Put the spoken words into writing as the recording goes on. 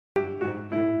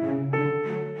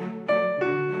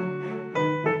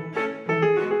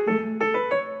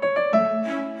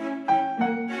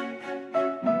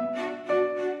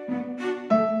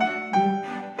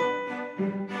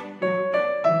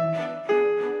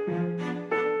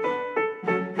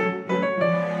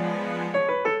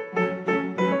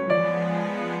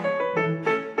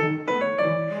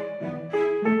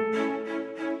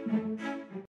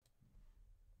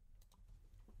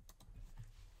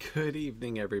Good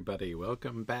evening, everybody.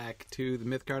 Welcome back to the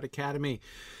Mythgard Academy.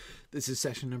 This is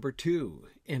session number 2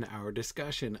 in our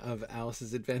discussion of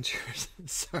Alice's adventures.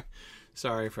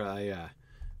 Sorry for I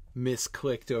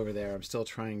misclicked over there. I'm still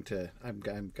trying to. I've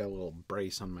got a little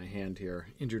brace on my hand here.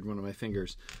 Injured one of my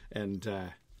fingers, and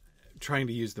trying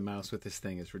to use the mouse with this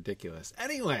thing is ridiculous.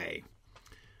 Anyway,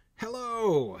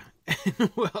 hello and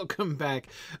welcome back.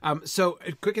 So,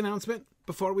 a quick announcement.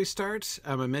 Before we start,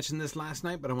 I mentioned this last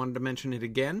night, but I wanted to mention it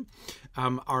again.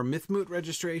 Our MythMoot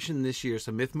registration this year,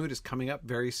 so MythMoot is coming up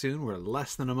very soon. We're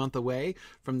less than a month away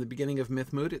from the beginning of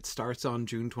MythMoot. It starts on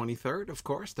June 23rd, of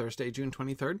course, Thursday, June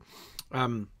 23rd,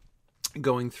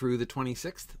 going through the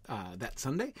 26th, that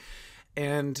Sunday.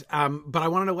 And but I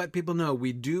wanted to let people know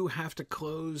we do have to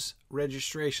close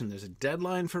registration. There's a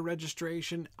deadline for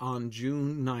registration on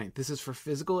June 9th. This is for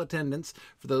physical attendance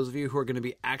for those of you who are going to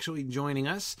be actually joining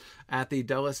us at the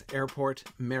Dulles Airport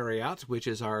Marriott, which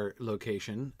is our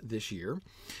location this year.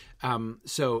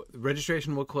 So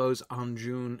registration will close on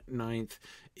June 9th.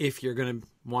 If you're going to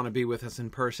want to be with us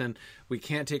in person, we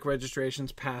can't take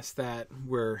registrations past that.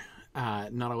 We're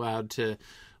not allowed to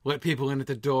let people in at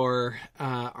the door.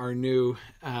 Our new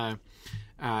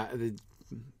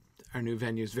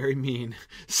venue is very mean.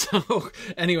 So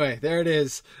anyway, there it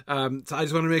is. So I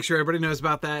just want to make sure everybody knows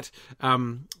about that.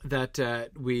 You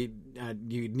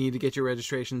need to get your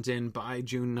registrations in by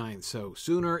June 9th. So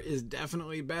sooner is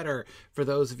definitely better for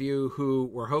those of you who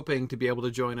were hoping to be able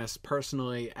to join us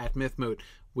personally at MythMoot,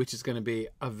 which is going to be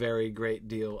a very great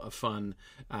deal of fun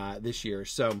this year.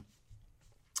 So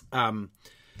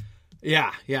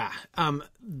Yeah.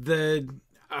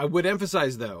 I would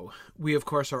emphasize, though, we of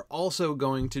course are also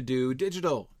going to do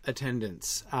digital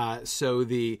attendance. It's going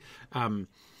to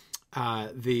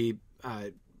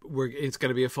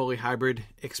be a fully hybrid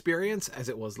experience as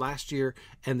it was last year,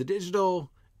 and the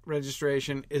digital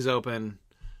registration is open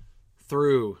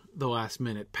through the last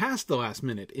minute, past the last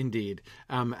minute, indeed,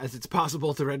 as it's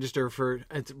possible to register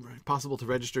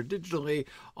digitally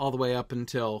all the way up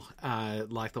until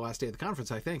like the last day of the conference,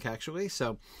 I think, actually.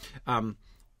 So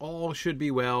all should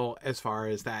be well as far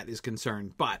as that is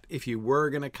concerned. But if you were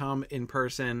going to come in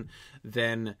person,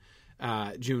 then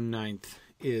June 9th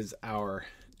is our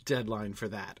deadline for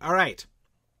that. All right.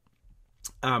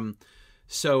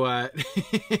 So, yeah,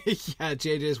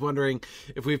 JJ is wondering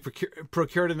if we've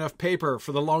procured enough paper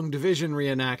for the Long Division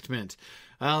reenactment.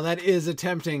 Well, that is a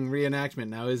tempting reenactment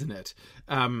now, isn't it?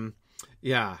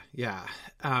 Yeah.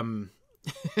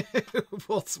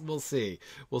 We'll see.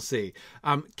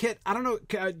 Kit, I don't know.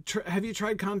 Have you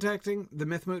tried contacting the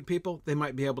MythMoot people? They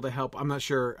might be able to help. I'm not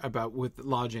sure about with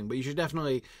lodging, but you should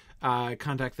definitely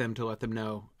contact them to let them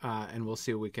know, and we'll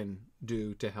see what we can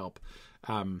do to help.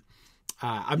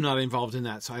 I'm not involved in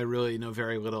that, so I really know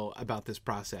very little about this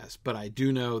process. But I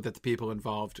do know that the people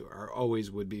involved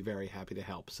would be very happy to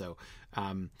help. So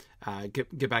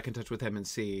get back in touch with them and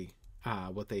see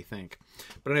what they think.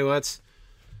 But anyway, let's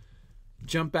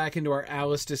jump back into our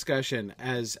Alice discussion,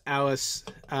 as Alice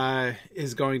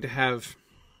is going to have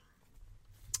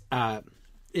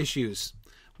issues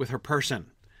with her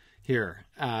person here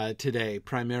today,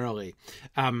 primarily.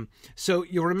 So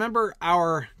you'll remember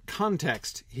our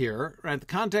context here, right? The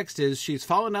context is she's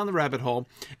fallen down the rabbit hole,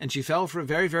 and she fell for a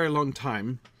very, very long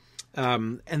time.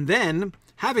 And then,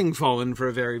 having fallen for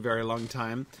a very, very long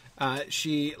time,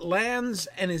 she lands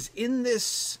and is in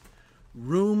this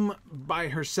room by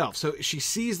herself. So she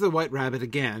sees the white rabbit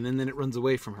again, and then it runs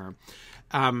away from her.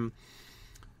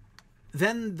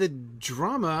 Then the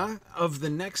drama of the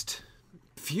next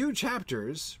few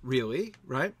chapters, really,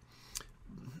 right,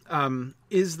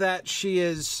 is that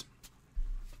she's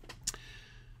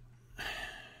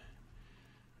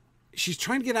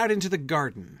trying to get out into the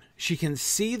garden. She can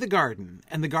see the garden,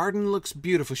 and the garden looks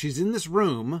beautiful. She's in this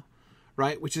room,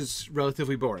 right, which is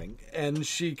relatively boring, and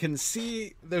she can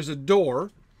see there's a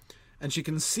door, and she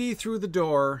can see through the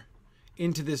door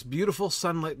into this beautiful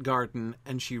sunlit garden,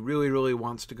 and she really, really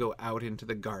wants to go out into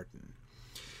the garden.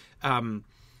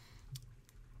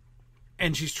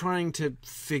 And she's trying to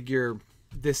figure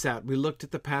this out. We looked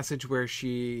at the passage where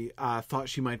she thought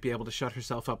she might be able to shut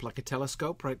herself up like a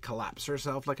telescope, right? Collapse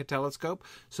herself like a telescope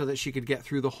so that she could get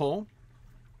through the hole.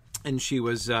 And she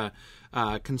was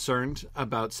concerned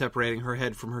about separating her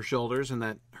head from her shoulders, and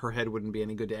that her head wouldn't be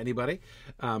any good to anybody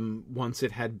once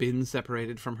it had been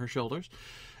separated from her shoulders.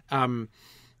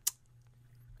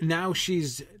 Now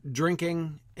she's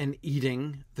drinking and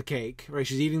eating the cake, right?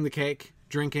 She's eating the cake,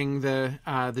 drinking the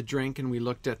drink, and we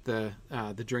looked at the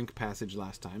drink passage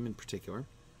last time in particular.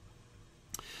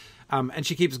 And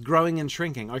she keeps growing and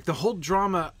shrinking. Like the whole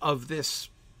drama of this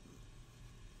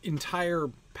entire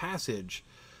passage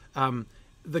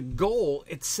the goal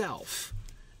itself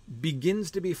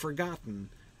begins to be forgotten.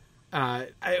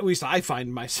 At least I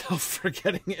find myself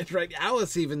forgetting it, right?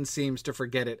 Alice even seems to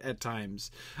forget it at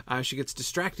times. She gets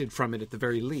distracted from it at the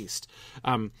very least.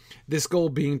 This goal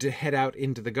being to head out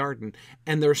into the garden.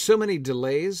 And there are so many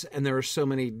delays and there are so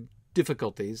many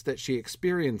difficulties that she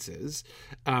experiences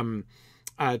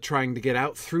trying to get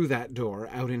out through that door,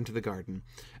 out into the garden,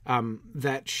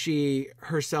 that she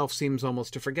herself seems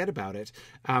almost to forget about it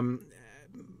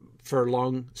for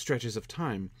long stretches of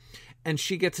time. And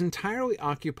she gets entirely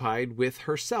occupied with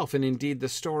herself. And indeed, the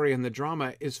story and the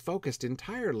drama is focused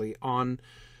entirely on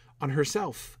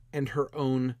herself and her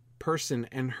own person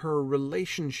and her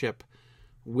relationship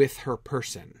with her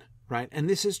person, right? And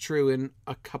this is true in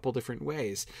a couple different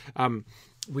ways.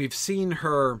 We've seen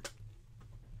her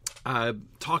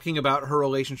talking about her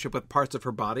relationship with parts of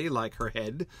her body, like her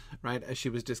head, right, as she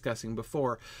was discussing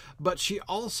before. But she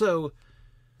also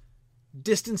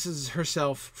distances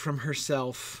herself from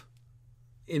herself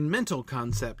in mental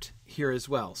concept here as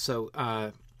well. So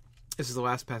this is the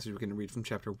last passage we're going to read from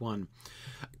chapter 1.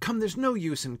 "Come, there's no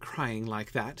use in crying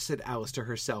like that," said Alice to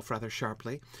herself rather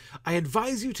sharply. "I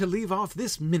advise you to leave off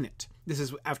this minute." This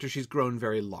is after she's grown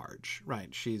very large,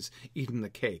 right? She's eaten the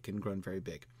cake and grown very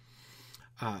big.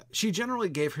 She generally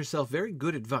gave herself very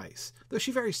good advice, though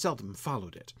she very seldom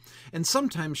followed it, and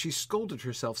sometimes she scolded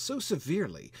herself so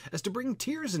severely as to bring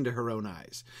tears into her own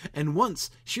eyes, and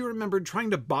once she remembered trying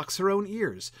to box her own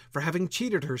ears for having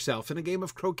cheated herself in a game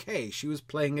of croquet she was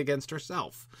playing against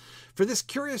herself. For this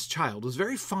curious child was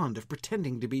very fond of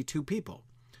pretending to be two people.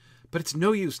 But it's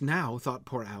no use now, thought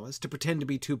poor Alice, to pretend to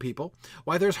be two people.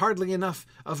 Why, there's hardly enough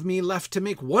of me left to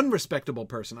make one respectable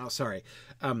person. Oh, sorry.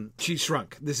 She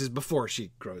shrunk. This is before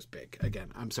she grows big.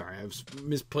 Again, I'm sorry. I was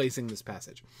misplacing this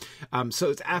passage.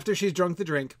 So it's after she's drunk the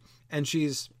drink and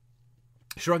she's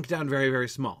shrunk down very, very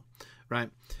small,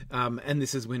 right? And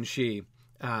this is when she,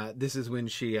 that's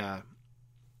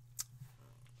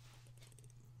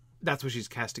what she's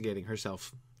castigating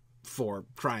herself for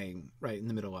crying right in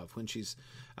the middle of, when she's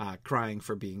crying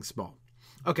for being small.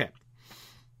 Okay.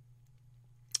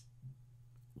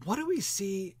 What do we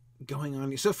see going on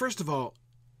here? So first of all,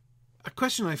 a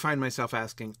question I find myself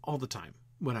asking all the time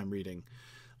when I'm reading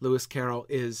Lewis Carroll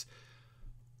is,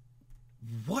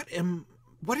 what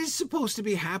is supposed to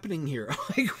be happening here?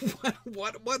 Like,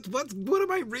 what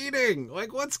am I reading?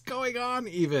 Like, what's going on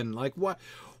even? Like, what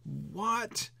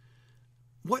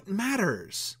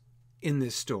matters in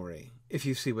this story, if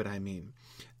you see what I mean?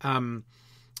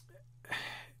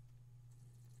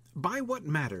 By what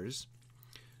matters,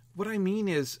 what I mean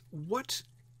is, what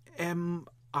am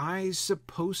I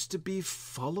supposed to be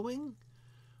following?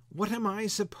 What am I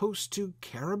supposed to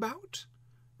care about?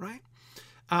 Right?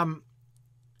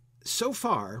 So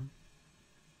far,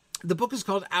 the book is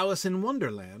called Alice in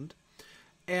Wonderland,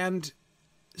 and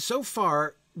so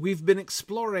far we've been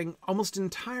exploring almost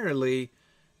entirely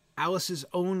Alice's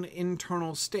own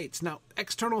internal states. Now,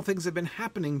 external things have been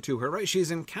happening to her, right? She's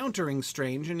encountering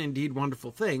strange and indeed wonderful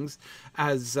things,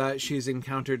 as she's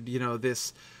encountered,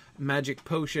 this magic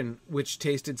potion which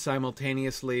tasted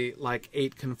simultaneously like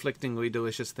 8 conflictingly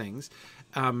delicious things,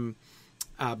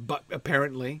 but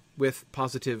apparently with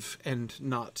positive and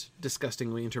not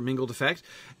disgustingly intermingled effect.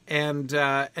 And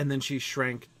then she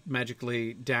shrank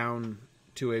magically down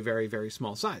to a very, very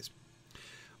small size,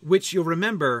 which you'll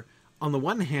remember, on the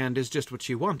one hand, is just what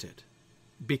she wanted,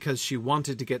 because she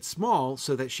wanted to get small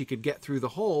so that she could get through the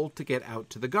hole to get out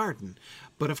to the garden.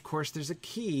 But of course, there's a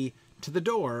key to the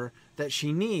door that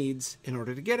she needs in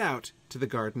order to get out to the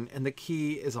garden, and the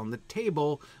key is on the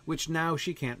table, which now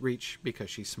she can't reach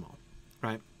because she's small,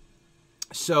 right?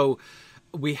 So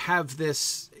we have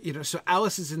this, so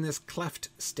Alice is in this cleft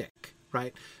stick,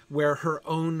 right, where her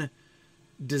own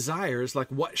desires, like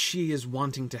what she is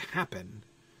wanting to happen,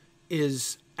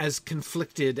 is as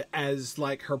conflicted as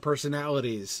like her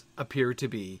personalities appear to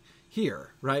be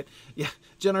here, right? Yeah,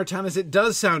 Jen Artanis, it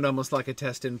does sound almost like a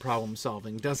test in problem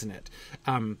solving, doesn't it?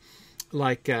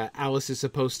 Alice is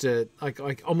supposed to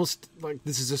almost like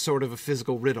this is a sort of a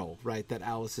physical riddle, right? That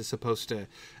Alice is supposed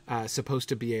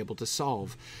to be able to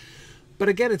solve. But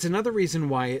again, it's another reason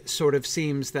why it sort of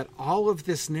seems that all of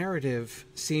this narrative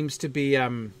seems to be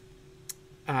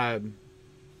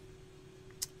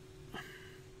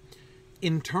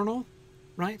internal,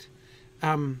 right?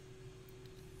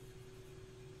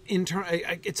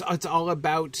 It's all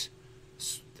about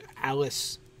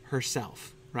Alice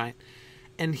herself, right?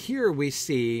 And here we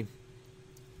see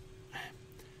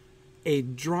a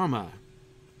drama,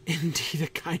 indeed a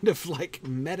kind of like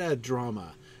meta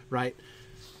drama, right?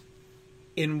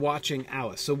 In watching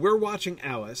Alice. So we're watching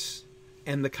Alice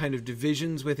and the kind of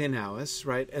divisions within Alice,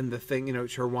 right? And the thing,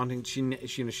 her wanting, she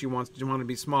wants to want to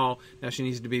be small. Now she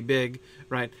needs to be big,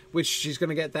 right? Which she's going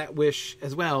to get that wish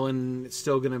as well, and it's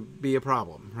still going to be a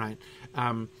problem, right?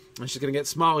 And she's going to get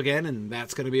small again, and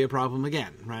that's going to be a problem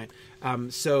again, right?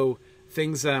 So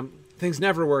things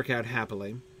never work out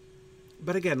happily.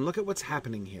 But again, look at what's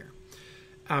happening here.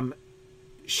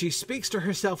 She speaks to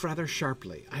herself rather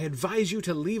sharply. I advise you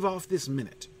to leave off this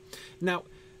minute. Now,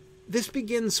 this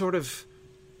begins sort of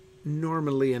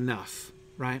normally enough,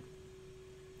 right?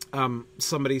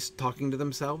 Somebody's talking to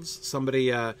themselves,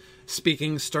 somebody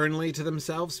speaking sternly to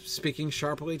themselves, speaking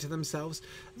sharply to themselves.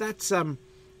 That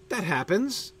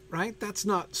happens, right? That's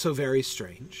not so very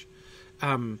strange.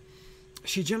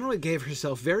 She generally gave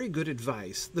herself very good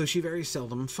advice, though she very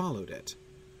seldom followed it,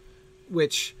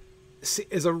 which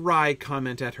is a wry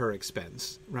comment at her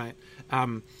expense, right?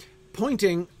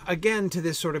 Pointing, again, to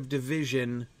this sort of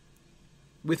division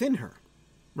within her,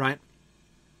 right?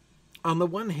 On the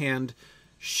one hand,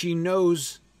 she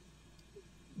knows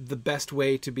the best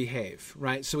way to behave,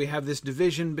 right? So we have this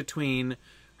division between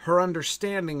her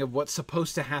understanding of what's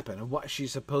supposed to happen, of what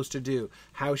she's supposed to do,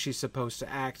 how she's supposed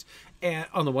to act, and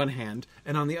on the one hand,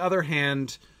 and on the other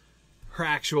hand, her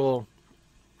actions,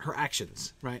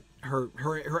 right?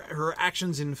 Her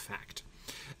actions, in fact.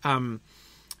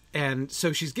 And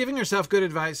so she's giving herself good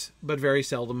advice, but very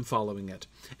seldom following it.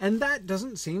 And that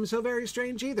doesn't seem so very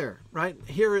strange either, right?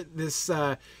 Here, this,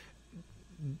 to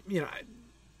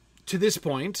this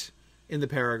point in the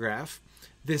paragraph,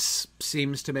 this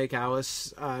seems to make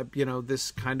Alice,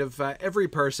 this kind of every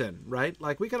person, right?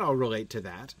 Like, we can all relate to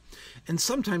that. And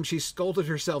sometimes she scolded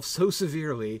herself so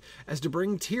severely as to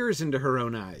bring tears into her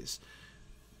own eyes.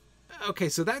 Okay,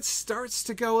 so that starts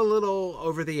to go a little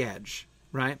over the edge,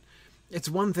 right? It's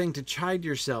one thing to chide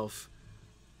yourself,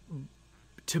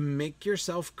 to make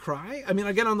yourself cry. I mean,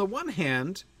 again, on the one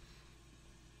hand,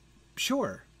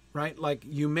 sure, right? Like,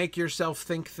 you make yourself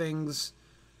think things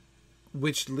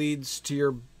which leads to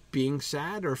your being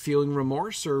sad or feeling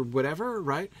remorse or whatever,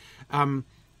 right?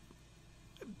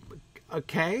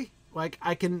 Okay, like,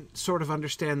 I can sort of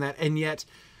understand that. And yet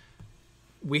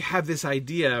we have this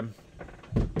idea,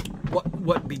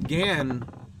 what began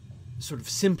sort of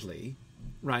simply,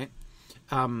 right?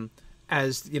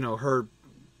 As, her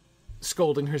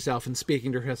scolding herself and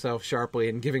speaking to herself sharply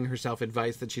and giving herself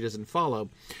advice that she doesn't follow,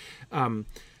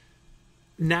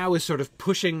 now is sort of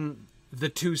pushing the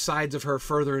two sides of her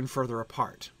further and further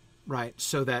apart, right?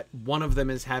 So that one of them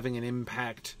is having an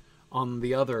impact on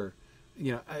the other,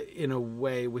 in a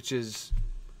way which is,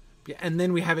 and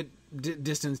then we have it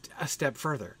distanced a step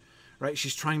further, right?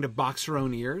 She's trying to box her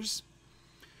own ears,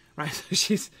 right?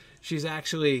 So she's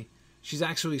actually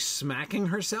smacking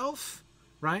herself,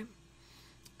 right?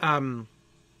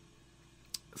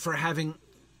 For having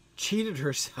cheated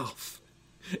herself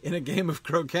in a game of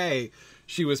croquet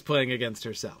she was playing against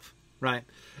herself, right?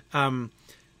 And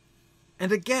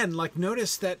again, like,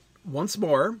 notice that once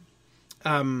more,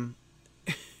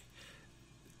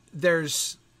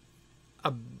 there's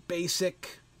a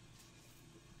basic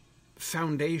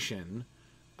foundation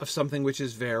of something which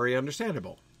is very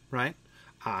understandable, right?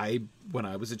 When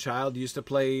I was a child, used to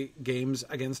play games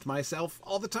against myself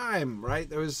all the time, right?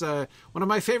 There was one of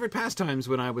my favorite pastimes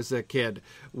when I was a kid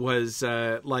was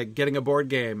like getting a board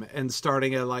game and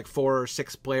starting a 4 or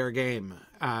 6 player game,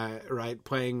 right?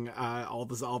 Playing all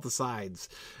the sides.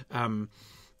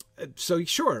 So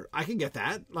sure, I can get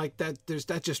that. Like,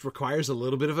 that just requires a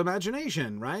little bit of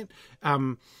imagination, right?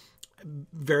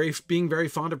 Being very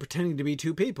fond of pretending to be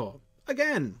two people.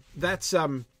 Again, that's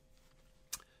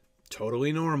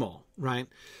totally normal, right?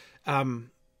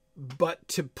 But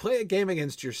to play a game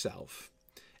against yourself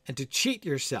and to cheat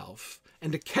yourself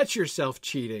and to catch yourself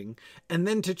cheating and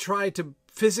then to try to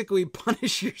physically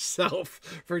punish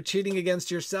yourself for cheating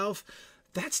against yourself,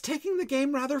 that's taking the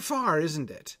game rather far,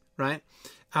 isn't it? Right?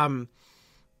 I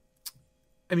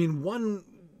mean, one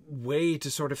way to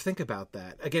sort of think about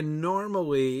that, again,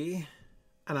 normally,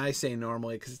 and I say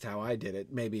normally because it's how I did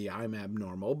it. Maybe I'm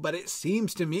abnormal, but it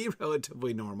seems to me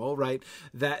relatively normal, right?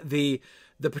 That the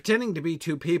pretending to be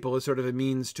two people is sort of a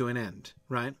means to an end,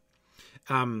 right?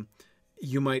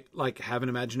 You might have an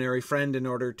imaginary friend in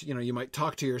order to, you might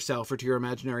talk to yourself or to your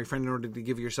imaginary friend in order to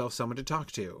give yourself someone to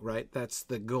talk to, right? That's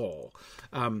the goal.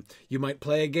 You might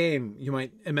play a game. You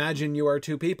might imagine you are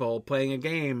two people playing a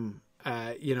game,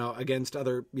 against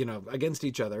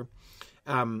each other.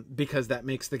 Because that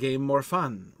makes the game more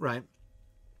fun, right?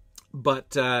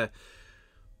 But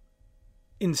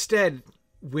instead,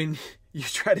 when you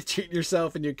try to cheat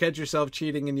yourself and you catch yourself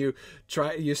cheating and you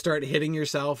start hitting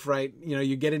yourself, right?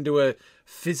 You get into a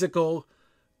physical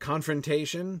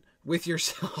confrontation with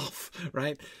yourself,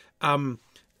 right?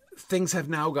 Things have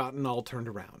now gotten all turned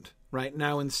around, right?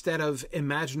 Now, instead of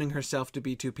imagining herself to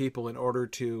be two people in order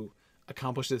to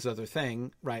accomplish this other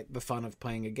thing, right? The fun of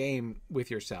playing a game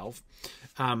with yourself.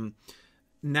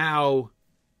 Now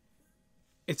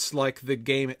it's like the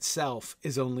game itself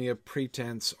is only a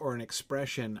pretense or an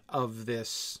expression of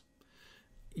this,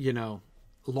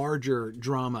 larger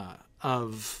drama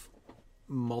of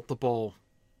multiple,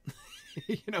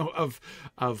 of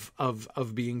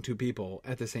being two people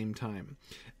at the same time.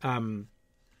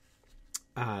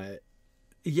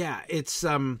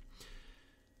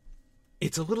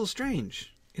 It's a little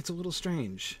strange.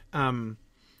 No,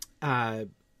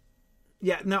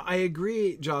 I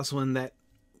agree, Jocelyn, that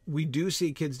we do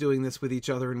see kids doing this with each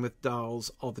other and with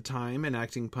dolls all the time,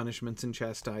 enacting punishments and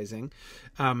chastising.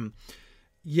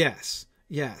 Yes.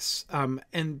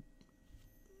 And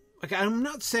like, I'm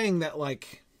not saying that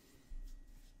like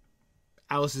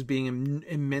Alice is being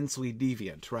immensely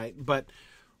deviant, right? But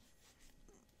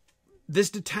this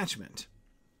detachment,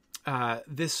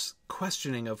 this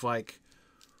questioning of like,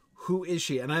 who is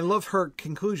she? And I love her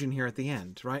conclusion here at the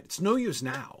end, right? It's no use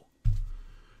now,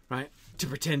 right, to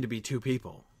pretend to be two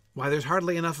people. Why, there's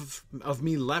hardly enough of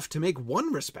me left to make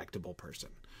one respectable person,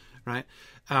 right?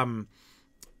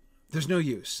 There's no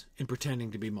use in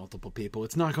pretending to be multiple people.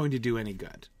 It's not going to do any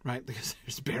good, right? Because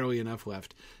there's barely enough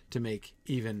left to make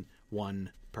even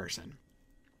one person.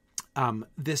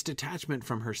 This detachment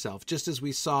from herself, just as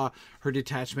we saw her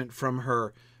detachment from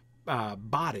her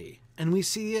body, and we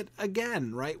see it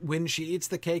again, right? When she eats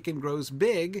the cake and grows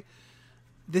big,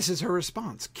 this is her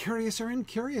response. "Curiouser and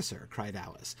curiouser," cried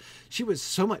Alice. She was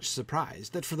so much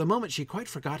surprised that for the moment she quite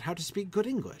forgot how to speak good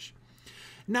English.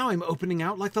 "Now I'm opening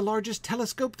out like the largest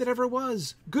telescope that ever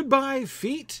was. Goodbye,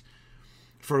 feet."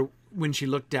 For when she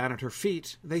looked down at her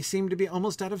feet, they seemed to be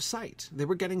almost out of sight. They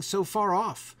were getting so far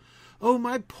off. "Oh,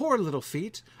 my poor little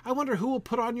feet. I wonder who will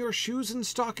put on your shoes and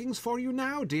stockings for you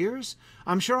now, dears.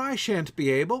 I'm sure I shan't be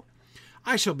able.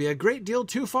 I shall be a great deal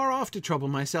too far off to trouble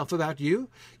myself about you.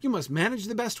 You must manage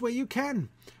the best way you can.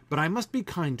 But I must be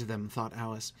kind to them," thought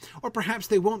Alice, "or perhaps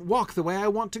they won't walk the way I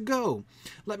want to go.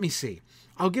 Let me see.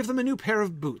 I'll give them a new pair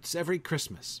of boots every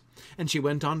Christmas." And she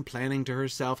went on planning to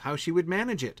herself how she would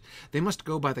manage it. They must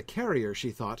go by the carrier, she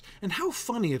thought, and how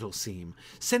funny it'll seem,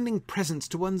 sending presents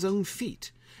to one's own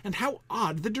feet. And how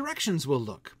odd the directions will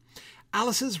look.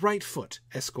 "Alice's right foot,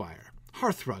 Esquire.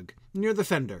 Hearthrug, near the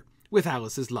fender, with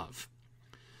Alice's love."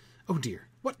 Oh dear,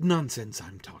 what nonsense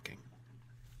I'm talking.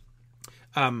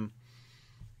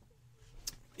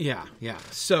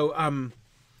 So,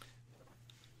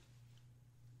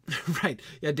 right.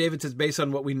 Yeah, David says, based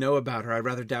on what we know about her, I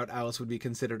rather doubt Alice would be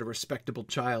considered a respectable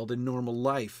child in normal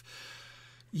life.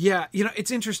 Yeah,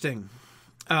 it's interesting.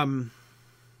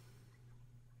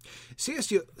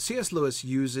 C.S. Lewis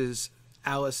uses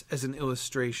Alice as an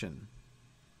illustration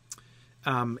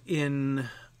in,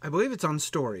 I believe it's on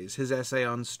stories, his essay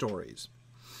on stories.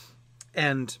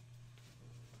 And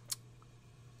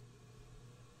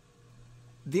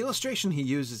the illustration he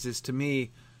uses is, to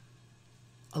me,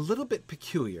 a little bit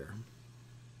peculiar.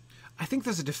 I think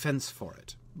there's a defense for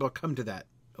it, but I'll come to that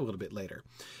a little bit later.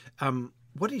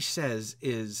 What he says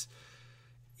is,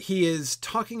 he is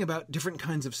talking about different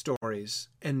kinds of stories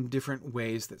and different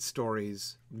ways that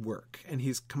stories work. And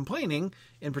he's complaining,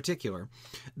 in particular,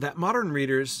 that modern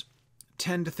readers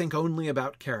tend to think only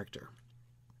about character,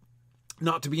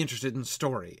 not to be interested in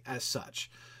story as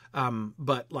such,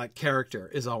 but like character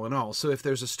is all in all. So if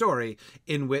there's a story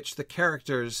in which the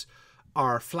characters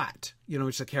are flat,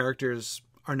 which the characters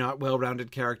are not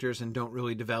well-rounded characters and don't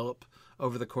really develop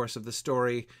over the course of the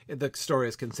story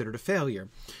is considered a failure.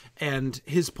 And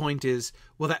his point is,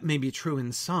 well, that may be true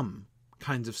in some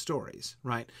kinds of stories,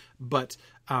 right? But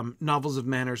novels of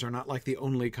manners are not like the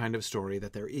only kind of story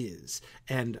that there is.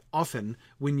 And often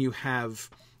when you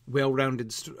have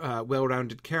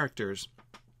well-rounded characters,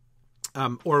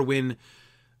 or when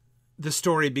the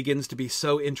story begins to be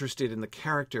so interested in the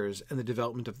characters and the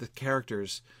development of the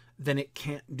characters, then it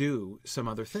can't do some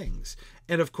other things.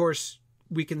 And of course,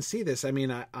 we can see this. I mean,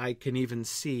 I can even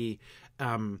see,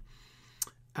 I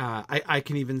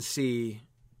can even see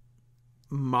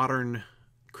modern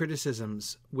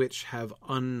criticisms which have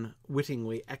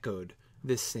unwittingly echoed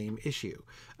this same issue.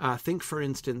 Think, for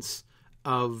instance,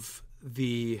 of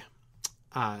the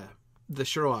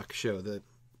Sherlock show, the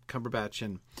Cumberbatch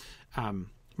and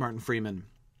Martin Freeman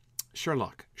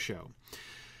Sherlock show.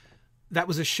 That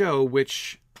was a show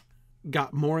which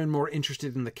got more and more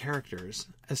interested in the characters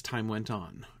as time went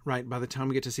on, right? By the time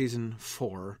we get to season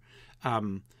 4,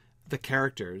 the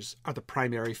characters are the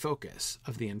primary focus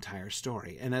of the entire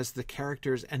story. And as the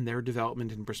characters and their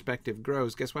development and perspective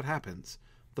grows, guess what happens?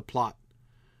 The plot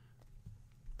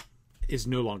is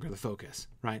no longer the focus,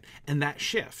 right? And that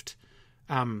shift,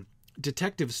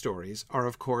 detective stories are,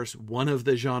 of course, one of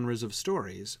the genres of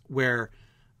stories where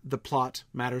the plot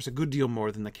matters a good deal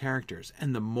more than the characters.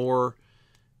 And the more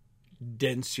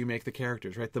dense you make the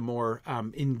characters, right, the more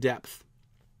in-depth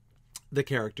the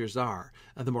characters are,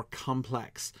 the more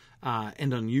complex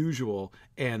and unusual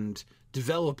and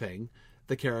developing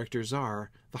the characters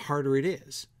are, the harder it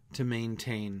is to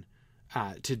maintain,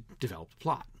 to develop the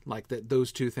plot. Like that,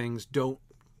 those two things don't,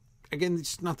 again,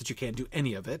 it's not that you can't do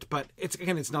any of it, but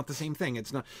it's not the same thing.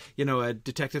 It's not, a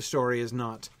detective story is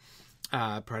not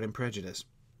Pride and Prejudice.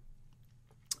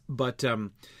 But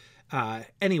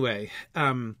anyway,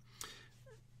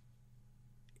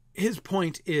 his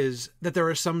point is that there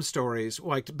are some stories,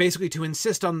 like basically to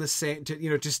insist on the same,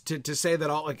 just to say that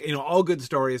all good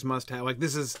stories must have, like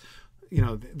this is,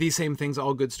 these same things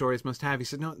all good stories must have. He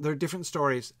said, no, there are different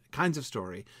stories, kinds of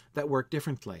story that work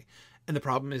differently. And the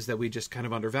problem is that we just kind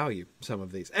of undervalue some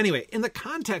of these. Anyway, in the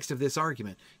context of this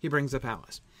argument, he brings up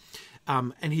Alice.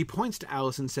 And he points to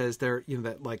Alice and says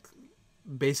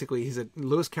basically he said,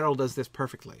 Lewis Carroll does this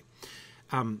perfectly.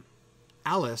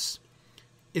 Alice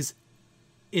is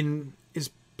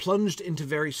plunged into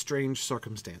very strange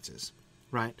circumstances,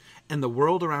 right? And the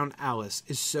world around Alice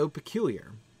is so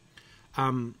peculiar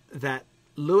that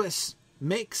Lewis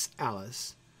makes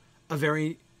Alice a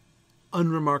very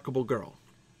unremarkable girl.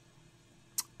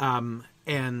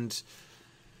 And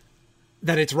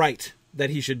that it's right that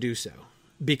he should do so.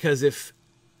 Because if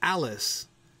Alice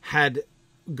had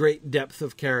great depth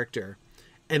of character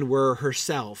and were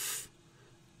herself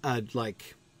a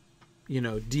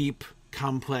deep,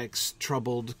 complex,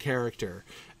 troubled character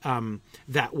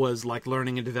that was like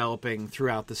learning and developing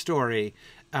throughout the story,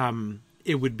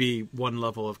 it would be one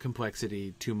level of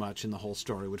complexity too much and the whole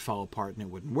story would fall apart and it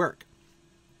wouldn't work.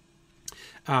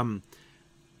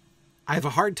 I have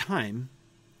a hard time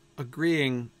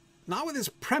agreeing, not with his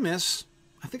premise.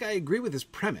 I think I agree with his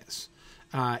premise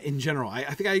in general.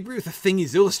 I think I agree with the thing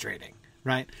he's illustrating,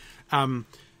 right?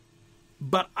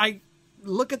 But I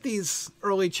look at these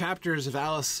early chapters of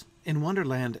Alice in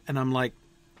Wonderland and I'm like,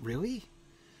 really?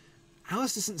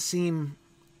 Alice doesn't seem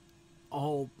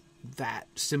all that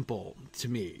simple to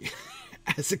me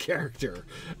as a character.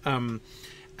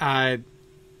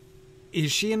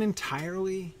 Is she an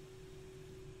entirely,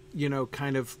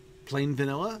 kind of plain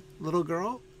vanilla little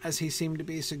girl, as he seemed to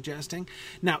be suggesting?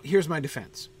 Now, here's my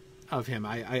defense of him.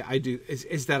 I do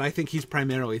is that I think he's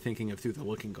primarily thinking of Through the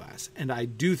Looking Glass, and I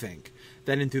do think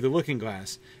that in Through the Looking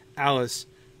Glass, Alice's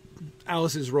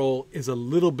role is a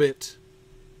little bit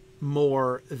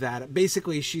more that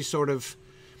basically she's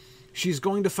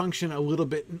going to function a little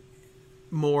bit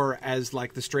more as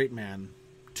like the straight man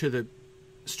to the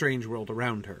strange world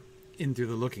around her in Through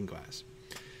the Looking Glass.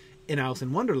 In Alice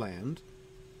in Wonderland,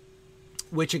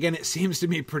 which again, it seems to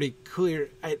me pretty clear.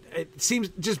 It seems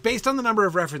just based on the number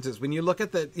of references, when you look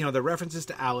at the references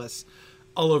to Alice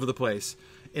all over the place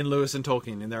in Lewis and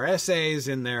Tolkien, in their essays,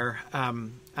 in their,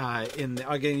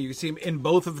 again, you can see in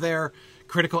both of their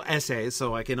critical essays.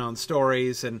 So like in On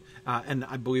Stories and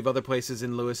I believe other places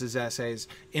in Lewis's essays,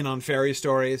 in On Fairy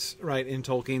Stories, right, in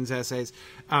Tolkien's essays,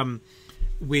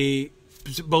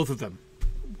 both of them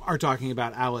are talking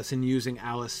about Alice and using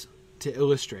Alice to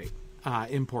illustrate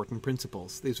important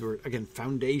principles. These were, again,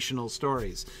 foundational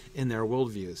stories in their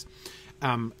worldviews.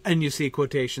 And you see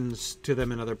quotations to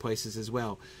them in other places as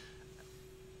well.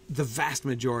 The vast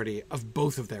majority of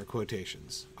both of their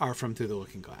quotations are from Through the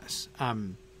Looking Glass.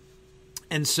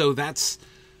 And so that's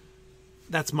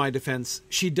my defense.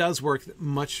 She does work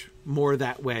much more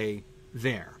that way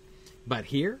there. But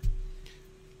here,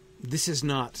 this is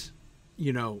not,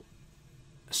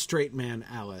 straight man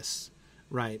Alice,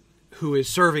 right, who is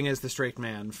serving as the straight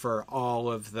man for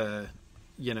all of the,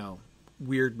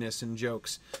 weirdness and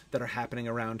jokes that are happening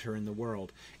around her in the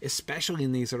world, especially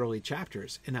in these early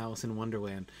chapters in Alice in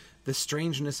Wonderland. The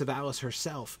strangeness of Alice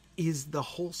herself is the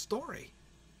whole story,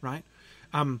 right?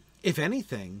 If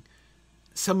anything,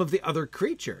 some of the other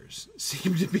creatures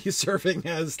seem to be serving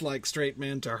as like straight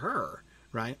man to her,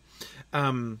 right?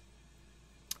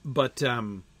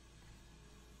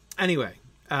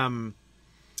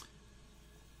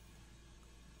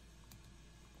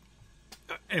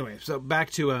 Anyway, so back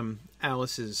to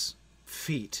Alice's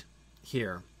feet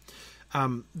here.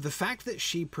 The fact that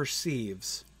she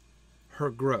perceives her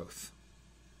growth,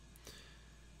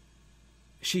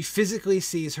 she physically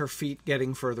sees her feet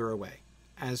getting further away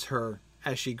as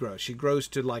she grows. She grows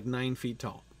to like 9 feet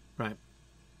tall, right?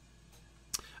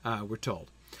 we're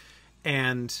told.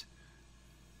 And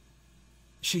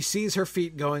she sees her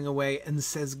feet going away and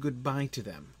says goodbye to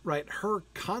them, right? Her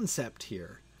concept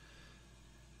here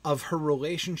of her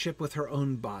relationship with her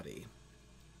own body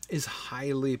is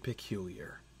highly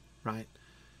peculiar, right?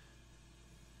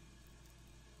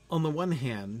 On the one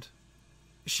hand,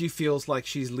 she feels like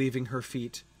she's leaving her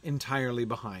feet entirely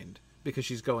behind because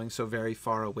she's going so very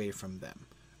far away from them,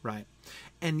 right?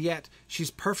 And yet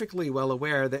she's perfectly well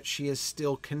aware that she is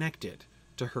still connected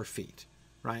to her feet,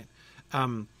 right?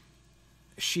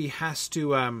 She has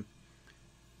to,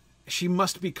 she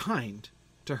must be kind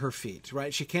to her feet,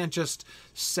 right? She can't just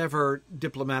sever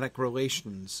diplomatic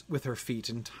relations with her feet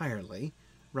entirely,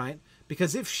 right?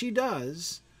 Because if she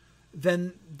does,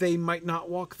 then they might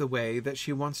not walk the way that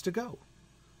she wants to go,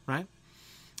 right?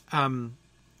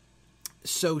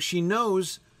 So she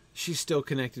knows she's still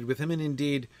connected with him, and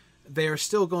indeed, they are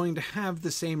still going to have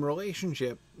the same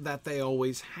relationship that they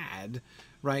always had,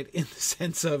 right? In the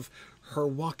sense of her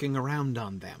walking around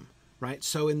on them, right?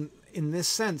 So in this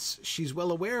sense, she's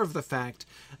well aware of the fact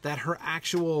that her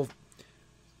actual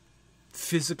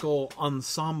physical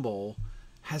ensemble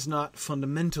has not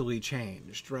fundamentally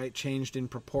changed, right? Changed in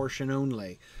proportion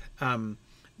only,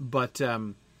 but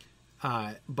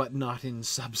not in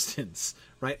substance,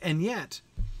 right? And yet,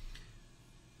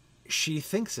 she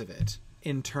thinks of it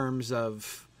in terms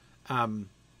of a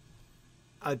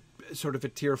sort of a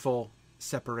tearful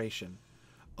separation.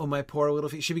 Oh, my poor little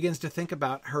feet. She begins to think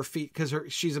about her feet because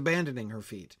she's abandoning her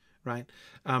feet, right?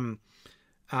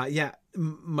 Yeah,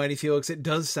 Mighty Felix, it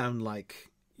does sound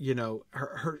like, you know,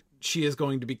 she is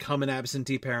going to become an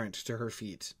absentee parent to her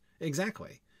feet.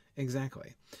 Exactly.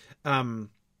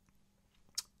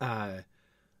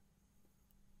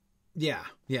 Yeah.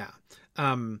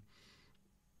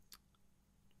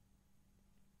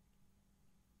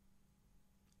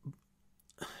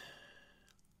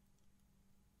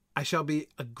 I shall be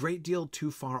a great deal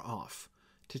too far off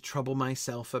to trouble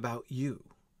myself about you.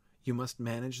 You must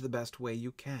manage the best way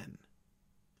you can.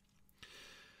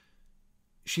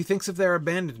 She thinks of their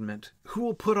abandonment. Who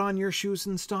will put on your shoes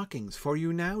and stockings for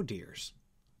you now, dears?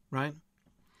 Right?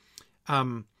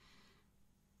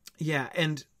 Yeah,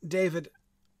 and David,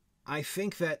 I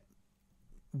think that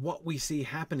what we see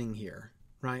happening here,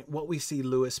 right, what we see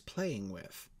Lewis playing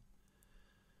with,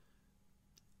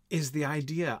 is the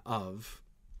idea of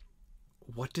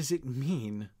what does it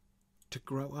mean to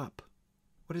grow up?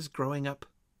 What is growing up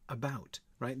about?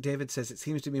 Right? David says it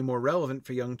seems to be more relevant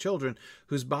for young children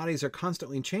whose bodies are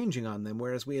constantly changing on them,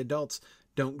 whereas we adults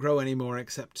don't grow anymore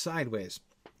except sideways,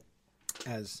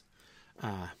 as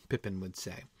Pippin would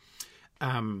say.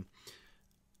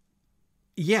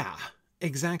 Yeah,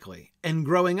 exactly. And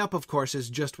growing up, of course, is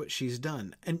just what she's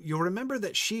done. And you'll remember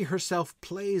that she herself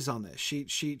plays on this.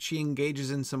 She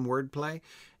engages in some wordplay.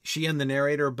 She and the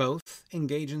narrator both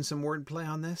engage in some wordplay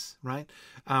on this, right?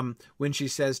 When she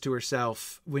says to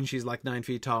herself, when she's like 9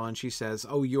 feet tall, and she says,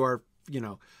 "Oh, you're,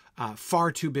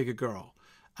 far too big a girl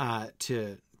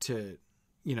to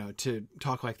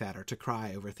talk like that or to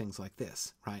cry over things like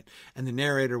this," right? And the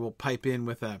narrator will pipe in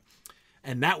with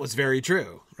and that was very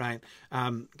true, right?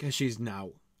 Because she's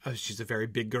a very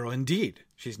big girl indeed.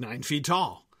 She's 9 feet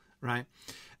tall, right?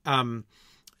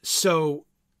 So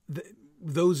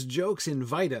those jokes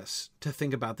invite us to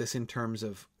think about this in terms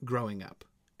of growing up.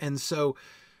 And so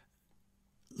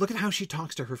look at how she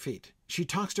talks to her feet. She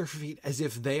talks to her feet as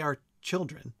if they are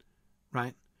children,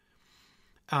 right?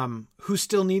 Who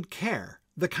still need care,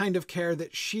 the kind of care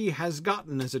that she has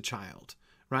gotten as a child,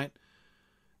 right?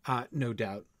 No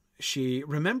doubt she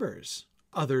remembers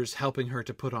others helping her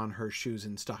to put on her shoes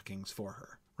and stockings for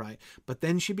her, right? But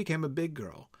then she became a big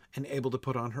girl and able to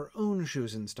put on her own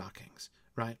shoes and stockings,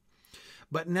 right?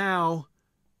 But now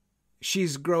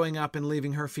she's growing up and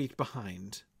leaving her feet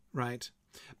behind, right?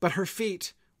 But her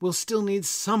feet will still need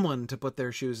someone to put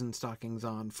their shoes and stockings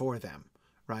on for them,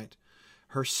 right?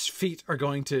 Her feet are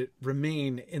going to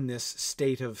remain in this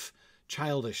state of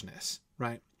childishness,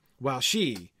 right? While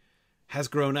she has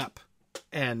grown up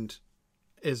and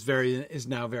is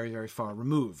now very, very far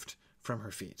removed from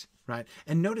her feet, right?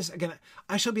 And notice, again,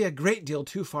 I shall be a great deal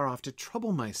too far off to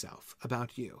trouble myself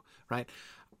about you, right?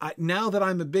 Now that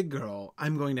I'm a big girl,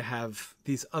 I'm going to have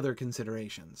these other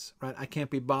considerations, right? I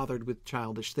can't be bothered with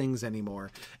childish things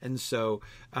anymore. And so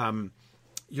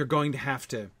you're going to have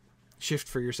to shift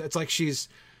for yourself. It's like she's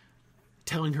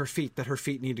telling her feet that her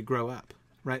feet need to grow up,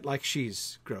 right? Like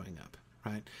she's growing up,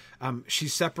 right?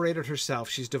 She's separated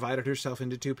herself. She's divided herself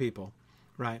into two people,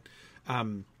 right?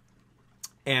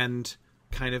 And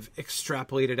kind of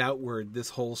extrapolated outward this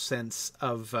whole sense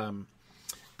of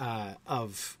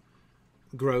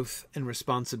growth and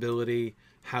responsibility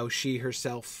how she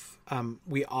herself,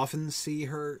 we often see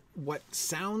her, what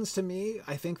sounds to me,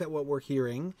 I think that what we're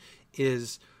hearing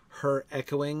is her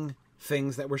echoing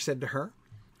things that were said to her,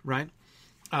 right?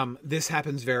 This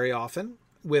happens very often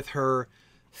with her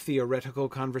theoretical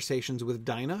conversations with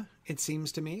Dinah, it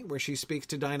seems to me, where she speaks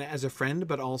to Dinah as a friend,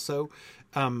 but also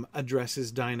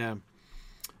addresses Dinah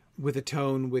with a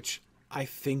tone which I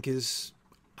think is,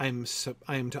 I am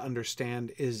to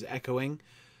understand, is echoing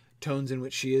tones in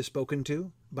which she is spoken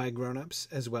to by grown-ups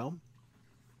as well.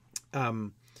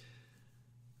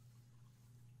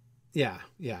 Yeah,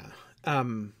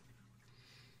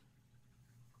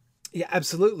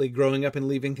 absolutely. Growing up and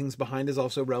leaving things behind is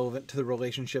also relevant to the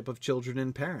relationship of children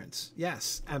and parents.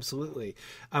 Yes, absolutely.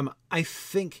 I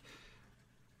think,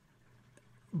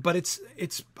 but it's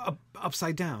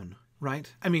upside down,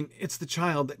 right? I mean, it's the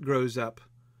child that grows up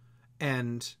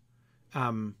and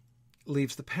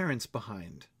leaves the parents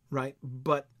behind, right?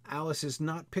 But Alice is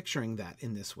not picturing that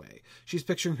in this way. She's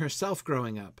picturing herself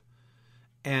growing up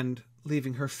and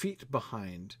leaving her feet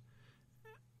behind.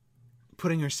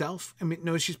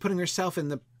 She's putting herself in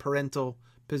the parental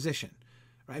position,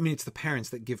 right? I mean, it's the parents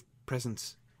that give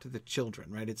presents to the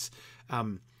children, right? It's,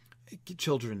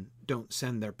 children don't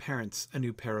send their parents a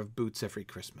new pair of boots every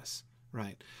Christmas,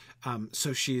 right?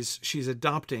 So she's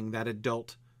adopting that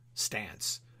adult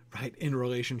stance, right, in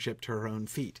relationship to her own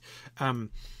feet.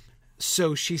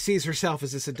 So she sees herself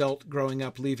as this adult growing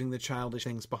up, leaving the childish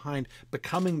things behind,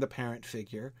 becoming the parent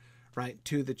figure, right,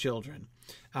 to the children.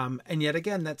 And yet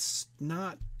again, that's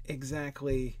not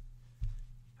exactly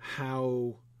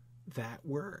how that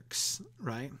works,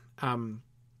 right?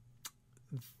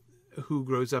 Who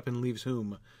grows up and leaves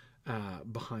whom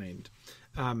behind?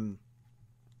 And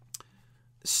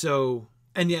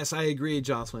yes, I agree,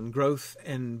 Jocelyn. Growth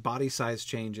and body size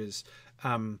changes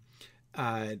are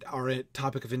a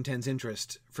topic of intense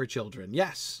interest for children.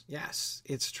 Yes,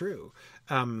 it's true.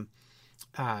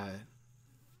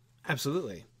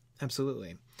 Absolutely.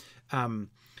 I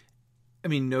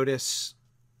mean, notice.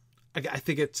 I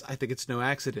think it's no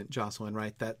accident, Jocelyn,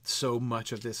 right? That so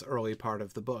much of this early part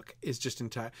of the book is just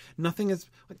nothing has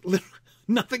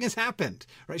happened,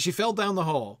 right? She fell down the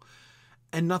hole,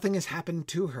 and nothing has happened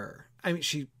to her. I mean,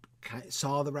 she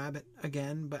saw the rabbit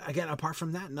again, but again, apart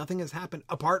from that, nothing has happened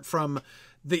apart from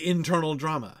the internal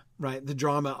drama, right? The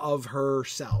drama of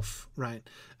herself, right?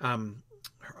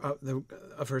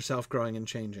 Of herself growing and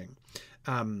changing.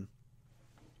 So,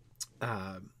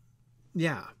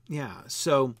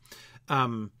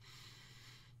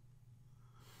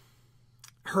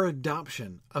 her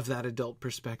adoption of that adult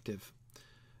perspective,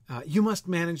 you must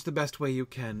manage the best way you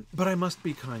can, but I must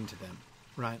be kind to them,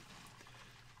 right?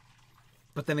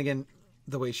 But then again,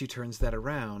 the way she turns that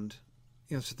around,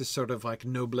 so this sort of like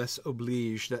noblesse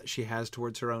oblige that she has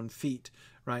towards her own feet,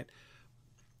 right?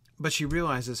 But she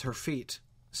realizes her feet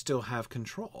still have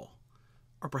control,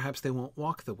 or perhaps they won't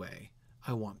walk the way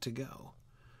I want to go,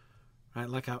 right?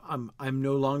 Like I'm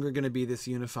no longer going to be this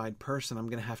unified person. I'm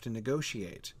going to have to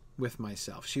negotiate with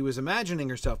myself. She was imagining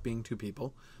herself being two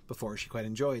people before. She quite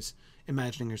enjoys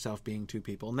imagining herself being two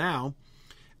people. Now,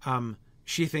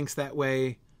 she thinks that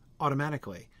way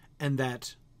automatically, and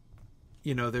that,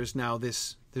 there's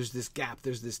this gap,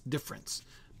 there's this difference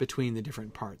between the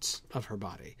different parts of her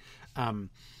body. But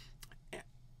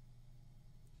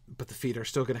the feet are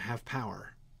still going to have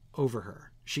power over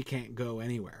her. She can't go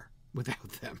anywhere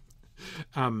without them.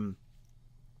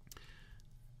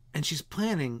 And she's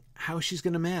planning how she's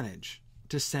going to manage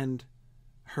to send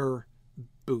her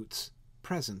boots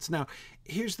presents. Now,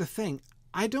 here's the thing.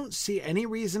 I don't see any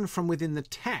reason from within the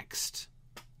text.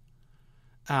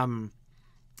 I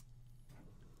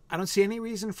don't see any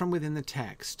reason from within the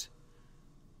text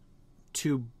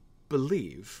to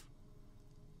believe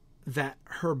that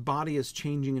her body is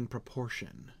changing in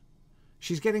proportion.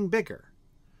 She's getting bigger.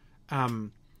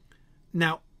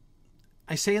 Now,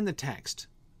 I say in the text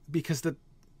because the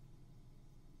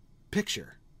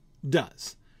picture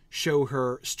does show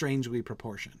her strangely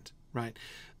proportioned, right?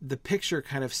 The picture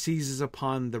kind of seizes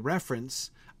upon the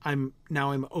reference. I'm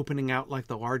opening out like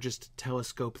the largest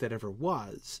telescope that ever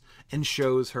was, and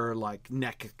shows her like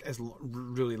neck as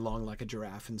really long like a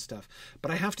giraffe and stuff.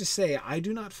 But I have to say, I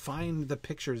do not find the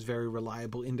pictures very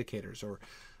reliable indicators. Or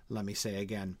let me say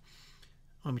again,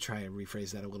 let me try and rephrase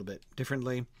that a little bit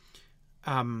differently.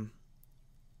 The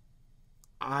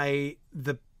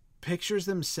pictures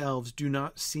themselves do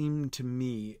not seem to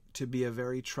me to be a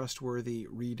very trustworthy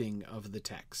reading of the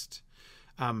text.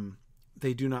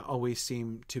 They do not always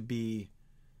seem to be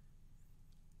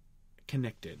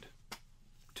connected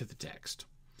to the text.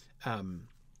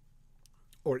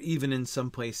 Or even in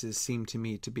some places seem to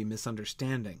me to be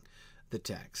misunderstanding the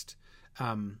text.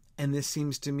 And this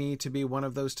seems to me to be one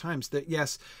of those times that,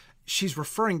 yes, she's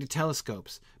referring to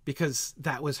telescopes because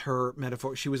that was her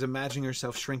metaphor. She was imagining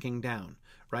herself shrinking down,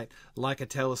 right? Like a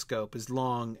telescope is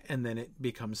long and then it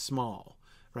becomes small,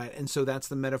 right? And so that's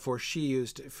the metaphor she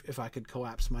used. If I could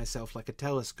collapse myself like a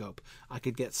telescope, I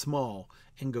could get small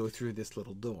and go through this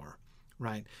little door,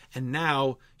 right? And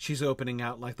now she's opening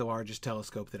out like the largest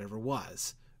telescope that ever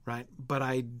was, right? But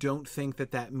I don't think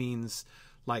that that means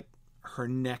like her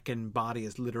neck and body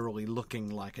is literally looking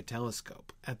like a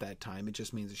telescope at that time. It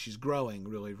just means that she's growing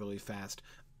really, really fast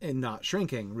and not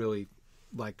shrinking really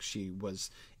like she was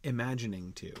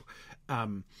imagining to.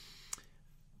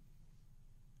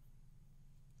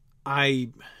 I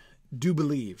do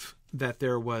believe that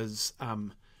there was,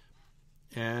 how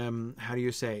do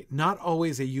you say, not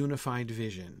always a unified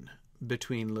vision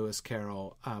between Lewis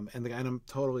Carroll and the guy, and I'm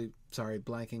totally sorry,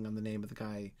 blanking on the name of the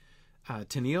guy,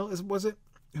 Tennille, was it?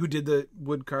 Who did the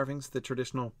wood carvings, the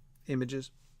traditional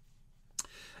images.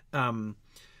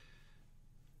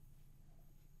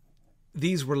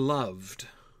 These were loved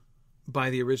by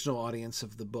the original audience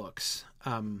of the books.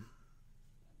 John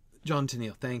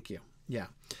Tennille, thank you. Yeah.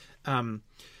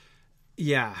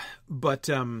 But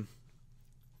I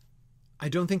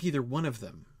don't think either one of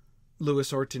them,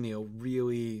 Lewis or Tennille,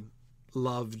 really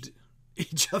loved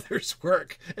each other's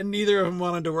work, and neither of them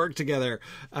wanted to work together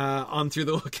on Through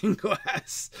the Looking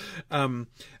Glass.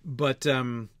 But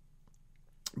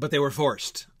they were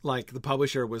forced. Like, the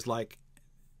publisher was like,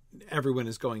 everyone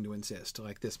is going to insist,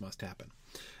 like, this must happen.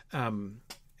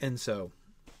 And so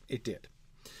it did.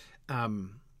 But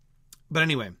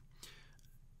anyway,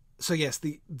 so yes,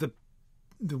 the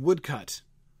woodcut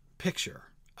picture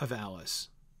of Alice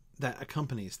that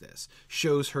accompanies this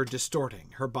shows her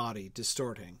distorting, her body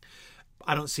distorting.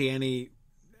 I don't see any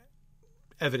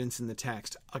evidence in the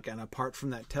text, again, apart from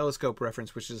that telescope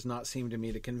reference, which does not seem to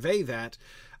me to convey that.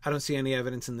 I don't see any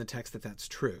evidence in the text that that's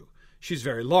true. She's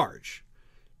very large,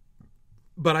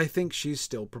 but I think she's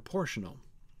still proportional,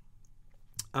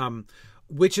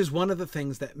 which is one of the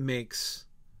things that makes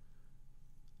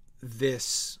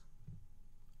this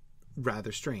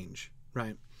rather strange,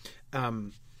 right?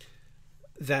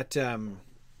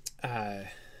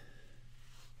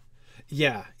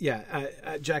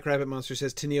 Jack Rabbit Monster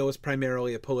says Tennille was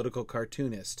primarily a political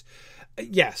cartoonist.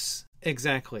 Yes,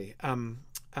 exactly.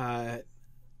 I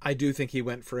do think he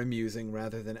went for amusing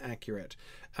rather than accurate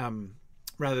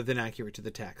to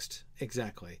the text.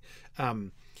 Exactly.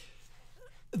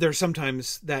 There's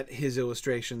sometimes that his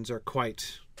illustrations are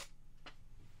quite,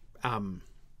 it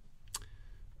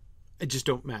just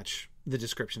don't match the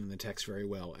description in the text very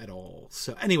well at all.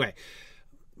 So anyway,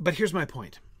 but here's my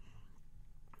point.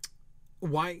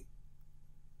 Why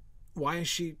does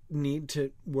she need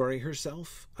to worry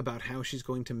herself about how she's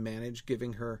going to manage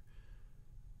giving her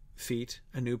feet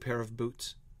a new pair of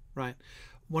boots, right?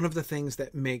 One of the things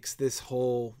that makes this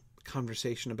whole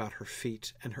conversation about her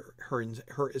feet and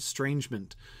her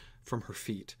estrangement from her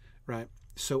feet, right,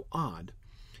 so odd,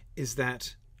 is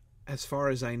that, as far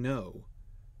as I know,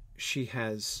 she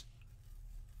has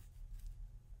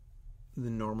the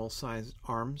normal sized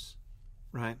arms,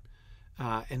 right?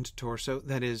 And torso.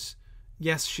 That is,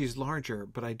 yes, she's larger,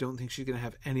 but I don't think she's going to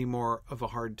have any more of a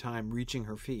hard time reaching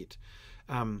her feet.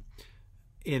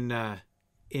 In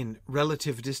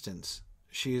relative distance,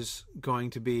 she's going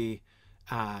to be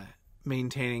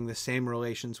maintaining the same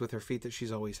relations with her feet that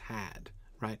she's always had,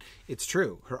 right? It's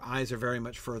true. Her eyes are very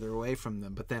much further away from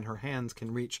them, but then her hands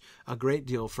can reach a great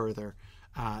deal further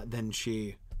than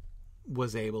she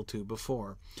was able to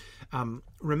before.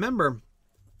 Remember,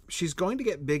 she's going to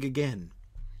get big again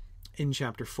in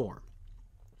chapter 4.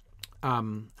 I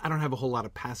don't have a whole lot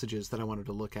of passages that I wanted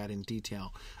to look at in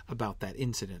detail about that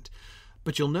incident.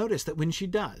 But you'll notice that when she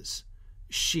does,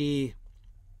 she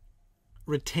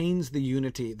retains the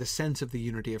unity, the sense of the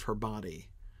unity of her body,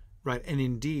 right? And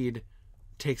indeed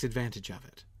takes advantage of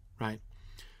it, right?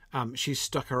 She's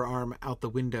stuck her arm out the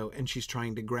window and she's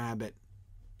trying to grab at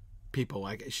people,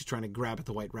 like she's trying to grab at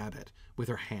the white rabbit with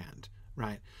her hand,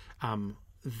 right?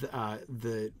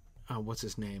 What's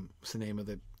his name? What's the name of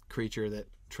the creature that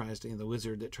tries to, the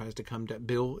lizard that tries to come down,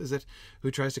 Bill, is it?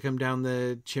 Who tries to come down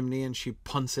the chimney and she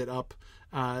punts it up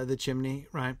the chimney,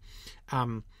 right?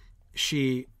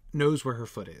 She knows where her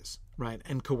foot is, right?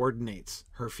 And coordinates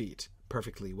her feet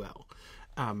perfectly well.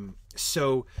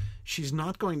 So she's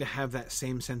not going to have that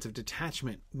same sense of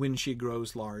detachment when she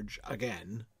grows large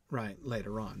again, right,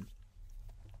 later on.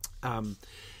 And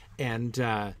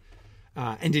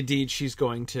indeed, she's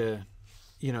going to,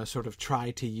 sort of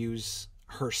try to use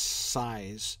her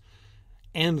size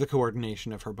and the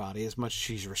coordination of her body, as much as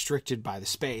she's restricted by the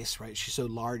space, right? She's so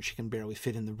large she can barely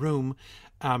fit in the room.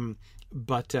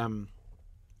 But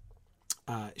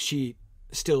she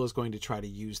still is going to try to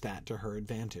use that to her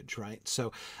advantage, right?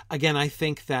 So again, I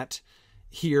think that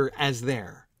here as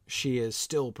there, she is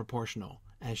still proportional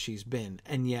as she's been,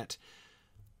 and yet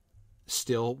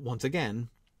still, once again,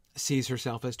 sees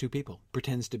herself as two people,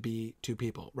 pretends to be two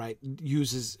people, right?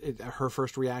 Her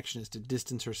first reaction is to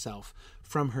distance herself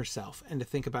from herself and to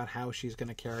think about how she's going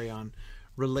to carry on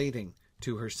relating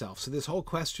to herself. So this whole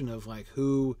question of like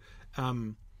who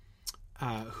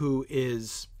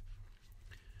is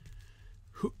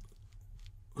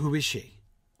she?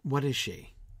 What is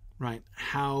she? Right?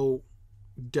 How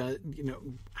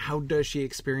does she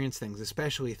experience things,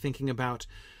 especially thinking about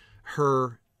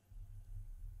her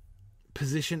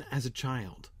position as a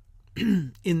child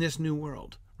in this new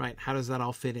world, right? How does that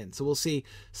all fit in? So we'll see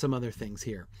some other things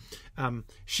here.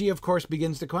 She, of course,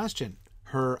 begins to question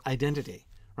her identity,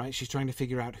 right? She's trying to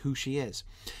figure out who she is.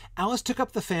 Alice took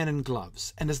up the fan and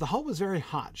gloves, and as the hall was very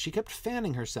hot, she kept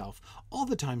fanning herself all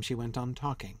the time she went on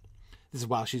talking. This is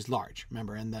while she's large,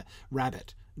 remember, and the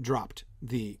rabbit dropped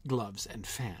the gloves and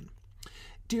fan.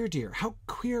 Dear, dear, how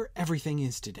queer everything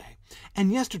is today.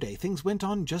 And yesterday things went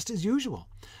on just as usual.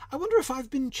 I wonder if I've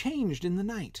been changed in the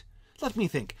night. Let me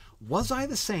think. Was I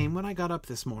the same when I got up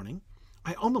this morning?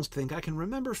 I almost think I can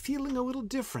remember feeling a little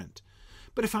different.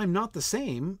 But if I'm not the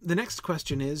same, the next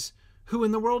question is, who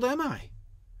in the world am I?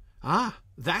 Ah,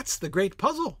 that's the great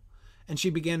puzzle. And she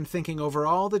began thinking over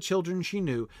all the children she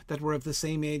knew that were of the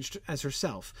same age as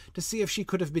herself, to see if she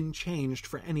could have been changed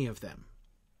for any of them.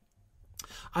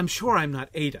 I'm sure I'm not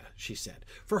Ada, she said,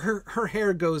 for her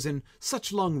hair goes in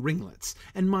such long ringlets,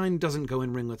 and mine doesn't go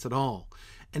in ringlets at all.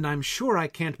 And I'm sure I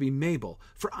can't be Mabel,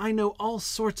 for I know all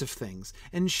sorts of things,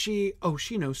 and she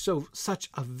knows such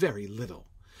a very little.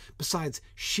 Besides,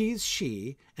 she's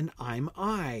she, and I'm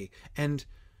I, and,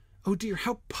 oh dear,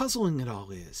 how puzzling it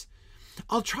all is.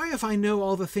 I'll try if I know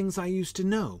all the things I used to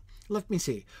know. Let me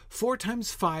see. 4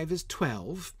 times 5 is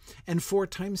 12, and 4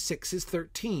 times 6 is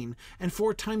 13, and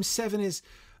 4 times 7 is...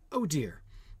 Oh dear,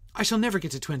 I shall never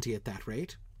get to 20 at that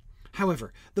rate.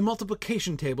 However, the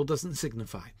multiplication table doesn't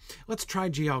signify. Let's try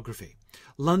geography.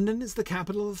 London is the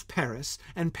capital of Paris,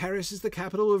 and Paris is the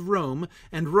capital of Rome,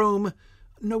 and Rome...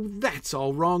 No, that's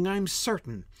all wrong, I'm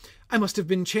certain. I must have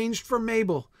been changed for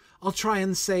Mabel. I'll try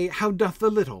and say, how doth the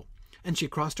little? And she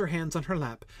crossed her hands on her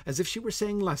lap, as if she were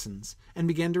saying lessons, and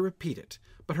began to repeat it,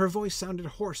 but her voice sounded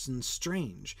hoarse and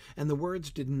strange, and the words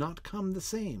did not come the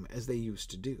same as they used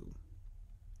to do.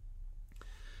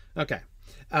 Okay.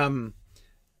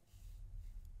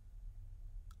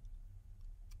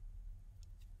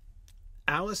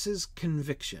 Alice's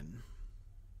conviction.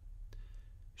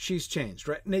 She's changed,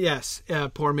 right? Yes,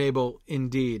 poor Mabel,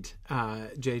 indeed,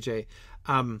 JJ.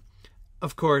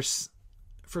 Of course,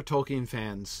 for Tolkien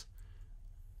fans,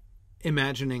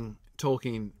 imagining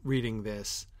Tolkien reading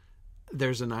this,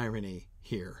 there's an irony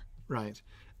here, right?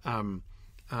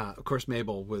 Of course,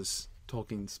 Mabel was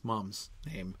Tolkien's mom's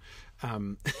name.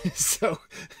 So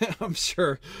I'm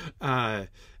sure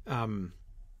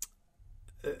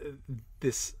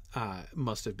this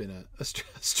must have been a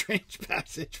strange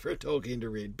passage for Tolkien to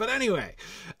read. But anyway,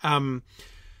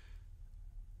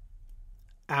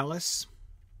 Alice,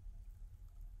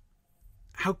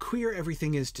 how queer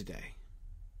everything is today.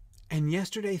 And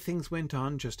yesterday things went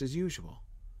on just as usual.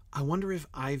 I wonder if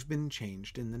I've been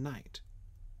changed in the night.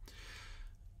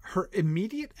 Her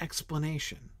immediate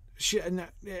explanation,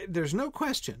 there's no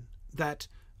question that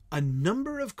a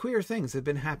number of queer things have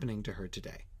been happening to her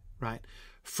today, right?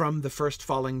 From the first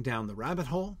falling down the rabbit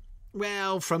hole,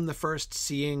 from the first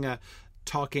seeing a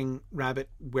talking rabbit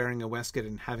wearing a waistcoat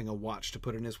and having a watch to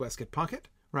put in his waistcoat pocket,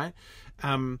 right?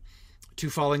 To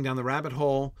falling down the rabbit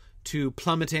hole, to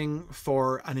plummeting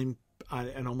for an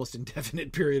almost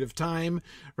indefinite period of time,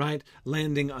 right?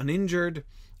 Landing uninjured,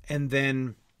 and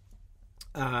then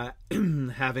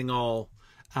having all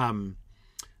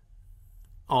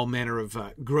manner of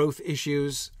growth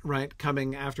issues, right?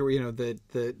 Coming after, the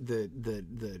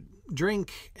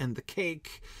drink and the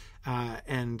cake,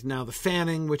 and now the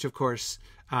fanning, which of course,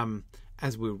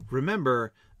 as we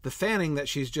remember, the fanning that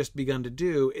she's just begun to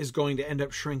do is going to end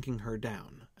up shrinking her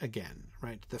down again,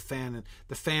 right? The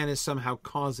fan is somehow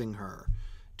causing her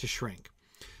to shrink.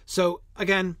 So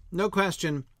again, no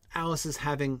question, Alice is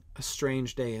having a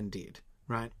strange day indeed,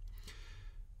 right?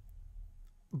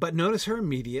 But notice her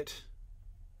immediate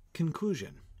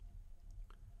conclusion,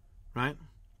 right?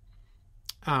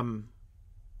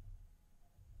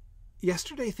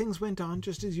 Yesterday things went on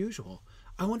just as usual.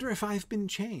 I wonder if I've been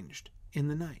changed in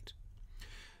the night.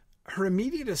 her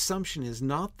immediate assumption is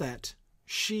not that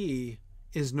she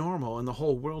is normal and the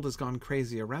whole world has gone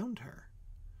crazy around her.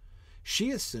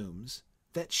 She assumes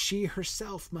that she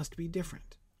herself must be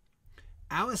different.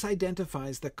 Alice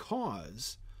identifies the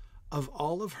cause of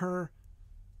all of her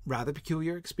rather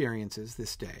peculiar experiences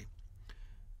this day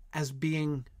as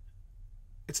being,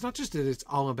 it's not just that it's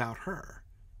all about her,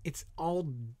 it's all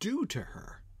due to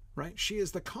her, right? She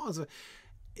is the cause of,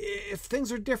 if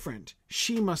things are different,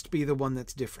 she must be the one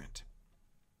that's different,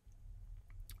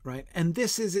 right? And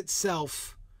this is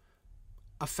itself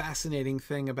a fascinating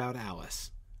thing about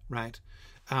Alice, right?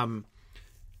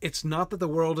 It's not that the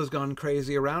world has gone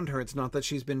crazy around her. It's not that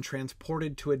she's been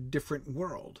transported to a different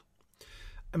world.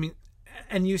 I mean,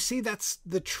 and you see that's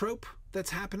the trope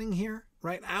that's happening here,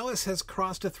 right? Alice has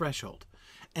crossed a threshold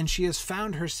and she has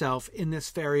found herself in this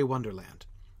fairy wonderland,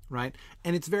 right?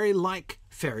 And it's very like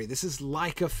fairy. This is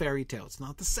like a fairy tale. It's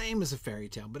not the same as a fairy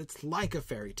tale, but it's like a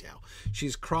fairy tale.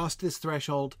 She's crossed this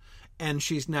threshold and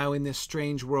she's now in this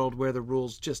strange world where the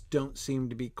rules just don't seem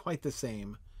to be quite the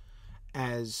same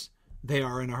as they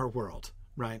are in our world,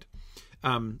 right?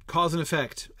 Cause and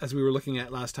effect, as we were looking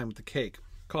at last time with the cake.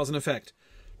 Cause and effect,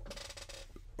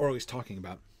 or at least talking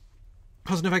about.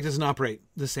 Cause and effect doesn't operate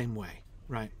the same way,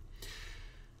 right?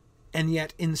 And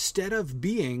yet, instead of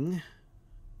being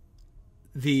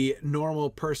the normal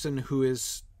person who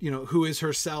is, who is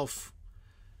herself,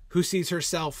 who sees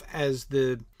herself as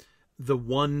the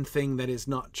one thing that is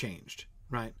not changed,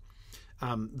 right?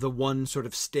 The one sort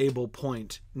of stable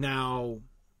point now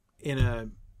in a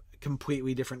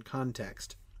completely different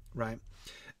context, right?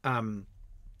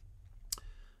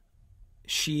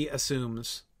 She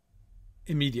assumes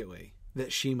immediately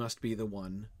that she must be the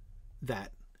one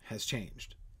that has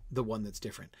changed, the one that's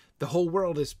different. The whole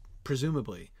world is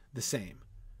presumably the same,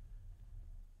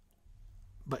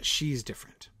 but she's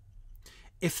different.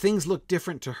 If things look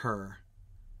different to her,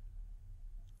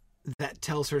 that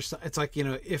tells her, it's like,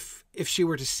 if she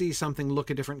were to see something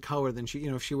look a different color than she,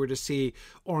 if she were to see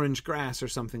orange grass or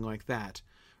something like that,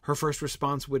 her first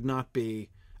response would not be,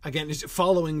 again, is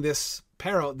following this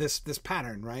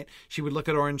pattern, right? She would look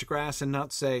at orange grass and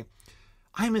not say,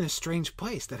 I'm in a strange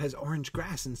place that has orange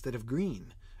grass instead of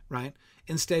green, right?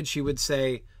 Instead, she would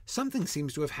say, something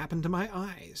seems to have happened to my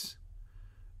eyes,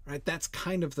 right? That's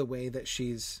kind of the way that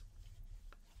she's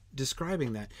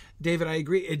describing that. David, I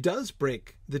agree. It does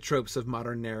break the tropes of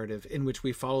modern narrative in which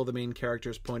we follow the main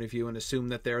character's point of view and assume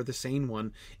that they're the sane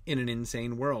one in an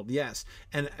insane world. Yes.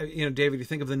 And, David, you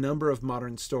think of the number of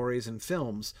modern stories and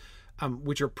films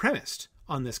which are premised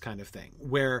on this kind of thing,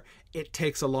 where it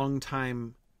takes a long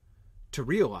time to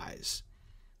realize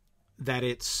that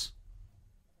it's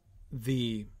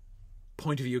the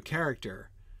point of view character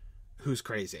who's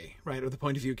crazy, right? Or the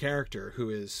point of view character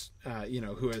who is,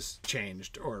 who has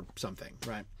changed or something,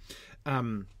 right?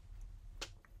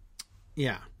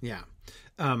 Yeah.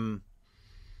 I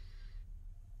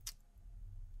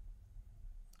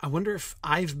wonder if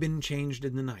I've been changed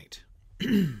in the night.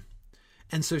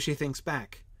 And so she thinks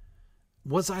back,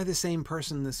 was I the same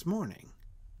person this morning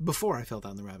before I fell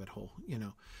down the rabbit hole,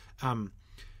 in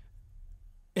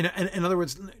other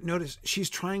words, notice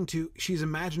she's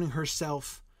imagining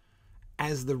herself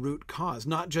as the root cause,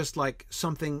 not just like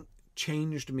something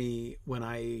changed me when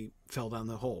I fell down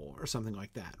the hole or something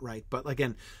like that, right? But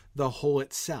again, the hole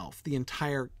itself, the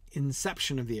entire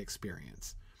inception of the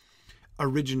experience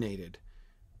originated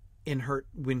in her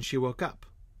when she woke up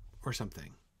or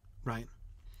something, right?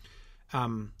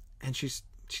 And she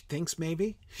thinks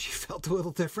maybe she felt a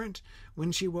little different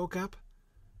when she woke up.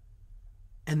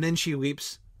 And then she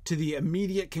leaps to the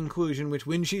immediate conclusion, which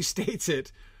when she states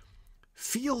it,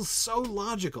 feels so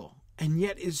logical and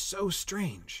yet is so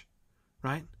strange,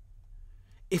 right?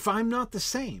 If I'm not the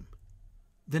same,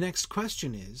 the next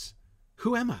question is,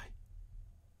 who am I?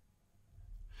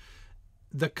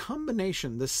 The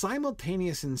combination, the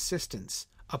simultaneous insistence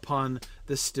upon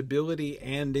the stability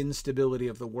and instability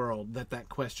of the world that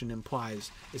question implies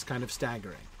is kind of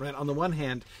staggering, right? On the one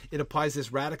hand, it applies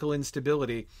this radical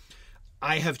instability.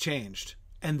 I have changed,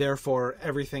 and therefore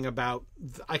everything about,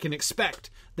 I can expect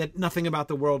that nothing about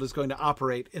the world is going to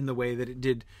operate in the way that it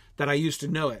did, that I used to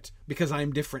know it, because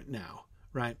I'm different now,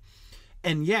 right?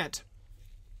 And yet,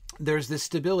 there's this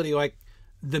stability, like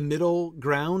the middle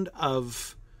ground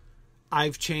of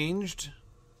I've changed,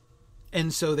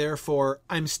 and so therefore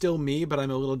I'm still me, but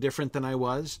I'm a little different than I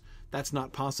was. That's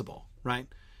not possible, right?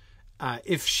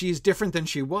 If she's different than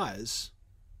she was,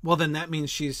 well, then that means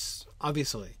she's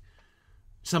obviously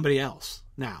somebody else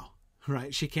now,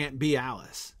 right? She can't be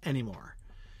Alice anymore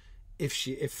if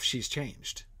she's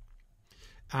changed.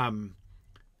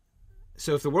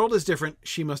 So if the world is different,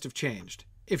 she must have changed.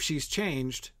 if she's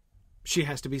changed, she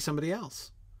has to be somebody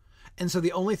else. And so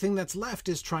the only thing that's left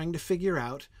is trying to figure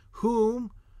out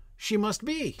whom she must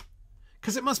be.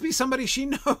 Because it must be somebody she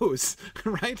knows,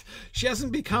 right? She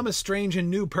hasn't become a strange and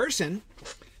new person.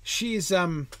 She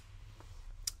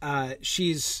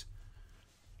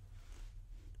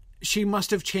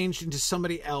must have changed into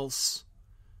somebody else.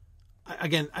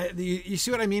 Again, you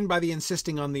see what I mean by the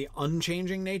insisting on the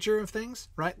unchanging nature of things,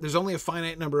 right? There's only a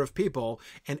finite number of people,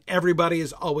 and everybody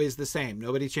is always the same.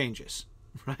 Nobody changes,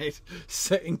 right?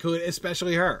 So,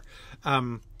 especially her.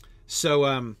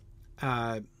 So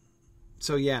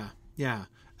yeah.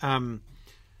 And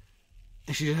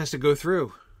she just has to go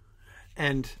through,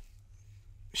 and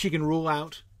she can rule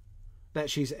out that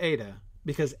she's Ada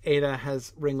because Ada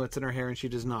has ringlets in her hair and she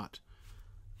does not.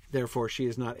 Therefore, she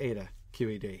is not Ada,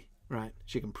 QED, right?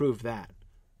 She can prove that.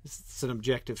 It's an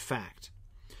objective fact.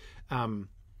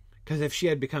 Because if she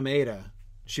had become Ada,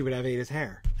 she would have Ada's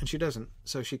hair, and she doesn't,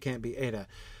 so she can't be Ada.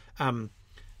 I'm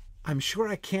sure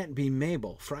I can't be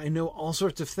Mabel, for I know all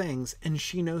sorts of things, and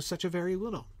she knows such a very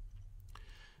little.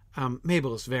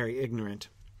 Mabel is very ignorant,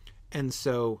 and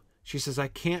so she says, I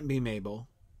can't be Mabel.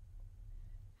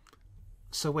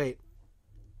 So wait,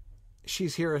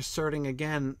 she's here asserting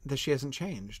again that she hasn't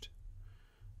changed,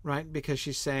 right? Because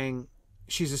she's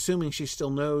assuming she still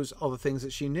knows all the things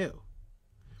that she knew.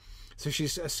 So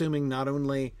she's assuming not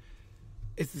only,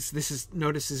 this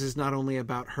is not only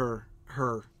about her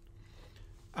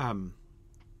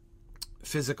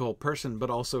physical person, but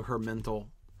also her mental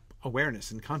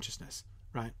awareness and consciousness,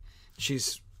 right?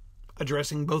 She's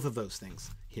addressing both of those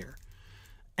things here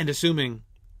and assuming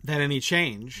that any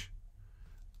change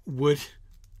would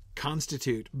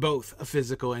constitute both a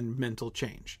physical and mental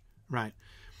change, right?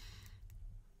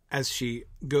 As she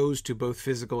goes to both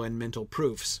physical and mental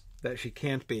proofs that she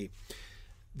can't be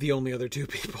the only other two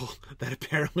people that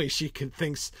apparently she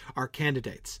thinks are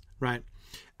candidates, right?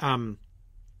 And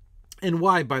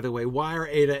why, by the way, why are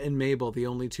Ada and Mabel the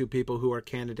only two people who are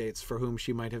candidates for whom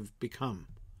she might have become?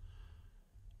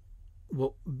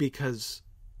 Well, because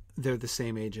they're the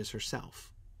same age as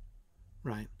herself,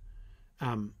 right?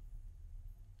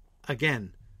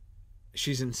 Again,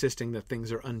 she's insisting that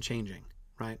things are unchanging,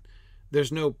 right?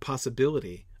 There's no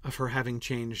possibility of her having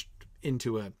changed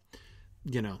into a,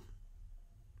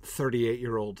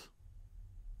 38-year-old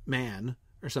man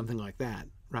or something like that,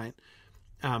 right?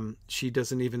 She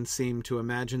doesn't even seem to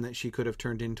imagine that she could have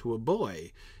turned into a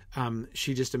boy.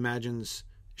 She just imagines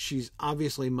she's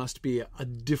obviously must be a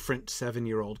different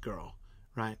 7-year-old girl,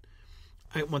 right?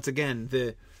 Once again,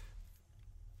 the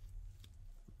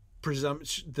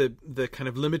kind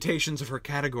of limitations of her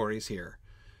categories here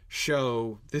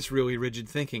show this really rigid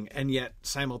thinking, and yet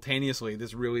simultaneously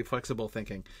this really flexible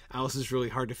thinking. Alice is really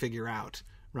hard to figure out,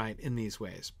 right, in these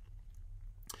ways.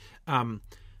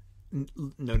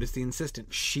 Notice the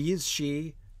insistent. She is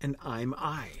she and I'm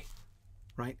I,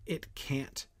 right? It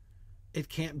can't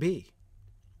be.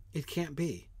 It can't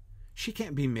be. She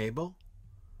can't be Mabel.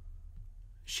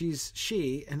 She's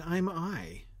she and I'm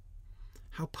I.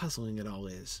 How puzzling it all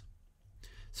is.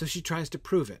 So she tries to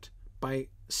prove it by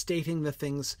stating the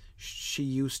things she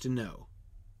used to know.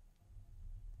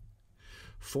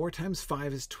 4 times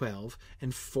 5 is 12,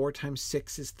 and 4 times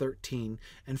 6 is 13,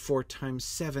 and 4 times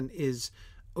 7 is,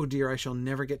 oh dear, I shall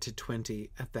never get to 20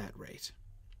 at that rate.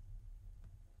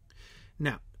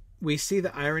 Now, we see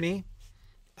the irony.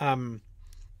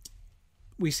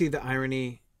 We see the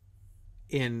irony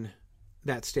in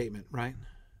that statement, right?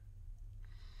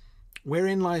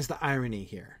 Wherein lies the irony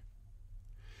here?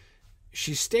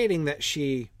 She's stating that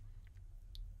she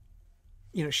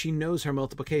knows her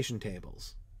multiplication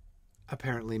tables.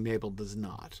 Apparently Mabel does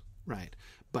not, right?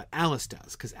 But Alice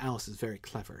does, because Alice is very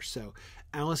clever. So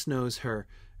Alice knows her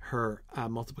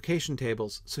multiplication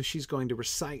tables, so she's going to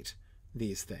recite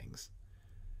these things.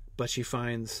 But she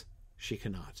finds she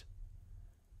cannot,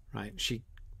 right? She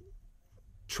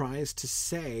tries to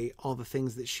say all the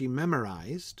things that she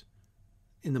memorized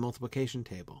in the multiplication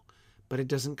table, but it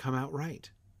doesn't come out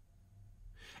right.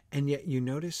 And yet you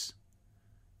notice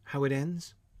how it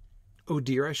ends? Oh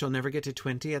dear, I shall never get to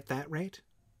 20 at that rate.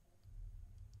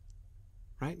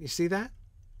 Right? You see that?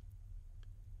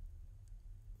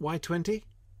 Why 20?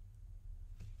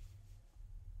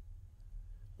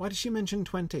 Why does she mention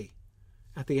 20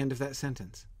 at the end of that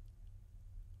sentence?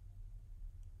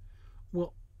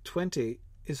 Well, 20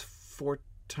 is 4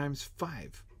 times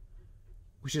 5,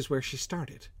 which is where she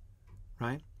started,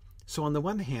 right? So on the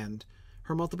one hand,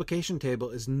 her multiplication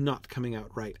table is not coming out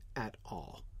right at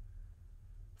all.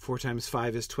 4 times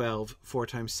 5 is 12, 4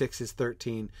 times 6 is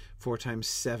 13, 4 times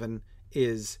 7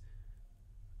 is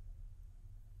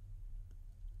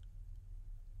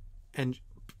And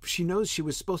she knows she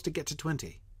was supposed to get to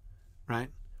 20, right?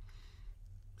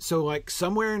 So like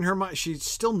somewhere in her mind, she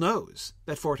still knows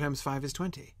that 4 times 5 is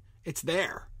 20. It's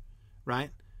there, right?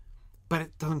 But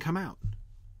it doesn't come out.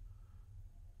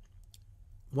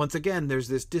 Once again, there's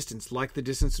this distance, like the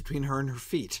distance between her and her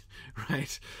feet,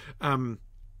 right? And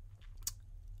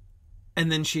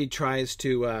then she tries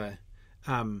to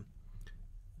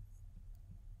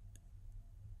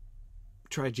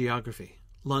try geography.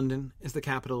 London is the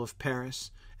capital of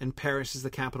Paris, and Paris is the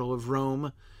capital of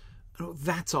Rome. Oh,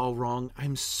 that's all wrong,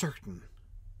 I'm certain.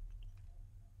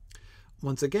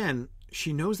 Once again,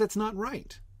 she knows that's not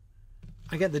right.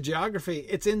 Again, the geography,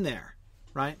 it's in there,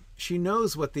 right? She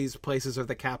knows what these places are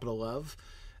the capital of,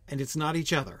 and it's not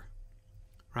each other,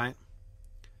 right?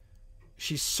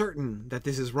 She's certain that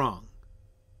this is wrong.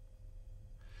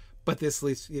 But this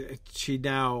leads, she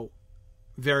now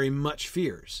very much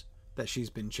fears that she's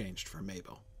been changed for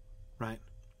Mabel, right?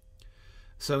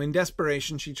 So in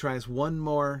desperation, she tries one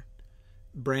more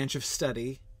branch of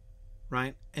study,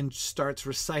 right? And starts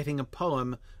reciting a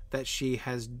poem that she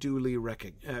has duly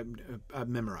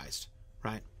memorized,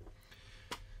 right?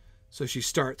 So she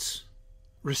starts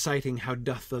reciting How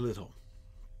Doth the Little.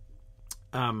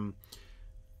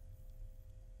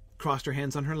 Crossed her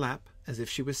hands on her lap as if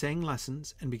she was saying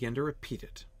lessons and began to repeat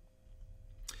it.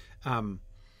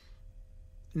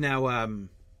 Now,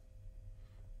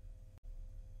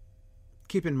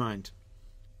 keep in mind,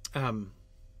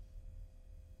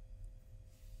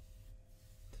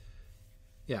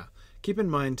 keep in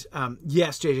mind,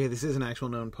 yes, JJ, this is an actual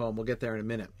known poem. We'll get there in a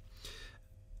minute.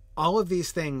 All of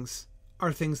these things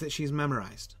are things that she's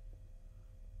memorized.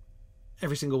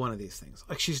 Every single one of these things.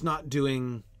 Like, she's not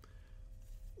doing,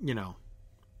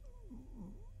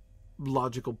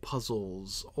 logical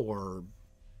puzzles or,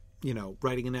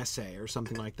 writing an essay or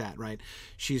something like that, right?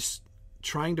 She's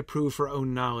trying to prove her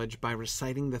own knowledge by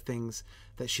reciting the things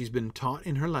that she's been taught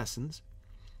in her lessons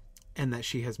and that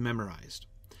she has memorized.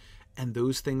 And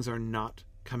those things are not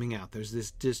coming out. There's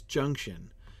this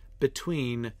disjunction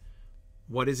between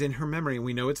what is in her memory.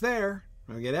 We know it's there.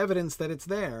 We get evidence that it's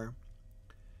there.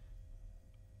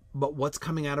 But what's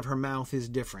coming out of her mouth is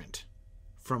different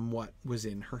from what was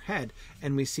in her head.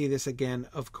 And we see this again,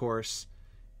 of course,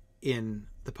 in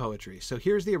the poetry. So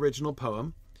here's the original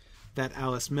poem that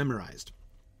Alice memorized.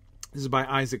 This is by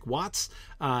Isaac Watts.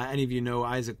 Any of you know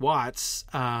Isaac Watts,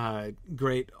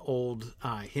 great old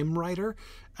hymn writer.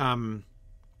 Wasn't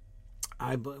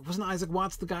Isaac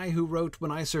Watts the guy who wrote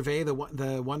When I Survey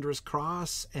the Wondrous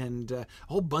Cross and a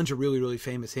whole bunch of really, really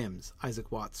famous hymns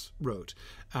Isaac Watts wrote.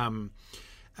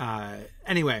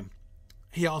 Anyway,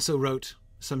 he also wrote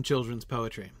some children's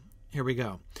poetry. Here we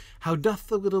go. How doth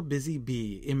the little busy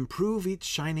bee improve each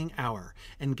shining hour,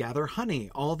 and gather honey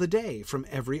all the day from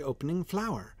every opening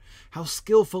flower? How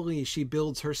skillfully she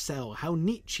builds her cell, how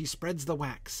neat she spreads the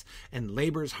wax, and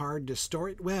labors hard to store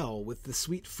it well with the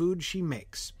sweet food she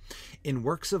makes. In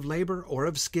works of labor or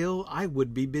of skill I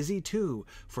would be busy too,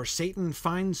 for Satan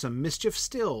finds some mischief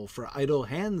still for idle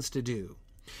hands to do.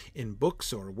 In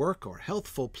books or work or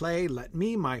healthful play, let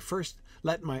my first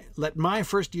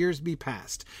years be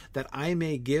past, that I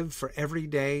may give for every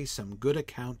day some good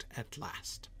account at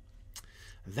last.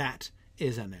 That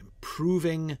is an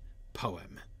improving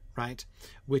poem, right?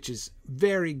 Which is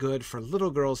very good for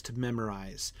little girls to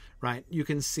memorize, right? You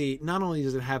can see not only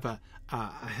does it have a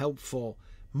helpful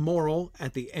moral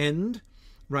at the end,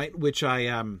 right, which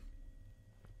I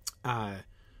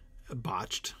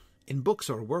botched. In books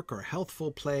or work or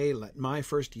healthful play, let my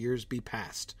first years be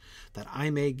past, that I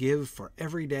may give for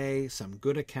every day some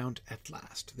good account at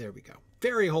last. There we go.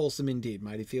 Very wholesome indeed,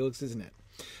 Mighty Felix, isn't it?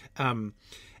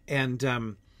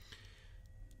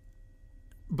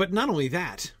 But not only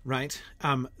that, right?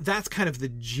 That's kind of the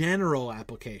general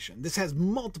application. This has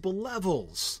multiple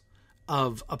levels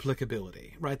of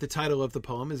applicability, right? The title of the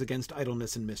poem is Against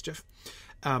Idleness and Mischief.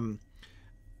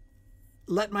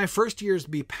 Let my first years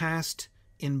be passed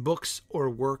in books or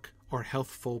work or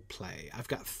healthful play. I've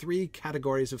got 3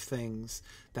 categories of things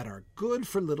that are good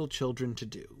for little children to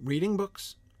do. Reading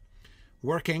books,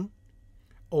 working,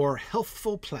 or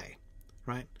healthful play,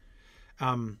 right?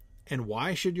 And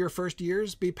why should your first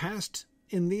years be passed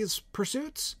in these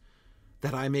pursuits?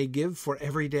 That I may give for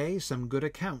every day some good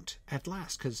account at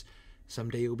last, because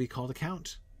someday you'll be called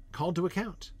to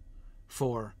account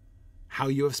for how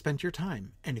you have spent your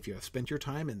time. And if you have spent your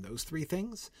time in those 3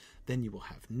 things, then you will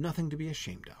have nothing to be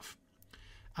ashamed of.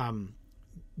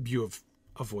 You have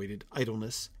avoided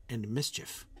idleness and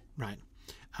mischief, right?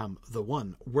 The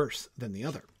one worse than the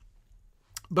other.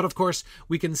 But of course,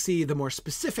 we can see the more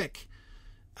specific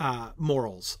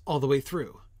morals all the way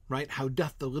through, right? How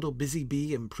doth the little busy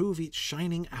bee improve each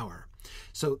shining hour?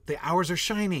 So the hours are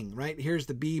shining, right? Here's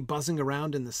the bee buzzing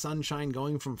around in the sunshine,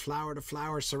 going from flower to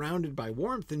flower, surrounded by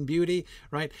warmth and beauty,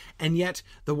 right? And yet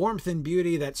the warmth and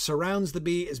beauty that surrounds the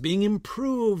bee is being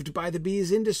improved by the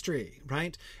bee's industry,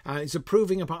 right? It's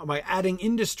improving upon by adding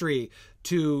industry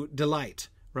to delight,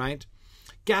 right?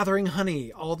 Gathering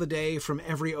honey all the day from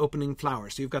every opening flower.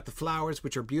 So you've got the flowers,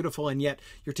 which are beautiful, and yet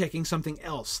you're taking something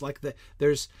else. Like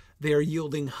they are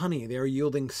yielding honey. They are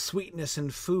yielding sweetness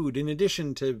and food in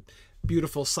addition to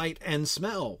beautiful sight and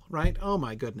smell, right? Oh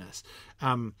my goodness.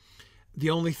 The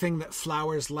only thing that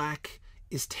flowers lack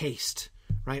is taste,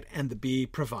 right? And the bee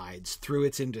provides through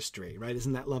its industry, right?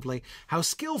 Isn't that lovely? How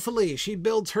skillfully she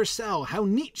builds her cell, how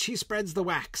neat she spreads the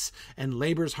wax, and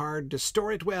labors hard to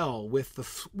store it well with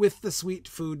the sweet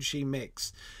food she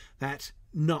makes. That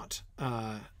not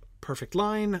a perfect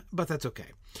line, but that's okay.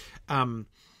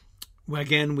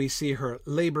 Again, we see her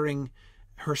laboring,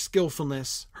 her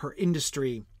skillfulness, her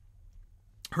industry,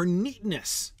 her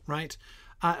neatness, right?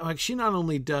 Like she not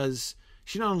only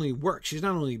works, she's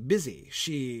not only busy,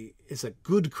 she is a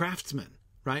good craftsman,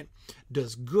 right?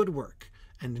 Does good work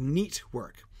and neat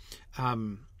work,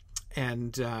 and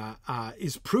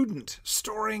is prudent,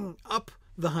 storing up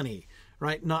the honey,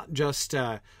 right? Not just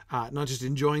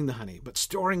enjoying the honey, but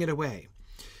storing it away.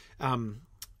 And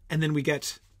then we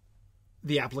get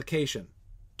the application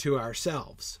to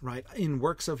ourselves, right? In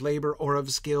works of labor or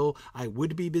of skill, I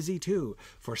would be busy too,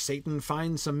 for Satan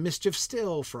finds some mischief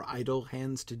still for idle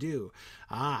hands to do.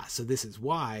 So this is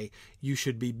why you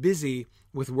should be busy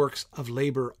with works of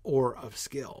labor or of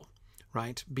skill,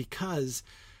 right? Because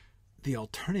the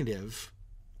alternative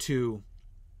to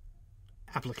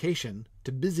application,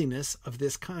 to busyness of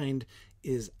this kind,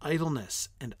 is idleness,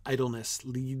 and idleness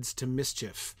leads to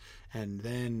mischief, and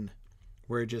then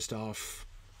we're just off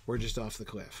the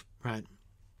cliff, right?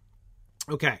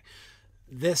 Okay,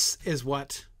 this is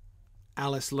what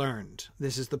Alice learned.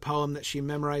 This is the poem that she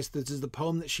memorized. This is the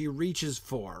poem that she reaches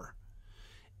for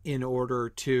in order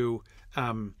to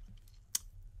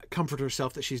comfort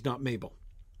herself that she's not Mabel,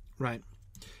 right?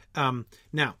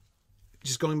 Now,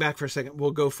 just going back for a second,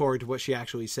 we'll go forward to what she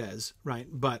actually says, right?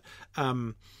 But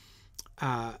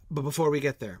before we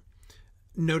get there,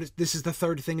 notice this is the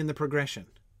third thing in the progression,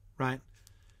 right?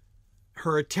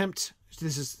 Her attempt,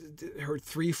 this is her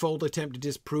threefold attempt to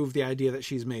disprove the idea that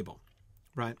she's Mabel,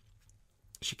 right?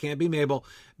 She can't be Mabel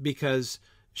because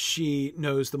she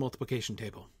knows the multiplication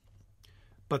table,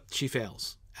 but she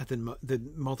fails at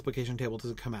the multiplication table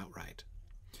doesn't come out right.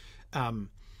 And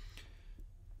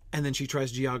then she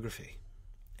tries geography,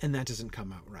 and that doesn't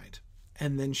come out right.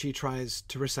 And then she tries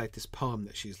to recite this poem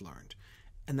that she's learned,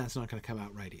 and that's not going to come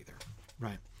out right either,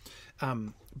 right?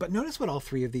 But notice what all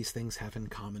three of these things have in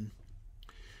common.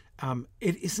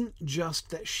 It isn't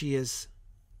just that she is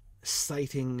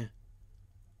citing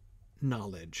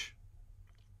knowledge,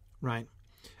 right?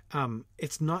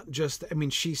 It's not just,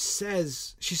 she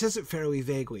says it fairly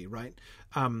vaguely, right?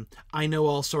 I know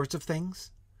all sorts of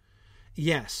things.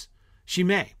 Yes, she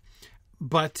may.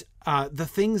 But the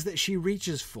things that she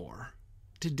reaches for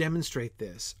to demonstrate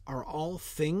this are all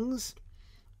things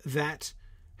that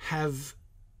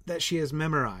she has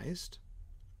memorized.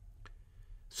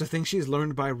 So things she has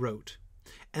learned by rote.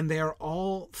 And they are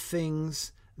all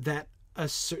things that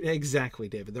exactly,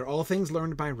 David. They're all things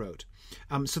learned by rote.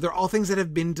 So they're all things that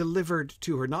have been delivered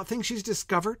to her, not things she's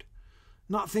discovered,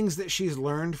 not things that she's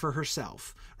learned for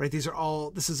herself, right?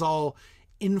 This is all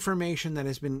information that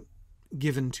has been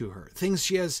given to her, things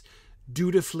she has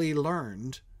dutifully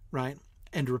learned, right?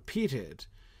 And repeated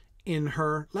in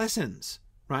her lessons,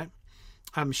 right?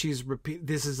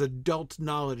 This is adult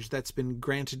knowledge that's been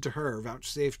granted to her,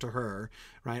 vouchsafed to her,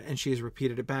 right? And she's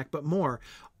repeated it back. But more,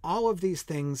 all of these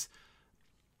things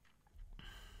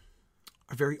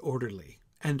are very orderly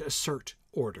and assert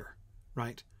order,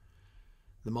 right?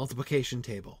 The multiplication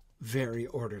table, very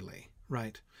orderly,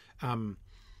 right?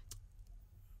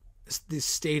 This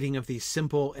stating of these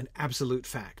simple and absolute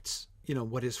facts.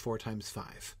 What is 4 times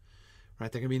 5,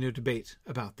 right? There can be no debate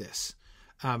about this.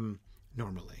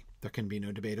 Normally, there can be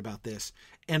no debate about this.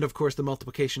 And of course, the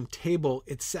multiplication table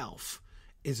itself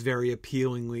is very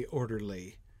appealingly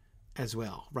orderly as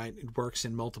well, right? It works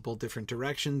in multiple different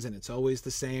directions, and it's always the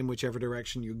same, whichever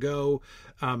direction you go.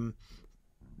 The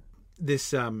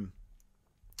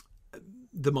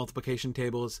multiplication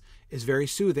table is very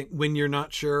soothing when you're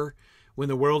not sure, when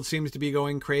the world seems to be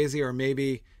going crazy, or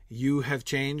maybe you have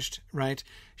changed, right?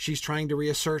 She's trying to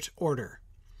reassert order,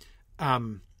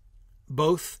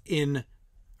 both in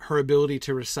her ability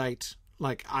to recite,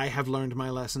 like, I have learned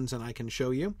my lessons and I can show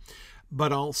you,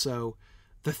 but also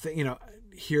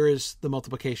here is the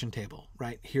multiplication table,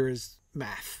 right? Here is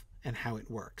math and how it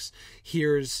works.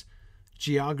 Here's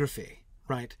geography,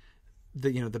 right?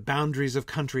 The boundaries of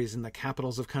countries and the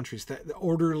capitals of countries, the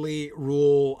orderly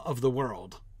rule of the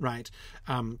world, right?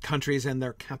 Countries and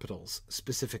their capitals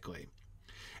specifically.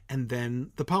 And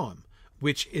then the poem,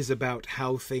 which is about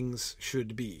how things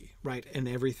should be, right? And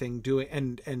everything doing,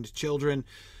 and children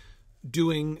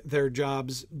doing their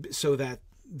jobs so that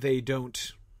they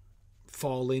don't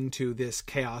fall into this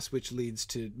chaos which leads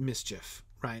to mischief,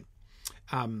 right?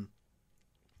 And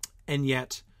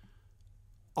yet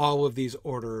all of these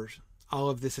orders, all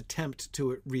of this attempt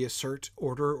to reassert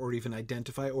order or even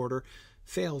identify order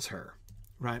fails her,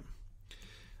 right?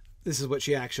 This is what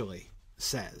she actually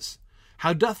says.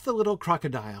 How doth the little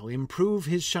crocodile improve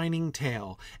his shining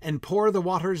tail, and pour the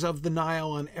waters of the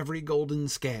Nile on every golden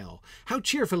scale? How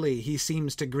cheerfully he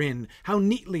seems to grin, how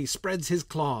neatly spreads his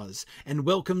claws, and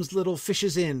welcomes little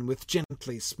fishes in with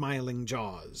gently smiling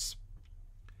jaws.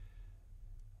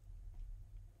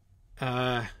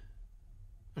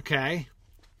 Okay.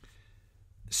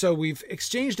 So we've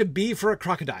exchanged a bee for a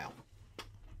crocodile,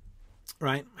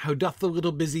 right? How doth the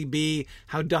little busy bee?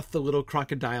 How doth the little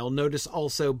crocodile? Notice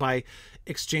also by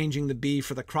exchanging the bee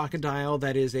for the crocodile,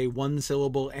 that is a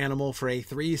 1-syllable animal for a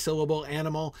 3-syllable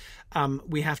animal.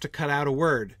 We have to cut out a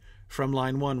word from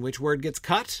line 1. Which word gets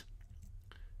cut?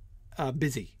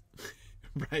 Busy,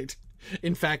 right?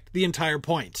 In fact, the entire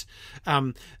point.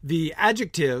 The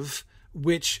adjective,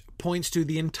 which points to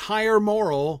the entire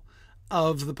moral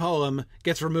of the poem,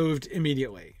 gets removed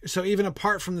immediately. So even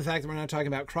apart from the fact that we're not talking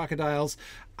about crocodiles,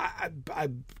 I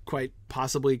quite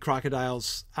possibly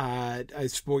crocodiles,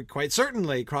 quite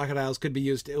certainly crocodiles could be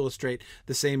used to illustrate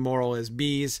the same moral as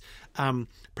bees.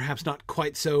 Perhaps not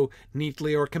quite so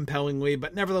neatly or compellingly,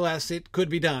 but nevertheless it could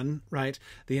be done, right?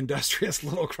 The industrious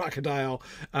little crocodile.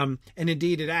 And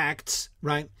indeed it acts,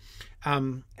 right?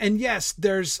 And yes,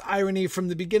 there's irony from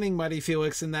the beginning, Mighty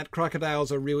Felix, in that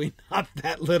crocodiles are really not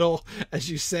that little,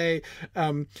 as you say,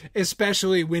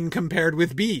 especially when compared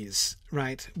with bees,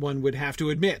 right? One would have to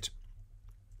admit.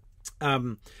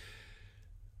 How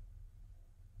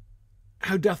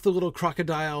doth the little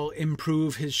crocodile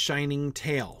improve his shining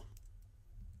tail?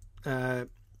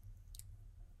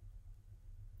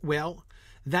 Well,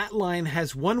 that line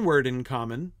has one word in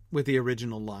common with the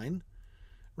original line,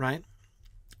 right?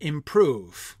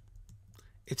 Improve.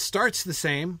 It starts the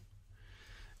same.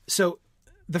 So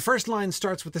the first line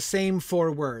starts with the same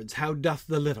 4 words. How doth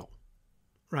the little,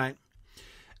 right?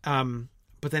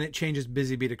 But then it changes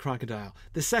busy bee to crocodile.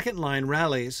 The second line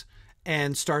rallies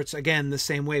and starts again the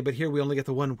same way, but here we only get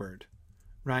the 1 word,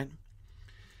 right?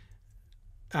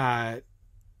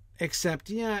 Except,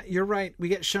 yeah, you're right. We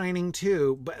get shining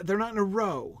too, but they're not in a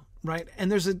row, right?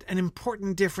 And there's an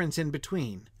important difference in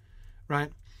between,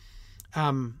 right?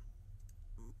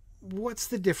 What's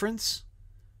the difference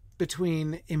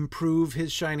between improve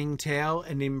his shining tail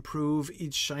and improve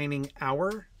each shining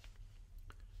hour?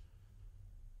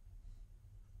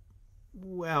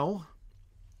 Well,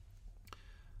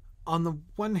 on the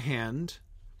one hand,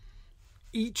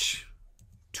 each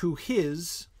to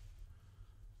his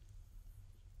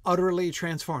utterly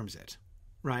transforms it,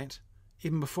 right?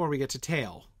 Even before we get to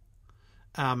tail.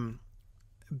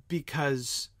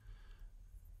 Because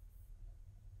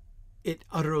it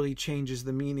utterly changes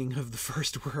the meaning of the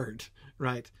first word,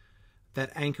 right?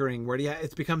 That anchoring word. Yeah,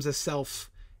 it becomes a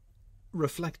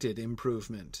self-reflected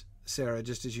improvement, Sarah,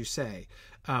 just as you say.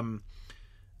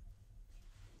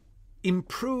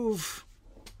 Improve,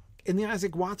 in the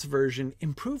Isaac Watts version,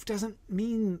 improve doesn't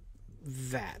mean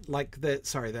that. Like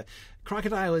the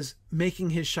crocodile is making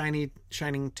his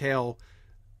shining tail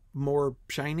more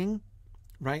shining,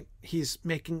 right? He's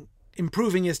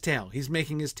improving his tail. He's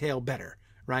making his tail better,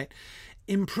 right?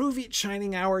 Improve each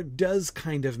shining hour does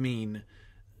kind of mean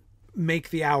make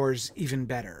the hours even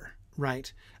better,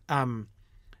 right?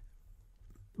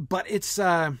 But it's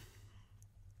a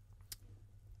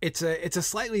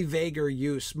slightly vaguer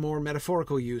use, more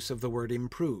metaphorical use of the word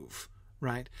improve,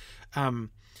 right?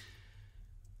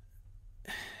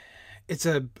 It's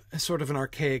a sort of an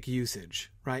archaic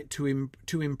usage, right? To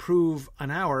improve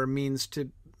an hour means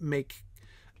to make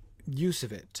use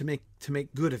of it, to make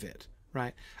good of it,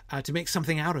 right? To make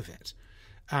something out of it,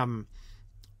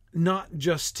 not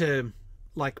just to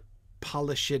like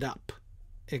polish it up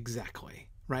exactly,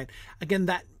 right? Again,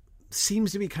 that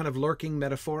seems to be kind of lurking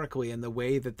metaphorically in the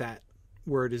way that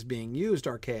word is being used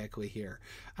archaically here.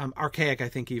 Archaic, I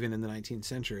think, even in the 19th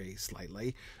century,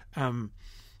 slightly.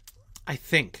 I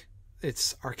think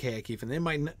it's archaic even. It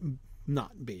might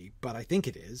not be, but I think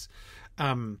it is.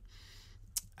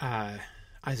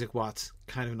 Isaac Watts,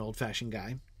 kind of an old-fashioned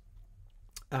guy.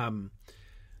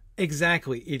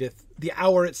 Exactly, Edith. The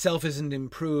hour itself isn't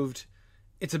improved.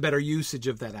 It's a better usage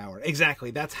of that hour.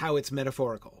 Exactly. That's how it's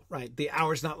metaphorical, right? The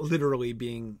hour's not literally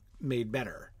being made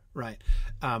better, right?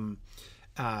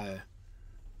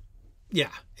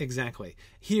 Yeah, exactly.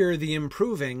 Here, the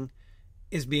improving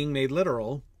is being made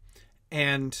literal,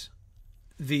 and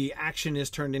the action is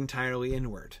turned entirely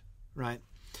inward, right?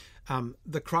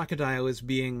 The crocodile is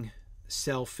being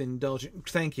self-indulgent.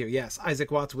 Thank you. Yes,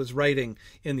 Isaac Watts was writing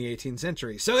in the 18th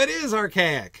century, so it is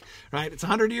archaic, right? It's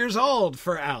 100 years old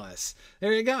for Alice.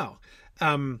 There you go.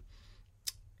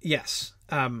 Yes.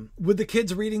 Would the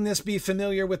kids reading this be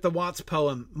familiar with the Watts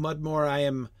poem Mudmore? I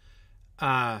am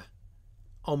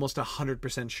almost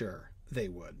 100% sure they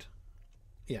would.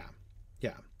 Yeah.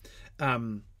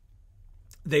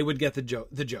 They would get the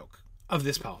joke of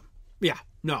this poem. Yeah.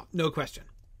 No question.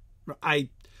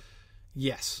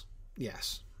 Yes.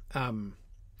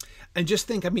 And just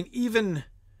think, I mean, even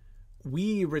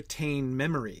we retain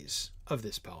memories of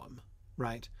this poem,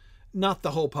 right? Not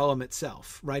the whole poem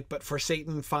itself, right? But for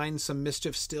Satan finds some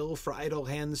mischief still for idle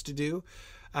hands to do.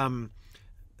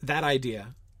 That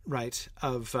idea, right,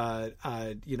 of,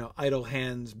 idle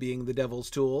hands being the devil's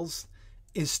tools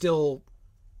is still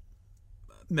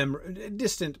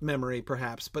distant memory,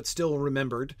 perhaps, but still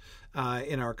remembered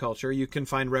in our culture. You can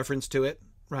find reference to it,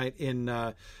 right, in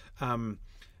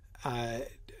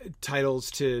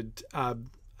titles to,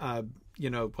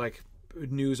 like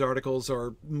news articles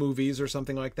or movies or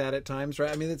something like that at times,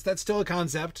 right? I mean, that's still a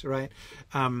concept, right?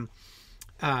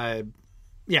 They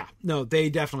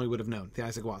definitely would have known the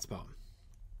Isaac Watts poem.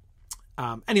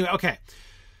 Anyway, okay.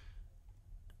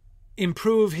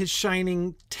 Improve his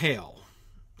shining tail.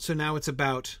 So now it's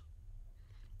about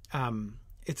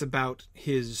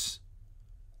his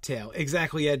tail.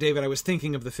 Exactly. Yeah, David, I was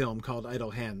thinking of the film called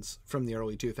Idle Hands from the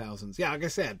early 2000s. Yeah, like I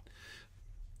said,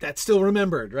 that's still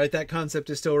remembered, right? That concept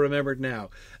is still remembered now.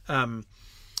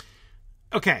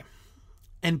 Okay.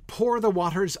 And pour the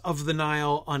waters of the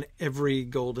Nile on every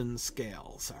golden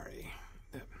scale. Sorry.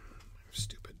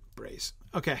 Stupid brace.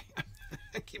 Okay.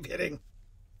 I keep hitting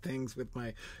things with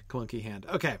my clunky hand.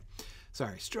 Okay.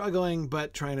 Sorry. Struggling,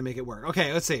 but trying to make it work.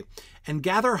 Okay, let's see. And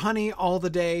gather honey all the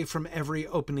day from every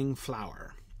opening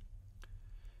flower.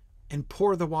 And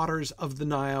pour the waters of the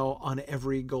Nile on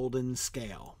every golden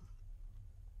scale.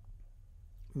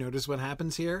 Notice what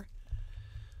happens here?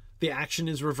 The action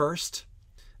is reversed.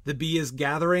 The bee is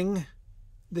gathering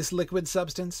this liquid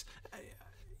substance.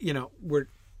 The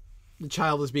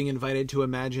child is being invited to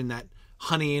imagine that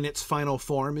honey in its final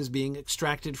form is being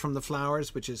extracted from the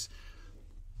flowers, which is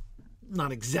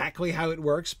not exactly how it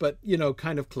works, but,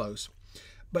 kind of close.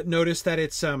 But notice that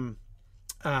it's, again,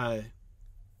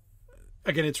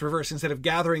 it's reversed. Instead of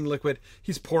gathering liquid,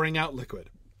 he's pouring out liquid.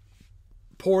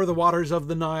 Pour the waters of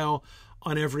the Nile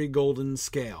on every golden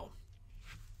scale.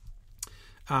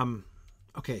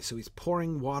 Okay, so he's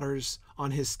pouring waters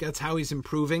on his, that's how he's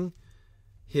improving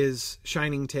his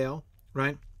shining tail,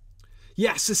 right?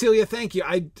 Yeah, Cecilia, thank you.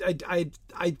 I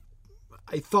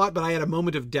thought, but I had a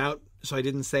moment of doubt, so I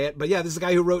didn't say it. But yeah, this is the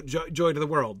guy who wrote Joy to the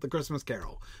World, the Christmas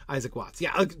Carol, Isaac Watts.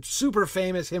 Yeah, a super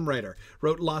famous hymn writer.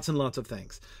 Wrote lots and lots of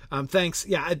things. Thanks.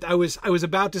 Yeah, I was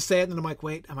about to say it, and then I'm like,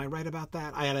 wait, am I right about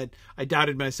that? I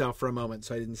doubted myself for a moment,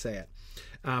 so I didn't say it.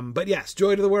 But yes,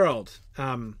 Joy to the World.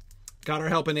 Got our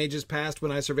help in ages past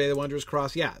when I survey the wondrous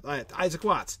cross. Yeah, Isaac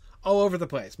Watts. All over the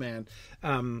place, man.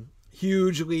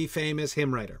 Hugely famous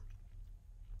hymn writer.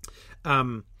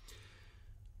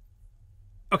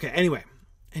 Okay, anyway.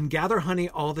 And gather honey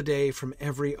all the day from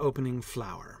every opening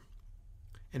flower.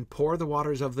 And pour the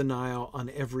waters of the Nile on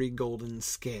every golden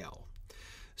scale.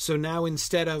 So now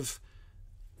instead of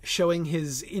showing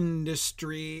his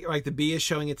industry, like the bee is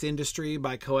showing its industry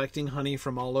by collecting honey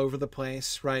from all over the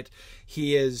place, right?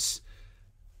 He is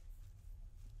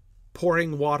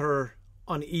pouring water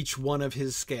on each one of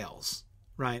his scales,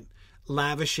 right?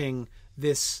 Lavishing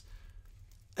this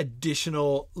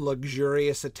additional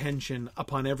luxurious attention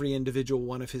upon every individual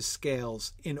one of his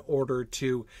scales in order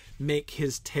to make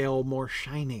his tail more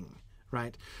shining,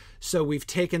 right? So we've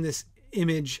taken this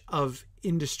image of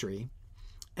industry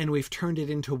and we've turned it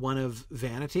into one of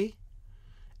vanity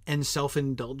and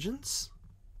self-indulgence,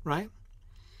 right?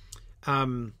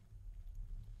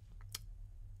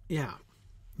 Yeah.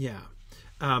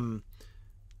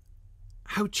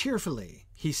 How cheerfully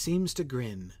he seems to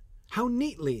grin. How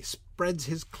neatly spreads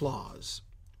his claws.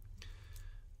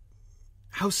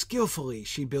 How skillfully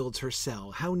she builds her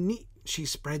cell. How neat she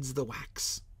spreads the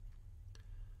wax.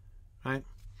 Right?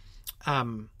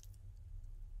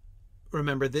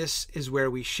 Remember, this is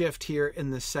where we shift here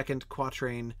in the second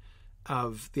quatrain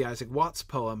of the Isaac Watts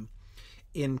poem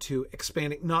into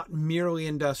expanding, not merely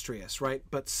industrious, right,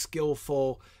 but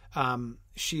skillful.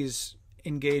 She's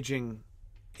engaging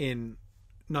in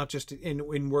not just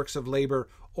in works of labor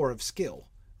or of skill,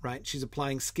 right? She's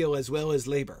applying skill as well as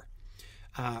labor,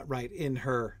 right, in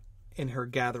her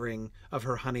gathering of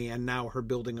her honey and now her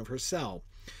building of her cell.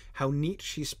 How neat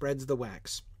she spreads the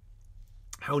wax.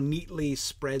 How neatly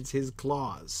spreads his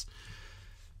claws.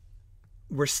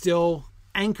 We're still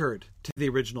anchored to the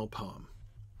original poem,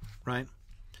 right?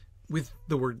 With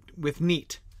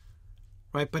neat,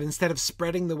 right? But instead of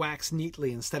spreading the wax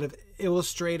neatly, instead of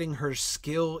illustrating her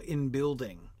skill in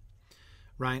building,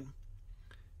 right,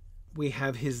 we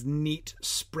have his neat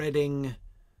spreading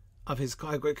of his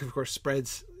claws. Of course,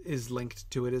 spreads is linked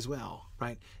to it as well,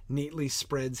 right? Neatly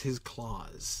spreads his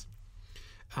claws,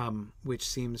 which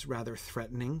seems rather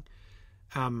threatening.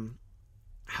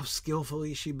 How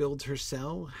skillfully she builds her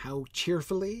cell, how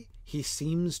cheerfully he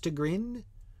seems to grin.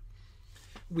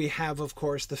 We have, of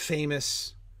course, the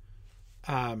famous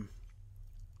grin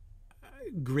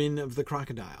of the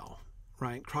crocodile,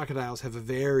 right? Crocodiles have a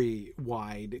very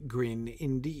wide grin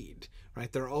indeed,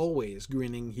 right? They're always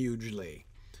grinning hugely,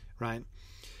 right?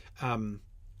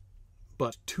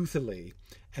 But toothily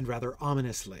and rather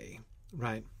ominously,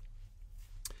 right?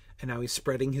 And now he's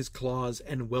spreading his claws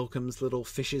and welcomes little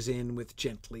fishes in with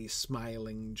gently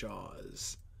smiling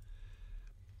jaws.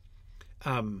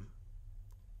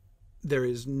 There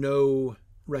is no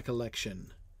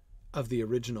recollection of the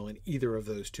original in either of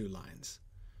those two lines.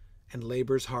 And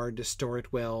labors hard to store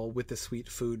it well with the sweet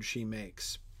food she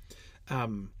makes.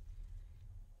 And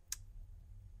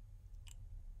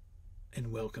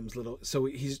welcomes little... So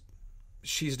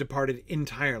she's departed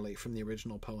entirely from the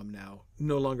original poem now,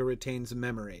 no longer retains a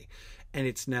memory, and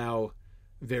it's now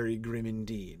very grim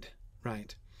indeed,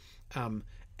 right?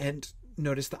 And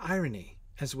notice the irony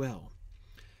as well.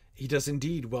 He does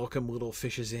indeed welcome little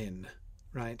fishes in,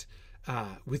 right?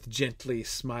 With gently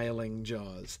smiling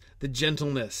jaws, the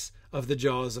gentleness of the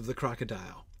jaws of the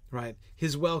crocodile, right?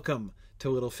 His welcome to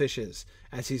little fishes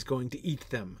as he's going to eat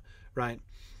them, right?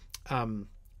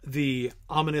 The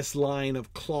ominous line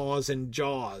of claws and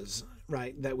jaws,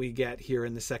 right, that we get here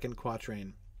in the second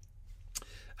quatrain.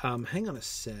 Hang on a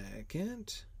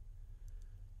second.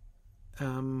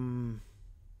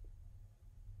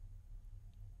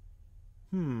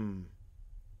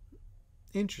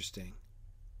 Interesting.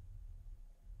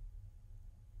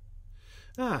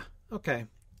 Okay.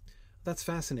 That's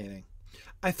fascinating.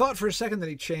 I thought for a second that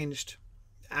he changed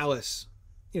Alice,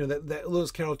 that Lewis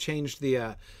Carroll changed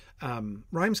the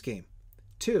rhyme scheme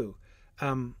too,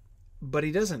 but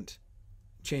he doesn't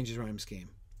change his rhyme scheme,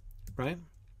 right?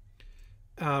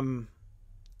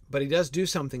 But he does do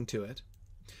something to it.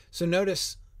 So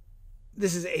notice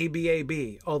this is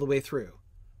ABAB all the way through.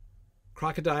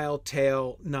 Crocodile,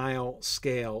 tail, Nile,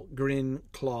 scale, grin,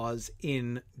 claws,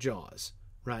 in, jaws,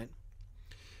 right?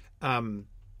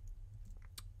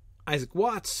 Isaac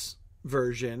Watts'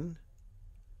 version,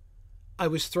 I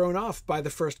was thrown off by the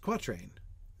first quatrain.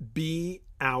 Be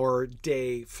our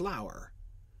day flower.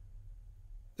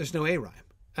 There's no A rhyme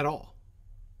at all,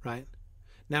 right?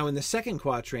 Now in the second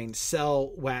quatrain,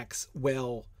 sell, wax,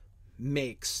 well,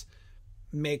 makes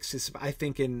is, I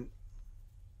think in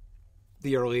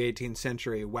the early 18th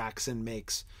century, wax and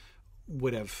makes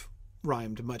would have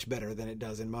rhymed much better than it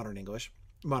does in modern English,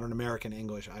 modern American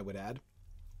English, I would add.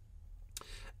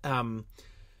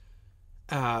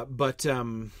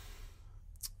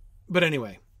 But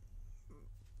anyway,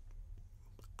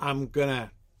 I'm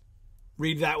gonna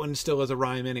read that one still as a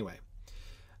rhyme anyway.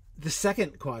 The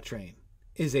second quatrain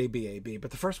is ABAB,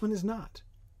 but the first one is not.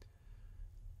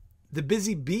 The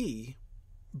busy bee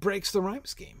breaks the rhyme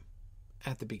scheme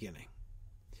at the beginning,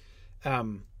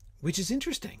 which is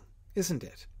interesting, isn't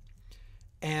it?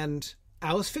 And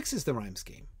Alice fixes the rhyme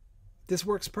scheme. This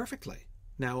works perfectly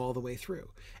now all the way through.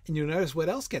 And you'll notice what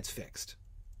else gets fixed.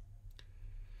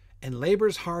 And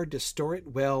labors hard to store it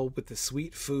well with the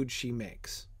sweet food she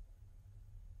makes.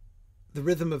 The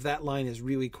rhythm of that line is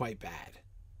really quite bad.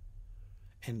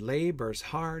 And labors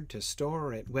hard to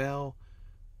store it well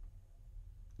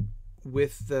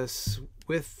with the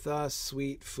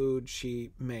sweet food she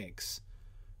makes.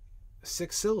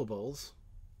 6 syllables.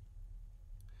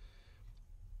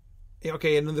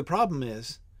 Okay, and the problem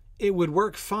is, it would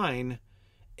work fine,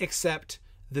 except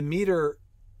the meter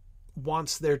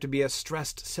wants there to be a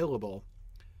stressed syllable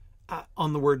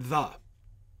on the word the.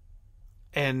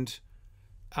 And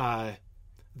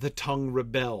the tongue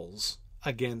rebels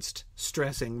against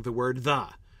stressing the word the.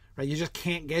 Right? You just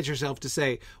can't get yourself to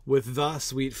say, with the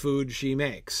sweet food she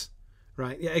makes.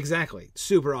 Right? Yeah, exactly.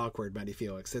 Super awkward, Buddy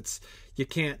Felix. You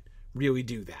can't really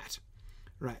do that.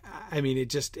 right? I mean,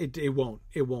 it won't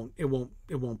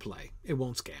play. It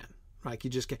won't scan. Right? You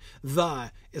just can't.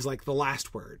 The is like the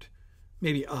last word.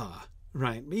 Maybe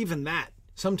right? Even that,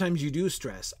 sometimes you do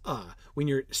stress when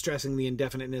you're stressing the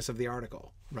indefiniteness of the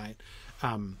article, right?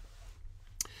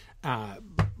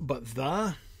 But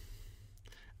the,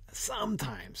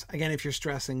 sometimes, again, if you're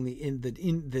stressing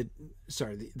the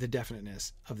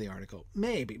definiteness of the article,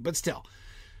 maybe, but still,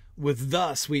 with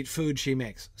the sweet food she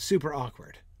makes, super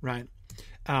awkward, right?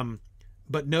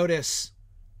 But notice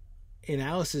in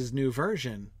Alice's new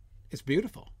version, it's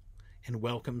beautiful and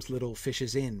welcomes little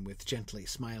fishes in with gently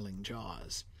smiling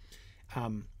jaws.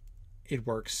 It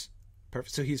works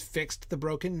perfect. So he's fixed the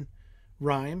broken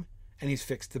rhyme and he's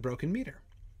fixed the broken meter,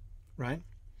 right?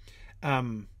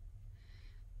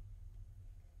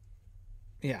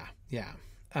 Yeah.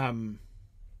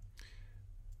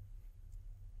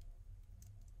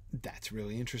 That's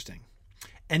really interesting.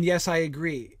 And yes, I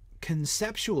agree.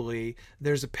 Conceptually,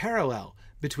 there's a parallel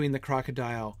between the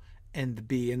crocodile and the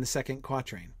bee in the second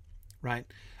quatrain, right?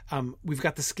 We've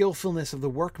got the skillfulness of the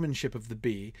workmanship of the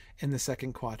bee in the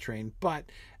second quatrain, but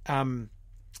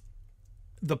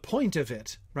the point of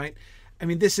it, right? I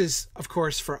mean, this is, of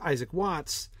course, for Isaac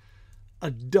Watts,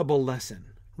 a double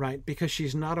lesson, right? Because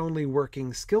she's not only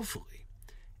working skillfully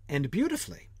and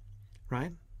beautifully,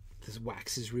 right? This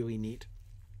wax is really neat,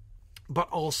 but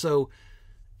also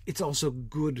it's also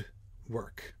good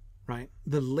work, right?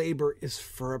 The labor is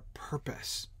for a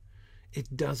purpose.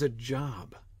 It does a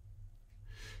job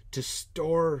to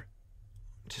store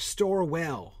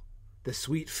well the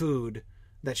sweet food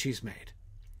that she's made,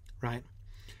 right?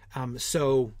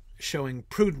 So showing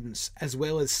prudence as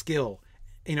well as skill,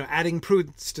 adding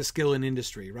prudence to skill in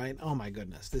industry, right? Oh my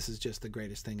goodness, this is just the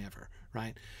greatest thing ever,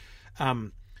 right?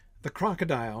 The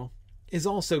crocodile is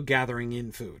also gathering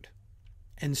in food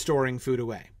and storing food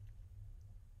away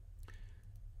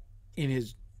in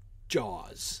his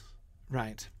jaws,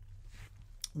 right?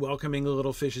 Welcoming the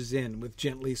little fishes in with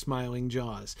gently smiling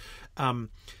jaws.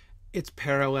 It's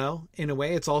parallel in a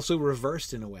way. It's also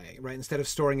reversed in a way, right? Instead of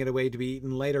storing it away to be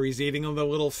eaten later, he's eating the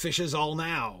little fishes all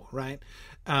now, right?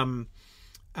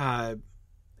 Yeah.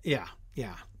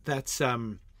 That's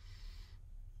there's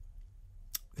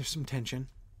some tension.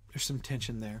 There's some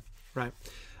tension there, right?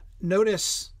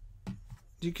 Notice,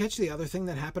 do you catch the other thing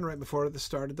that happened right before the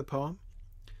start of the poem?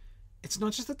 It's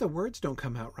not just that the words don't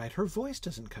come out right. Her voice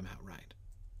doesn't come out right.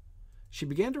 She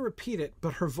began to repeat it,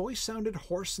 but her voice sounded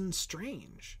hoarse and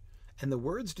strange, and the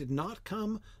words did not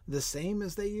come the same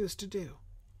as they used to do.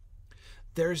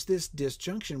 There's this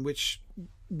disjunction, which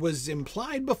was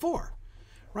implied before,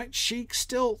 right? She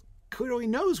still clearly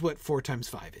knows what 4 times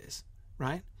 5 is,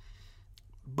 right?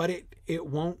 But it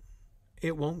won't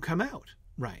come out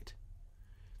right.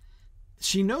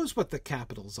 She knows what the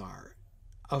capitals are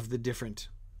of the different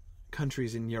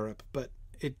countries in Europe, but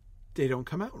they don't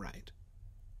come out right.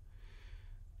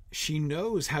 She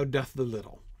knows how doth the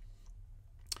little,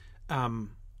 but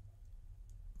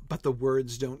the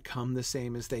words don't come the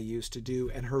same as they used to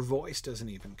do, and her voice doesn't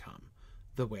even come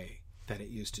the way that it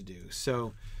used to do.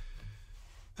 So,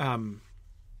 and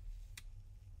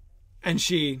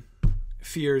she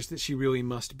fears that she really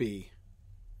must be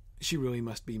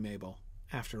Mabel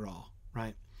after all,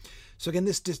 right? So again,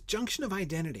 this disjunction of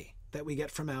identity that we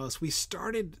get from Alice, we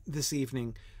started this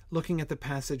evening looking at the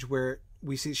passage where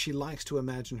we see she likes to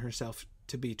imagine herself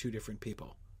to be 2 different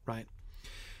people, right?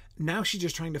 Now she's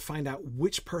just trying to find out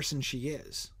which person she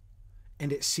is.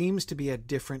 And it seems to be a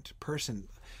different person.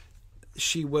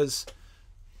 She was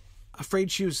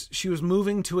afraid she was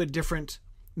moving to a different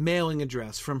mailing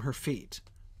address from her feet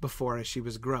before as she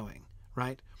was growing,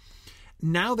 right?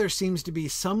 Now there seems to be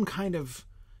some kind of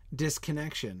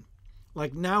disconnection.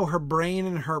 Like now her brain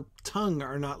and her tongue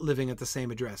are not living at the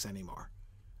same address anymore,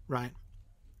 right?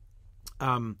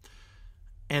 And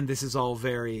this is all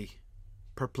very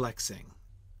perplexing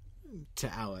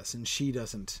to Alice, and she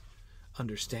doesn't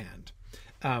understand.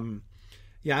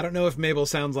 Yeah, I don't know if Mabel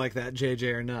sounds like that,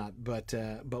 JJ, or not, but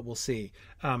we'll see.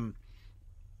 Look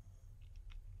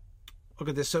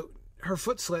at this. So her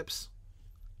foot slips,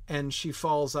 and she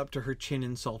falls up to her chin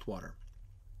in salt water.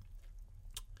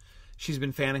 She's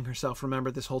been fanning herself, remember,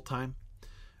 this whole time,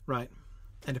 right?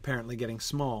 And apparently getting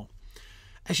small.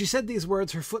 As she said these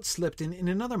words, her foot slipped, and in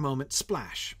another moment,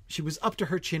 splash, she was up to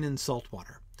her chin in salt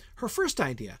water. Her first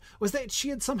idea was that she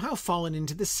had somehow fallen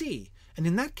into the sea, and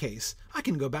in that case, I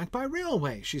can go back by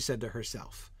railway, she said to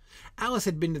herself. Alice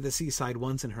had been to the seaside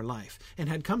once in her life, and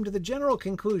had come to the general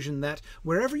conclusion that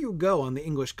wherever you go on the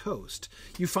English coast,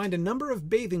 you find a number of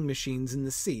bathing machines in the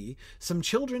sea, some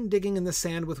children digging in the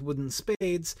sand with wooden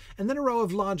spades, and then a row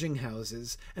of lodging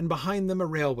houses, and behind them a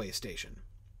railway station.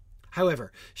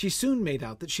 However, she soon made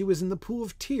out that she was in the pool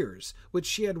of tears, which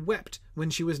she had wept when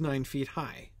she was 9 feet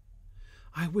high.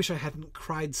 I wish I hadn't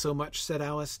cried so much, said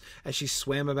Alice, as she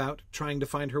swam about, trying to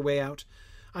find her way out.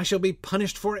 I shall be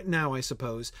punished for it now, I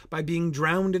suppose, by being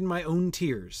drowned in my own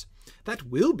tears. That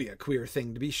will be a queer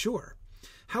thing, to be sure.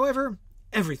 However,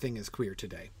 everything is queer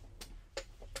today.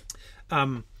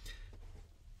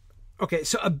 Okay,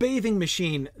 so a bathing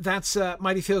machine, that's,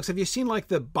 Mighty Felix, have you seen like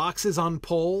the boxes on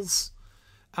poles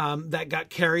that got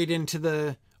carried into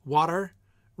the water,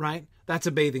 right? That's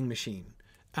a bathing machine.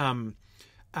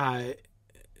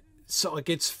 So like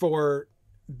it's for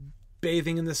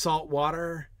bathing in the salt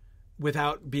water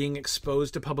without being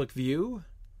exposed to public view,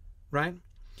 right?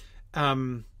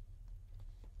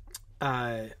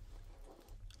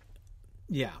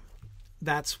 Yeah,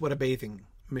 that's what a bathing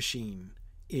machine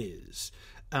is.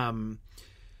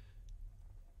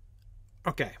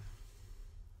 Okay.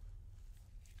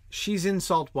 She's in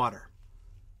salt water.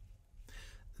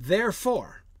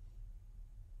 Therefore,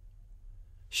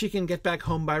 she can get back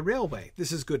home by railway.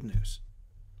 This is good news.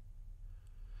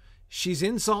 She's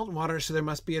in salt water, so there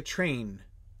must be a train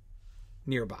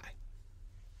nearby.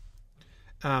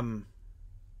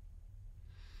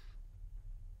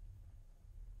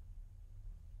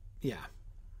 Yeah,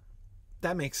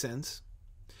 that makes sense.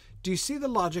 Do you see the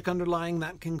logic underlying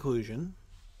that conclusion?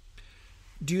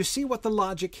 Do you see what the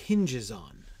logic hinges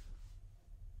on?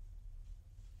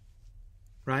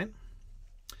 Right?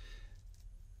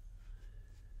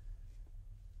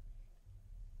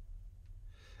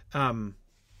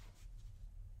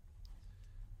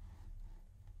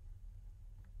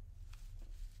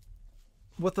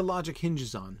 What the logic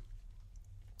hinges on.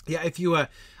 Yeah, if you, I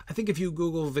think if you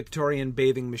Google Victorian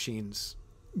bathing machines,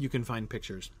 you can find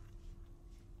pictures.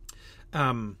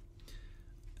 Some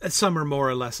are more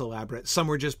or less elaborate. Some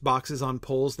were just boxes on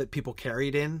poles that people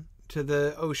carried in to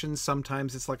the ocean.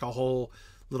 Sometimes it's like a whole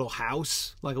little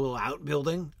house, like a little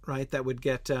outbuilding, right? That would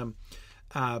get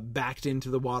backed into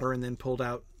the water and then pulled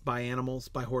out by animals,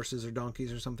 by horses or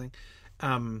donkeys or something.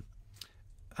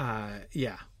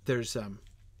 Yeah, there's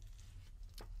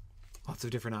lots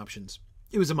of different options.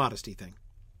 It was a modesty thing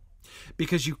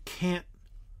because you can't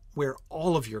wear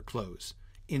all of your clothes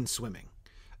in swimming.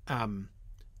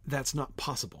 That's not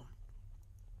possible.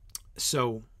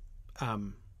 So,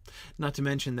 not to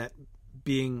mention that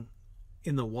being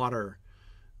in the water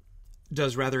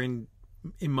does rather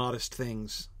immodest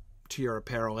things to your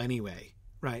apparel anyway,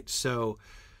 right? So,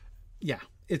 yeah,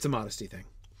 it's a modesty thing.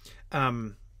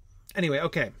 Anyway,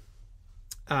 okay.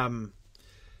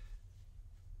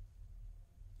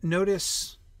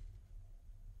 Notice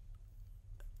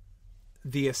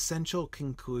the essential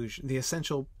conclusion, the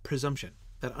essential presumption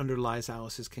that underlies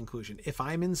Alice's conclusion. If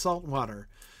I'm in salt water,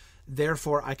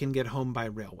 therefore I can get home by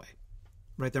railway,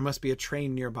 right? There must be a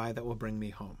train nearby that will bring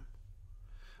me home.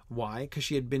 Why? Because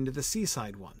she had been to the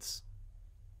seaside once.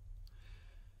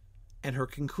 And her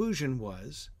conclusion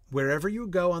was, wherever you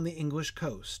go on the English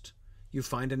coast, you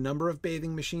find a number of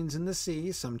bathing machines in the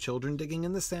sea, some children digging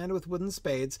in the sand with wooden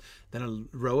spades, then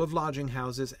a row of lodging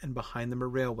houses, and behind them a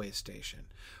railway station.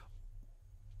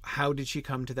 How did she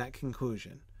come to that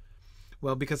conclusion?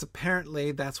 Well, because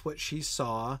apparently that's what she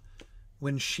saw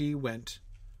when she went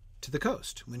to the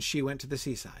coast, when she went to the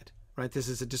seaside, right? This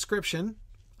is a description,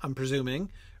 I'm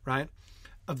presuming, right,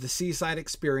 of the seaside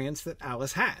experience that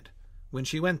Alice had when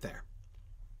she went there.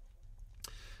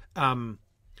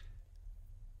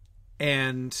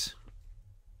 And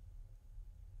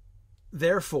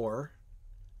therefore,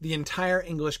 the entire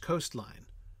English coastline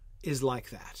is like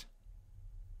that.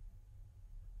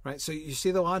 Right? So you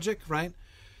see the logic, right?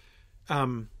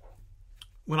 When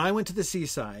I went to the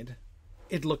seaside,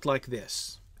 it looked like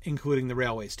this, including the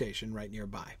railway station right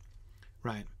nearby,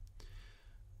 right?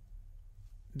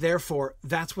 Therefore,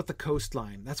 that's what the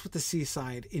coastline, that's what the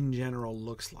seaside in general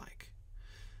looks like.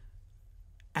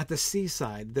 At the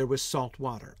seaside, there was salt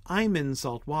water. I'm in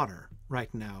salt water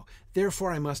right now.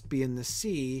 Therefore, I must be in the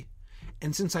sea.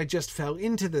 And since I just fell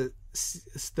into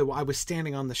I was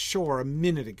standing on the shore a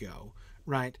minute ago,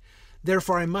 right?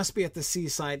 Therefore, I must be at the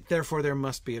seaside. Therefore, there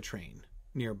must be a train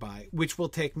nearby, which will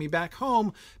take me back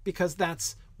home because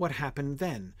that's what happened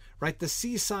then, right? The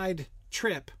seaside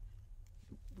trip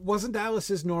wasn't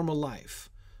Alice's normal life.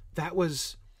 That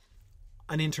was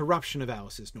an interruption of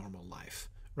Alice's normal life,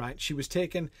 right? She was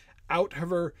taken out of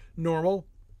her normal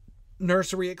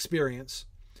nursery experience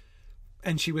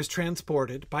and she was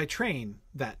transported by train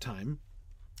that time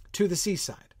to the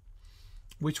seaside,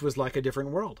 which was like a different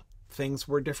world. Things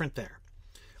were different there,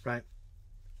 right?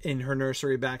 In her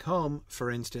nursery back home,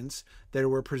 for instance, there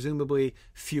were presumably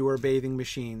fewer bathing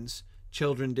machines,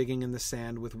 children digging in the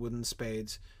sand with wooden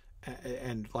spades,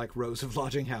 and like rows of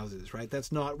lodging houses, right?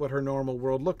 That's not what her normal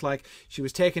world looked like. She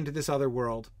was taken to this other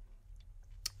world,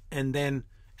 and then,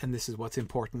 and this is what's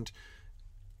important,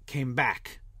 came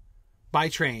back by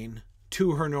train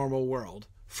to her normal world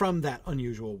from that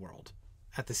unusual world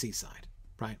at the seaside,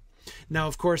 right? Now,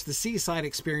 of course, the seaside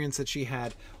experience that she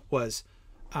had was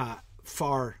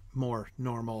far more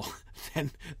normal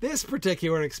than this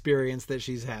particular experience that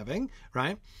she's having,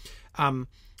 right?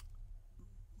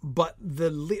 But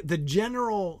the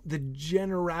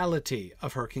generality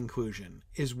of her conclusion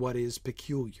is what is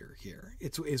peculiar here.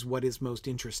 Is what is most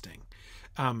interesting.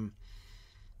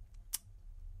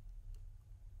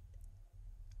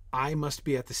 I must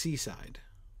be at the seaside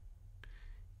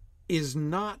is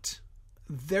not,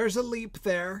 there's a leap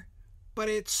there, but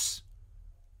I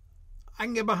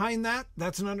can get behind that.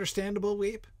 That's an understandable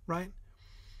leap, right?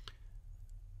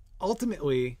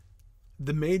 Ultimately,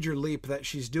 the major leap that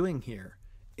she's doing here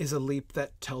is a leap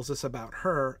that tells us about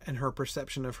her and her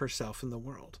perception of herself in the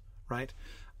world, right?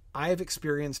 I've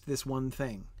experienced this one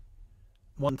thing,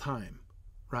 one time,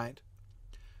 right?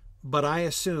 But I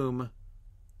assume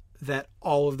that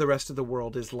all of the rest of the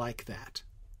world is like that,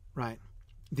 right?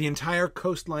 The entire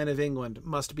coastline of England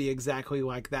must be exactly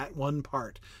like that one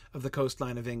part of the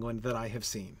coastline of England that I have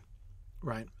seen,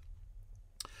 right?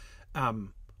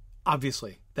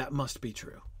 Obviously, that must be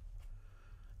true.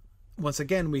 Once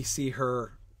again, we see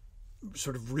her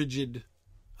sort of rigid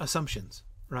assumptions,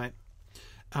 right?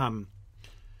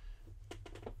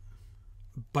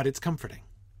 But it's comforting.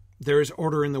 There is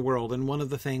order in the world, and one of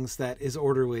the things that is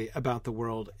orderly about the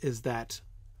world is that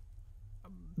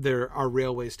there are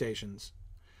railway stations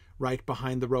right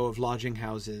behind the row of lodging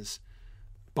houses,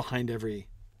 behind every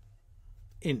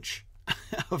inch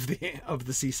of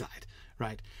the seaside,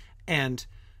 right? And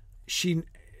she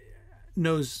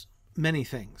knows many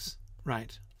things,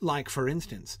 right? Like, for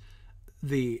instance,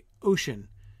 the ocean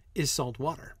is salt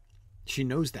water. She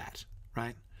knows that,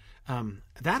 right?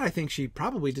 That I think she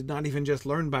probably did not even just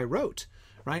learn by rote,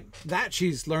 right? That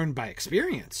she's learned by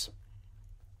experience.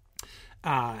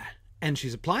 And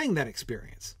she's applying that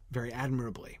experience very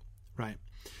admirably, right?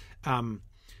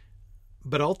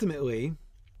 But ultimately,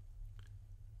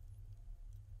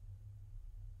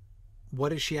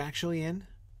 what is she actually in?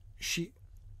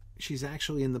 She's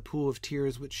actually in the pool of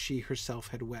tears which she herself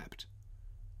had wept.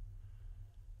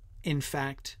 In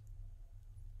fact,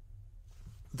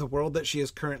 the world that she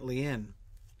is currently in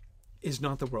is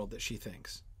not the world that she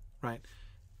thinks, right?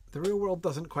 The real world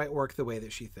doesn't quite work the way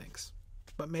that she thinks,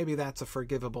 but maybe that's a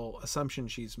forgivable assumption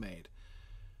she's made.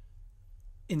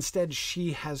 Instead,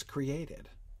 she has created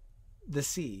the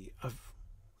sea of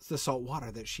the salt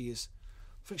water that she's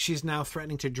now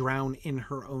threatening to drown in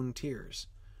her own tears,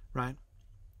 right?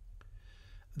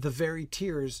 The very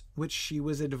tears which she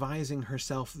was advising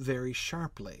herself very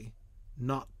sharply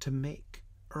not to make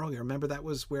earlier. Remember, that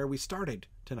was where we started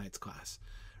tonight's class,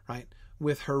 right?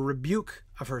 With her rebuke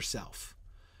of herself,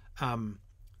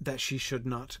 that she should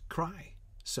not cry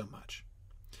so much.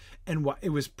 And it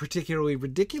was particularly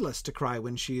ridiculous to cry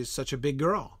when she is such a big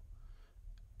girl.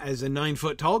 As a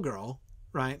 9-foot tall girl,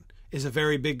 right, is a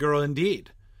very big girl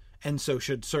indeed, and so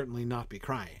should certainly not be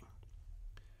crying.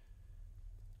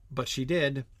 But she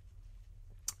did,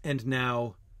 and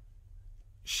now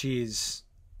she's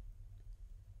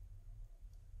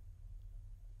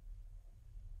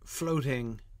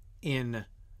floating in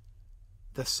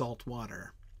the salt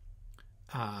water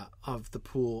of the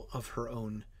pool of her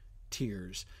own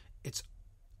tears. It's,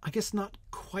 I guess, not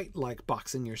quite like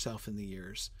boxing yourself in the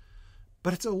ears,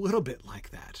 but it's a little bit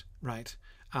like that, right?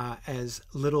 As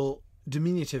little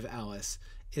diminutive Alice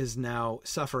is now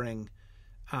suffering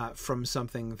from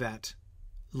something that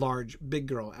large, big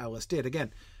girl Alice did.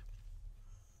 Again,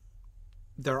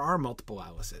 there are multiple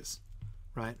Alices,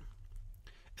 right?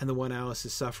 And the one Alice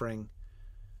is suffering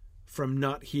from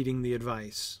not heeding the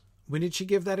advice. When did she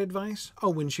give that advice? Oh,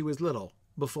 when she was little,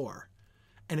 before.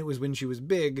 And it was when she was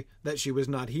big that she was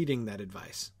not heeding that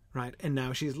advice, right? And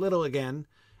now she's little again,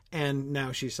 and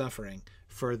now she's suffering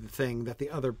for the thing that the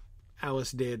other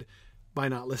Alice did by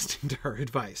not listening to her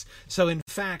advice. So in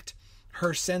fact,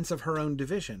 her sense of her own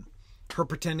division, her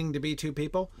pretending to be two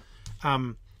people,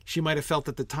 she might have felt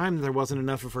at the time there wasn't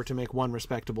enough of her to make one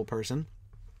respectable person.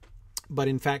 But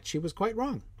in fact, she was quite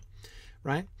wrong,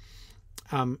 right?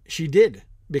 She did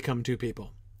become two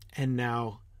people. And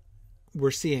now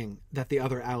we're seeing that the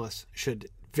other Alice should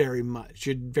very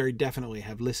definitely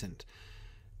have listened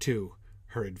to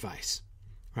her advice,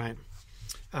 right?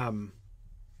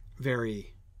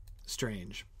 Very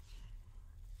strange.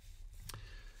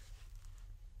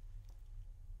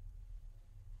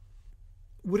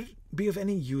 Would it be of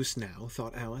any use now,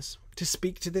 thought Alice, to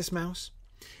speak to this mouse?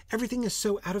 Everything is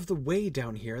so out of the way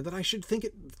down here that I should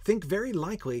think very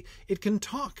likely it can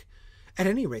talk. At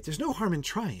any rate, there's no harm in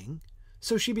trying.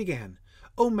 So she began,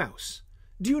 "O mouse,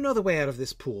 do you know the way out of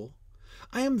this pool?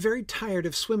 I am very tired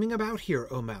of swimming about here,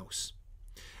 O mouse."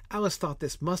 Alice thought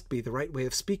this must be the right way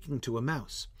of speaking to a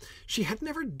mouse. She had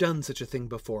never done such a thing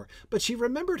before, but she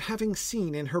remembered having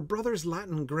seen in her brother's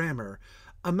Latin grammar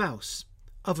a mouse,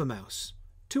 of a mouse,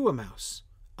 to a mouse,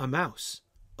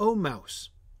 O mouse.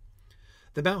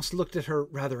 The mouse looked at her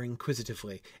rather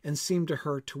inquisitively, and seemed to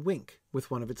her to wink with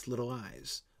one of its little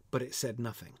eyes, but it said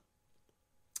nothing.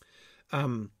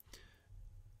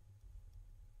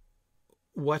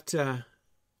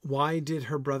 Why did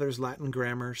her brother's Latin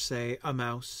grammar say a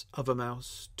mouse, of a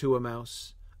mouse, to a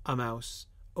mouse, O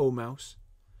mouse?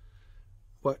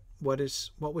 What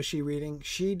was she reading?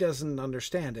 She doesn't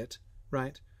understand it,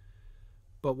 right?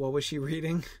 But what was she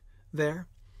reading there?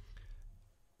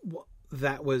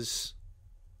 That was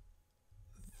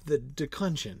the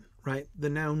declension, right? The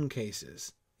noun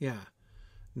cases. Yeah.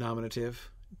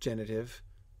 Nominative, genitive,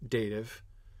 dative,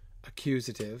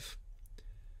 accusative.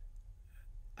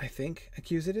 I think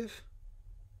accusative.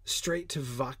 Straight to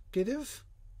vocative.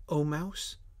 O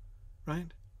mouse.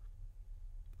 Right?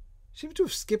 She seems to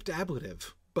have skipped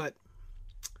ablative, but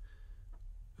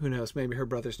who knows? Maybe her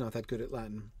brother's not that good at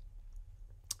Latin.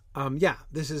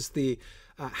 This is the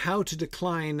how to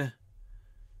decline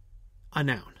a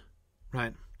noun,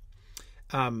 right?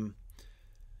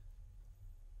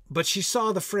 But she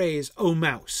saw the phrase "O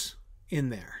mouse" in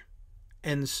there,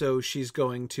 and so she's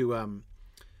going to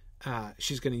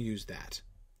use that,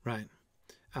 right?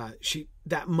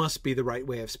 That must be the right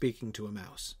way of speaking to a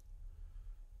mouse.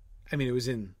 I mean, it was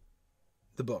in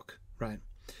the book, right?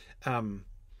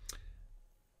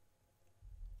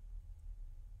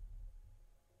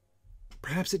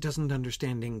 Perhaps it doesn't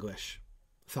understand English,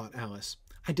 thought Alice.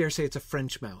 I dare say it's a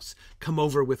French mouse, come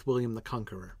over with William the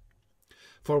Conqueror.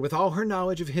 For with all her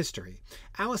knowledge of history,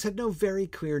 Alice had no very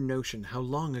clear notion how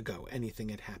long ago anything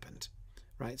had happened.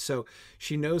 Right? So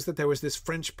she knows that there was this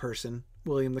French person,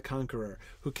 William the Conqueror,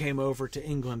 who came over to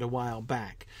England a while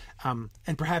back. And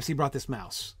perhaps he brought this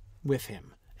mouse with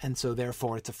him. And so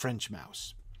therefore it's a French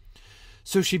mouse.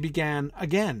 So she began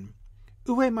again,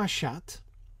 "Où est ma chatte?"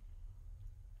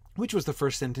 which was the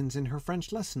first sentence in her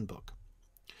French lesson book.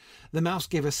 The mouse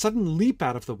gave a sudden leap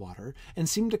out of the water and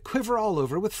seemed to quiver all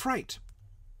over with fright.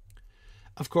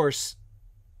 Of course,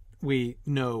 we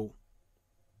know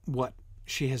what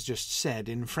she has just said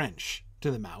in French to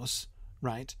the mouse,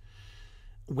 right?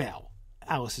 Well,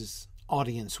 Alice's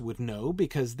audience would know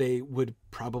because they would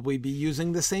probably be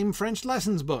using the same French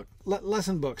lesson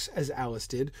books as Alice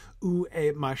did. Où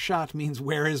est ma chatte means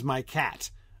where is my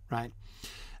cat, right?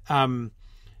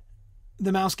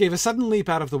 The mouse gave a sudden leap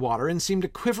out of the water and seemed to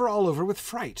quiver all over with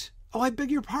fright. "Oh, I beg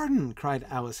your pardon," cried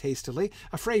Alice hastily,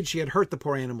 afraid she had hurt the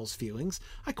poor animal's feelings.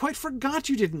 "I quite forgot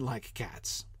you didn't like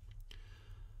cats."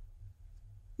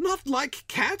 "Not like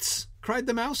cats?" cried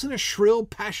the mouse in a shrill,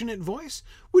 passionate voice.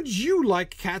 "Would you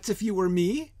like cats if you were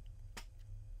me?"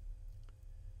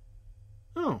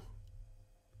 Oh,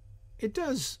 it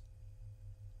does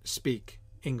speak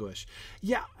English.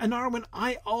 Yeah, and Arwen,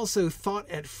 I also thought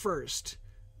at first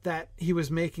that he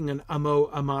was making an amo,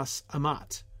 amas,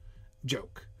 amat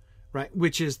joke, right?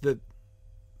 Which is the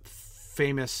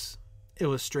famous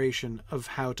illustration of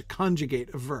how to conjugate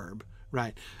a verb,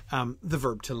 right? The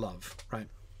verb to love, right?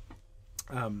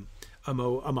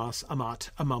 Amo, amas, amat,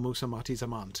 amamus, amatis,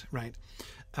 amant, right?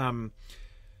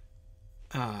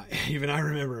 Even I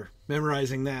remember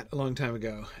memorizing that a long time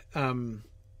ago.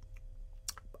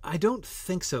 I don't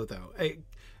think so, though.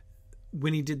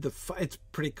 When he did it's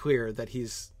pretty clear that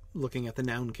he's looking at the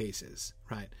noun cases,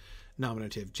 right?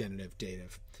 Nominative, genitive,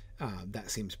 dative.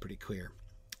 That seems pretty clear.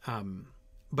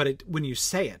 But when you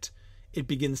say it, it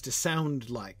begins to sound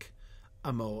like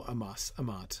amo, amas,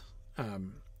 amat,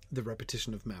 the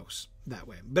repetition of mouse that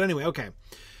way. But anyway, okay.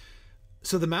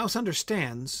 So the mouse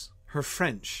understands her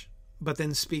French, but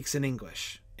then speaks in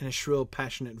English in a shrill,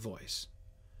 passionate voice.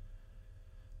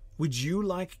 "Would you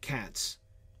like cats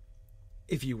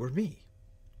if you were me?"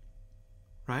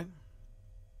 Right?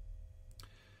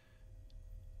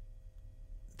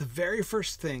 The very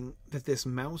first thing that this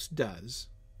mouse does,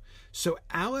 so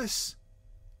Alice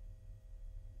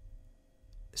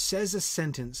says a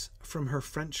sentence from her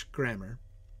French grammar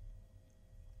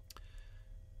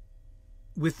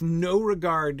with no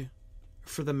regard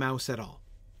for the mouse at all,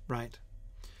 right?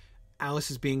 Alice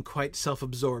is being quite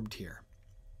self-absorbed here,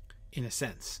 in a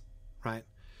sense, right?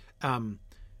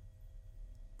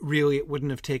 Really, it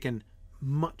wouldn't have taken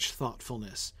much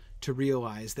thoughtfulness to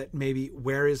realize that maybe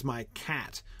 "where is my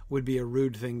cat" would be a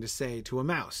rude thing to say to a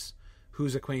mouse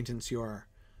whose acquaintance you're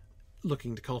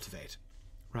looking to cultivate,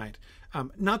 right?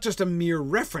 Not just a mere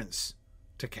reference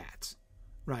to cats,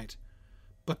 right?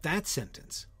 But that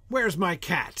sentence, "Where's my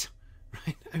cat?"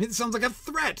 Right? I mean, it sounds like a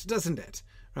threat, doesn't it?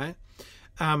 Right?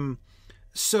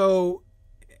 So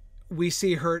we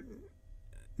see her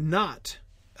not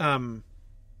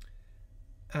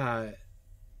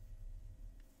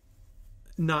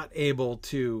not able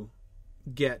to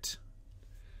get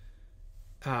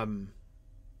out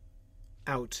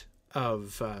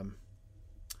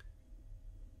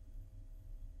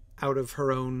of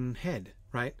her own head,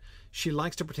 right? She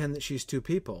likes to pretend that she's two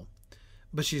people,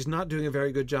 but she's not doing a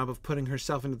very good job of putting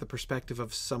herself into the perspective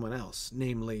of someone else,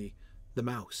 namely the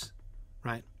mouse,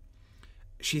 right?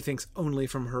 She thinks only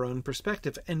from her own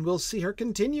perspective, and we'll see her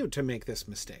continue to make this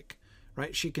mistake,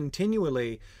 right? She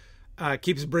continually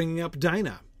keeps bringing up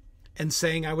Dinah and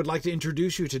saying, "I would like to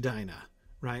introduce you to Dinah,"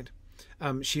 right?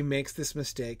 She makes this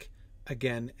mistake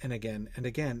again and again and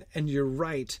again. And you're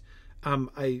right.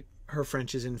 Her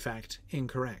French is in fact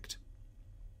incorrect.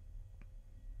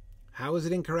 How is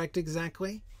it incorrect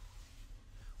exactly?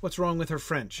 What's wrong with her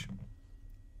French?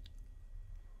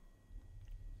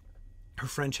 Her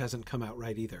French hasn't come out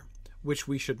right either, which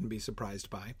we shouldn't be surprised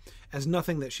by, as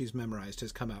nothing that she's memorized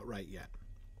has come out right yet.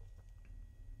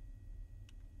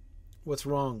 What's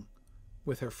wrong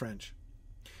with her French?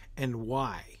 And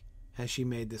why has she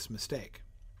made this mistake?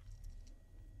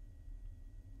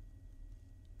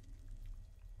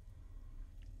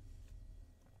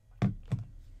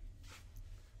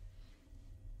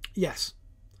 Yes,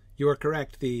 you are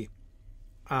correct.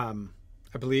 I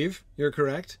believe you're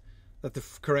correct that the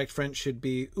correct French should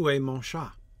be "Où est mon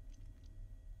chat?"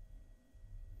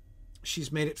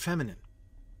 She's made it feminine.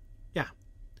 Yeah.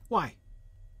 Why?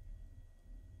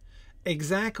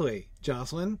 Exactly,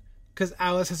 Jocelyn. Because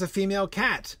Alice has a female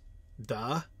cat.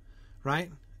 Duh.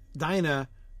 Right? Dinah,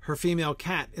 her female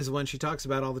cat, is the one she talks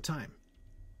about all the time.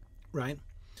 Right?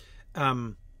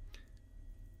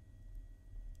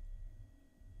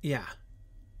 Yeah.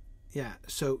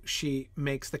 So she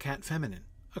makes the cat feminine.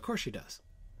 Of course she does.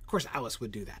 Of course Alice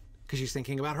would do that because she's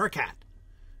thinking about her cat,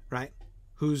 right?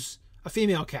 Who's a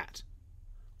female cat.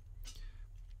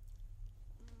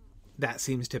 That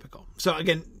seems typical. So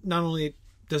again, not only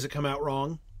does it come out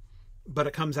wrong, but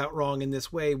it comes out wrong in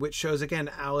this way, which shows again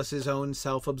Alice's own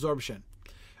self-absorption,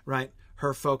 right?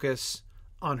 Her focus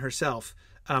on herself.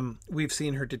 We've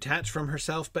seen her detach from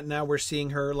herself, but now we're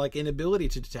seeing her inability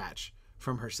to detach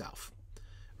from herself,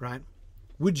 right?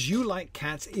 Would you like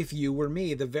cats if you were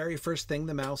me? The very first thing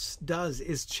the mouse does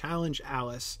is challenge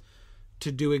Alice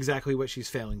to do exactly what she's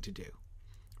failing to do,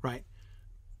 right?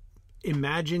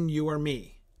 Imagine you are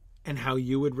me and how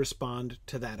you would respond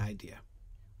to that idea,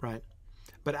 right?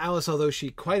 But Alice, although she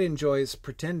quite enjoys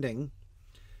pretending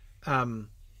to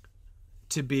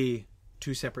be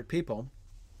two separate people,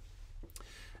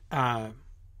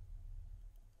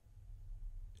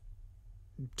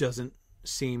 doesn't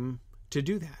seem to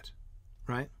do that,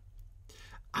 right?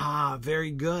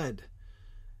 Very good.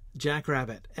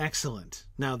 Jackrabbit, excellent.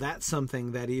 Now that's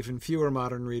something that even fewer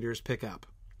modern readers pick up.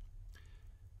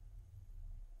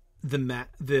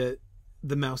 The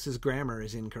mouse's grammar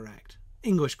is incorrect.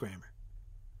 English grammar.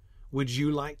 Would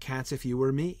you like cats if you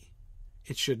were me?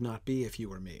 It should not be "if you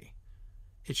were me."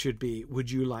 It should be "would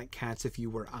you like cats if you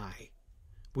were I?"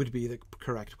 would be the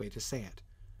correct way to say it.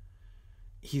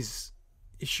 You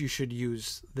should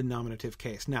use the nominative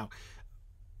case. Now,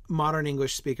 modern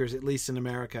English speakers, at least in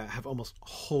America, have almost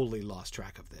wholly lost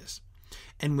track of this.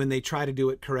 And when they try to do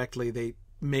it correctly, they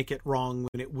make it wrong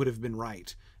when it would have been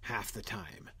right half the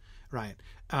time, right?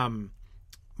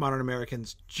 Modern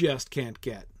Americans just can't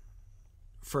get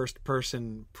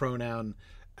first-person pronoun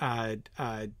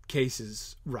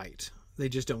cases right. They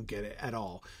just don't get it at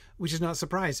all, which is not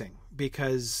surprising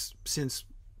because since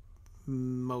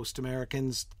most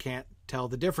Americans can't tell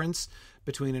the difference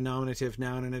between a nominative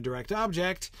noun and a direct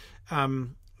object,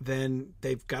 then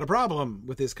they've got a problem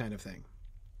with this kind of thing.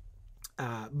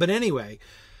 But anyway,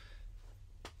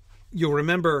 you'll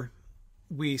remember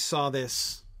we saw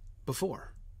this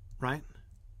before, right?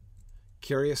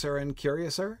 "Curiouser and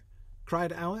curiouser,"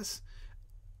 cried Alice.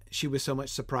 She was so much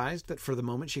surprised that for the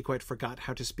moment she quite forgot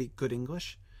how to speak good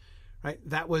English, right?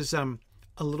 That was a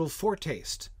little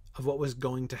foretaste of what was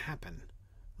going to happen,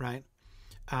 right?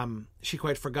 She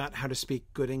quite forgot how to speak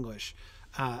good English.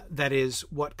 That is,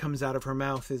 what comes out of her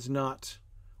mouth is not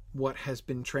what has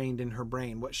been trained in her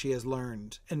brain, what she has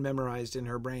learned and memorized in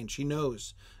her brain. She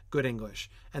knows good English,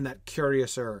 and that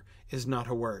curiouser is not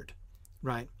a word,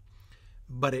 right?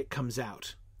 But it comes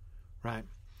out, right?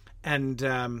 And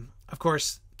of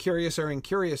course, Curiouser and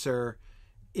Curiouser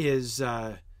is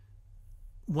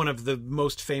one of the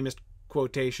most famous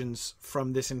quotations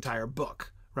from this entire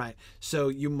book, right? So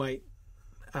you might,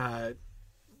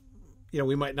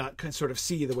 we might not sort of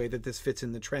see the way that this fits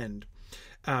in the trend.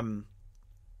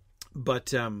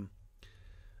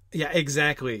 Yeah,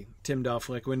 exactly, Tim Dolph.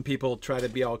 When people try to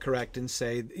be all correct and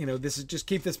say, this is just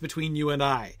keep this between you and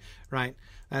I, right?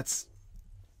 That's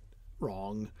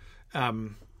wrong.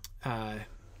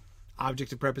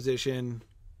 Object of preposition,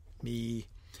 me.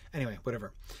 Anyway,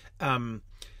 whatever.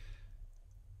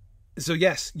 So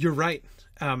yes, you're right,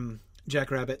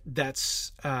 Jackrabbit.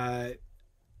 That's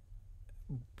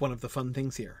one of the fun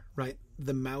things here, right?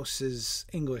 The mouse's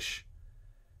English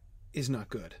is not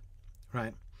good,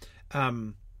 right?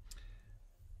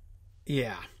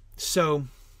 Yeah. So,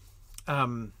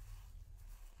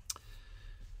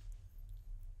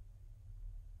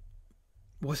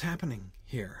 what's happening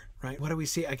here, right? What do we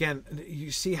see? Again,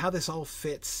 you see how this all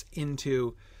fits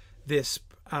into this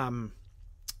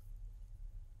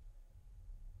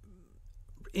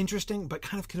interesting but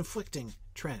kind of conflicting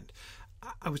trend.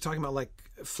 I was talking about like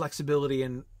flexibility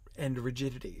and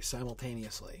rigidity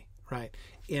simultaneously, right?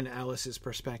 In Alice's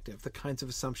perspective, the kinds of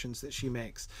assumptions that she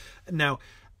makes. Now,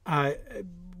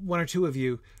 one or two of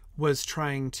you was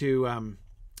trying to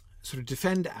sort of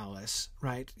defend Alice,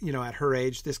 right? At her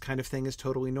age, this kind of thing is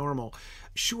totally normal.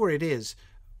 Sure, it is,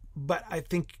 but I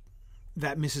think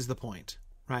that misses the point,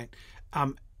 right?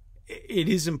 It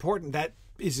is important that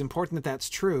that's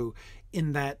true,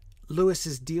 in that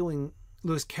Lewis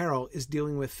Carroll is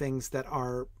dealing with things that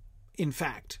are, in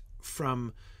fact,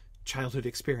 from childhood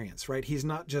experience, right? He's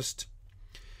not just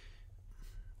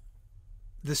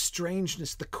the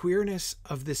strangeness, the queerness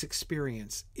of this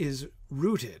experience is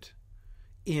rooted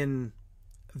in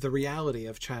the reality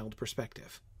of child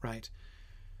perspective, right?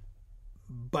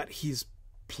 But he's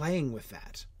playing with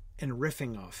that and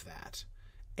riffing off that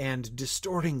and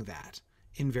distorting that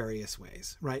in various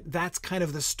ways, right? That's kind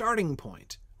of the starting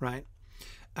point, right?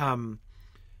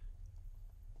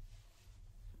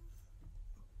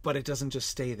 But it doesn't just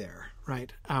stay there,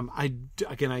 right?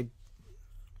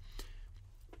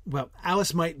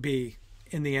 Alice might be,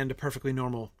 in the end, a perfectly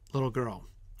normal little girl,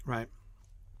 right?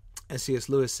 As C.S.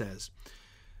 Lewis says.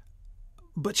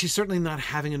 But she's certainly not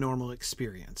having a normal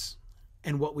experience.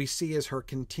 And what we see is her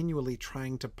continually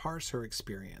trying to parse her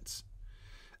experience.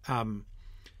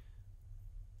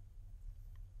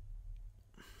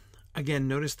 Again,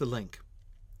 notice the link.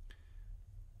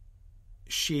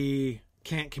 She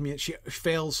can't communicate. She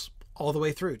fails all the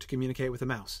way through to communicate with a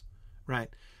mouse, right?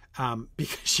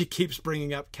 Because she keeps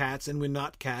bringing up cats, and when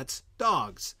not cats,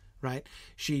 dogs, right?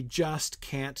 She just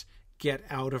can't get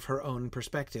out of her own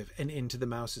perspective and into the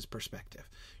mouse's perspective.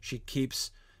 She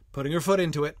keeps putting her foot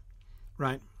into it,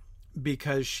 right?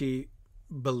 Because she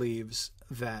believes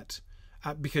that,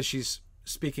 because she's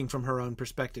speaking from her own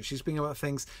perspective. She's speaking about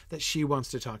things that she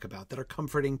wants to talk about, that are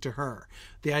comforting to her.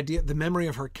 The memory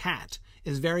of her cat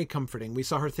is very comforting. We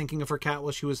saw her thinking of her cat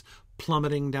while she was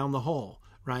plummeting down the hole,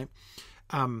 right?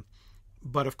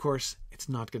 But of course, it's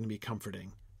not going to be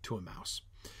comforting to a mouse.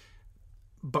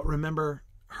 But remember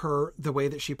the way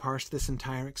that she parsed this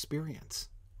entire experience,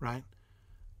 right?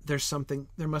 There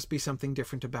must be something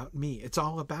different about me. It's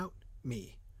all about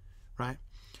me, right?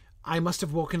 I must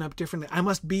have woken up differently. I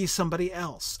must be somebody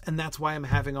else. And that's why I'm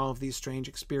having all of these strange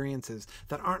experiences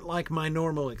that aren't like my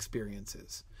normal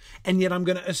experiences. And yet I'm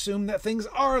going to assume that things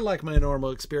are like my normal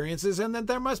experiences and that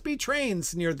there must be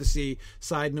trains near the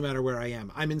seaside no matter where I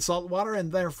am. I'm in salt water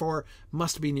and therefore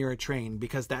must be near a train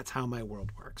because that's how my world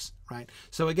works, right?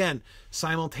 So again,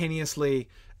 simultaneously,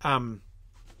 too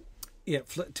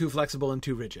flexible and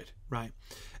too rigid, right?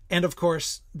 And of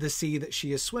course, the sea that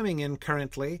she is swimming in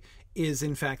currently is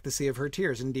in fact the sea of her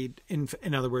tears. Indeed,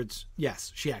 in other words, yes,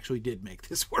 she actually did make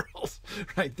this world,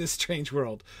 right? This strange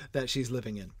world that she's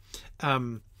living in.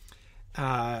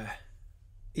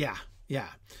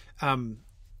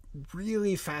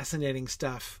 Really fascinating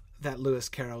stuff that Lewis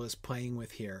Carroll is playing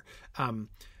with here. So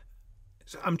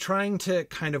I'm trying to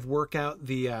kind of work out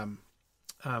the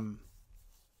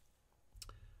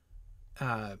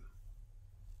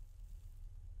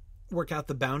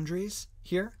boundaries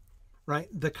here, right?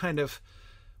 The kind of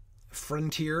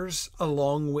frontiers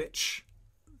along which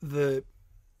the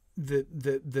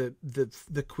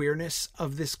queerness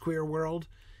of this queer world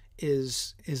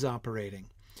is operating.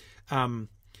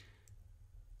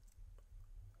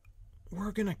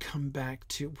 We're going to come back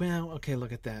to,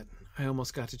 look at that. I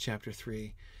almost got to chapter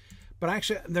 3, but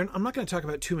actually I'm not going to talk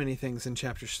about too many things in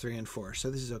chapters 3 and 4. So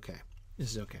this is okay.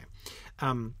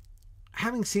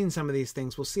 Having seen some of these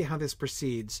things, we'll see how this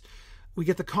proceeds. We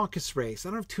get the caucus race. I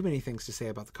don't have too many things to say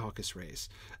about the caucus race.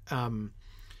 I'm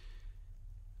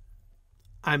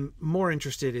more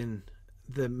interested in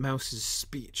the mouse's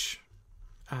speech,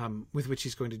 with which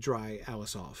he's going to dry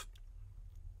Alice off.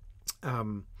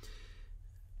 And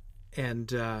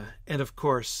of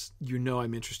course,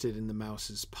 I'm interested in the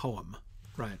mouse's poem,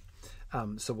 right?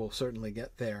 So we'll certainly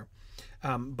get there.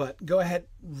 But go ahead,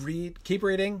 keep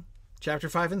reading chapter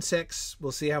 5 and 6.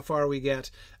 We'll see how far we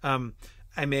get.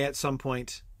 I may at some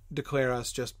point declare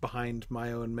us just behind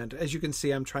my own mentor. As you can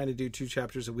see, I'm trying to do 2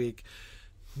 chapters a week.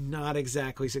 Not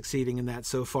exactly succeeding in that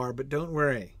so far, but don't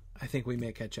worry. I think we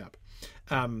may catch up.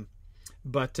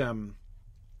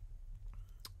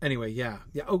 Anyway, yeah.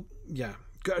 Oh, yeah.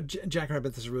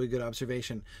 Jackrabbit, this is a really good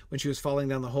observation. When she was falling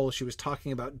down the hole, she was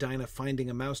talking about Dinah finding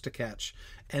a mouse to catch,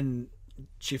 and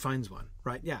she finds one,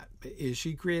 right? Yeah. Is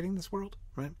she creating this world,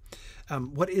 right?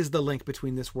 What is the link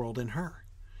between this world and her?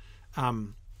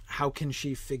 How can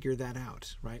she figure that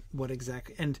out, right? What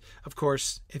exactly? And of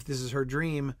course, if this is her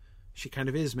dream, she kind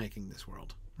of is making this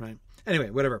world, right? Anyway,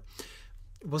 whatever.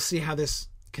 We'll see how this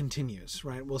continues,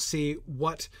 right? We'll see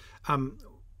what...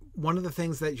 one of the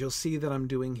things that you'll see that I'm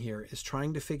doing here is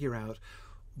trying to figure out,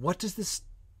 what does this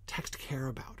text care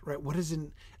about, right?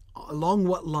 Along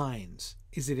what lines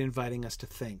is it inviting us to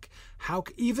think? How,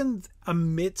 even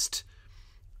amidst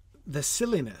the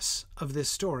silliness of this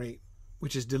story,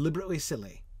 which is deliberately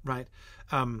silly, right?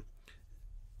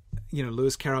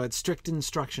 Lewis Carroll had strict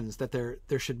instructions that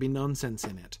there should be nonsense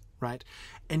in it, right?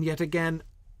 And yet again,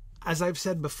 as I've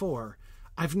said before,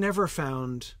 I've never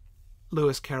found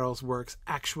Lewis Carroll's works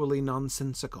actually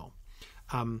nonsensical.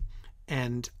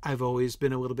 And I've always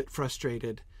been a little bit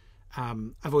frustrated.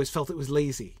 I've always felt it was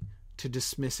lazy to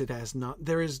dismiss it as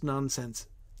there is nonsense.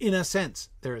 In a sense,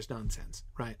 there is nonsense,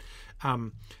 right?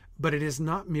 But it is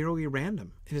not merely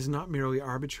random. It is not merely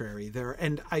arbitrary.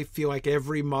 And I feel like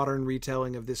every modern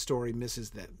retelling of this story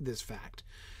misses this fact.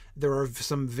 There are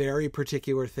some very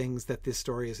particular things that this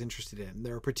story is interested in.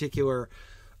 There are particular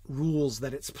rules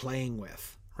that it's playing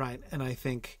with, right? And I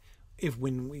think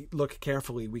when we look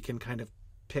carefully, we can kind of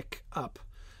pick up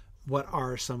what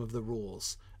are some of the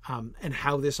rules, and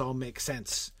how this all makes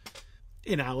sense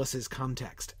in Alice's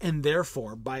context, and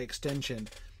therefore, by extension,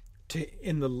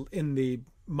 in the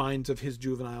minds of his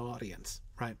juvenile audience,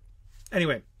 right?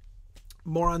 Anyway,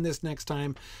 more on this next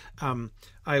time.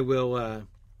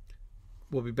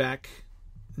 We'll be back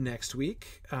next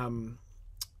week.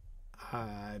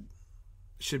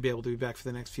 Should be able to be back for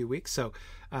the next few weeks. So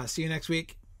see you next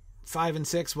week. 5 and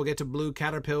 6, we'll get to blue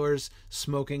caterpillars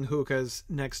smoking hookahs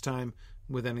next time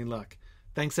with any luck.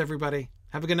 Thanks, everybody.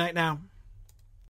 Have a good night now.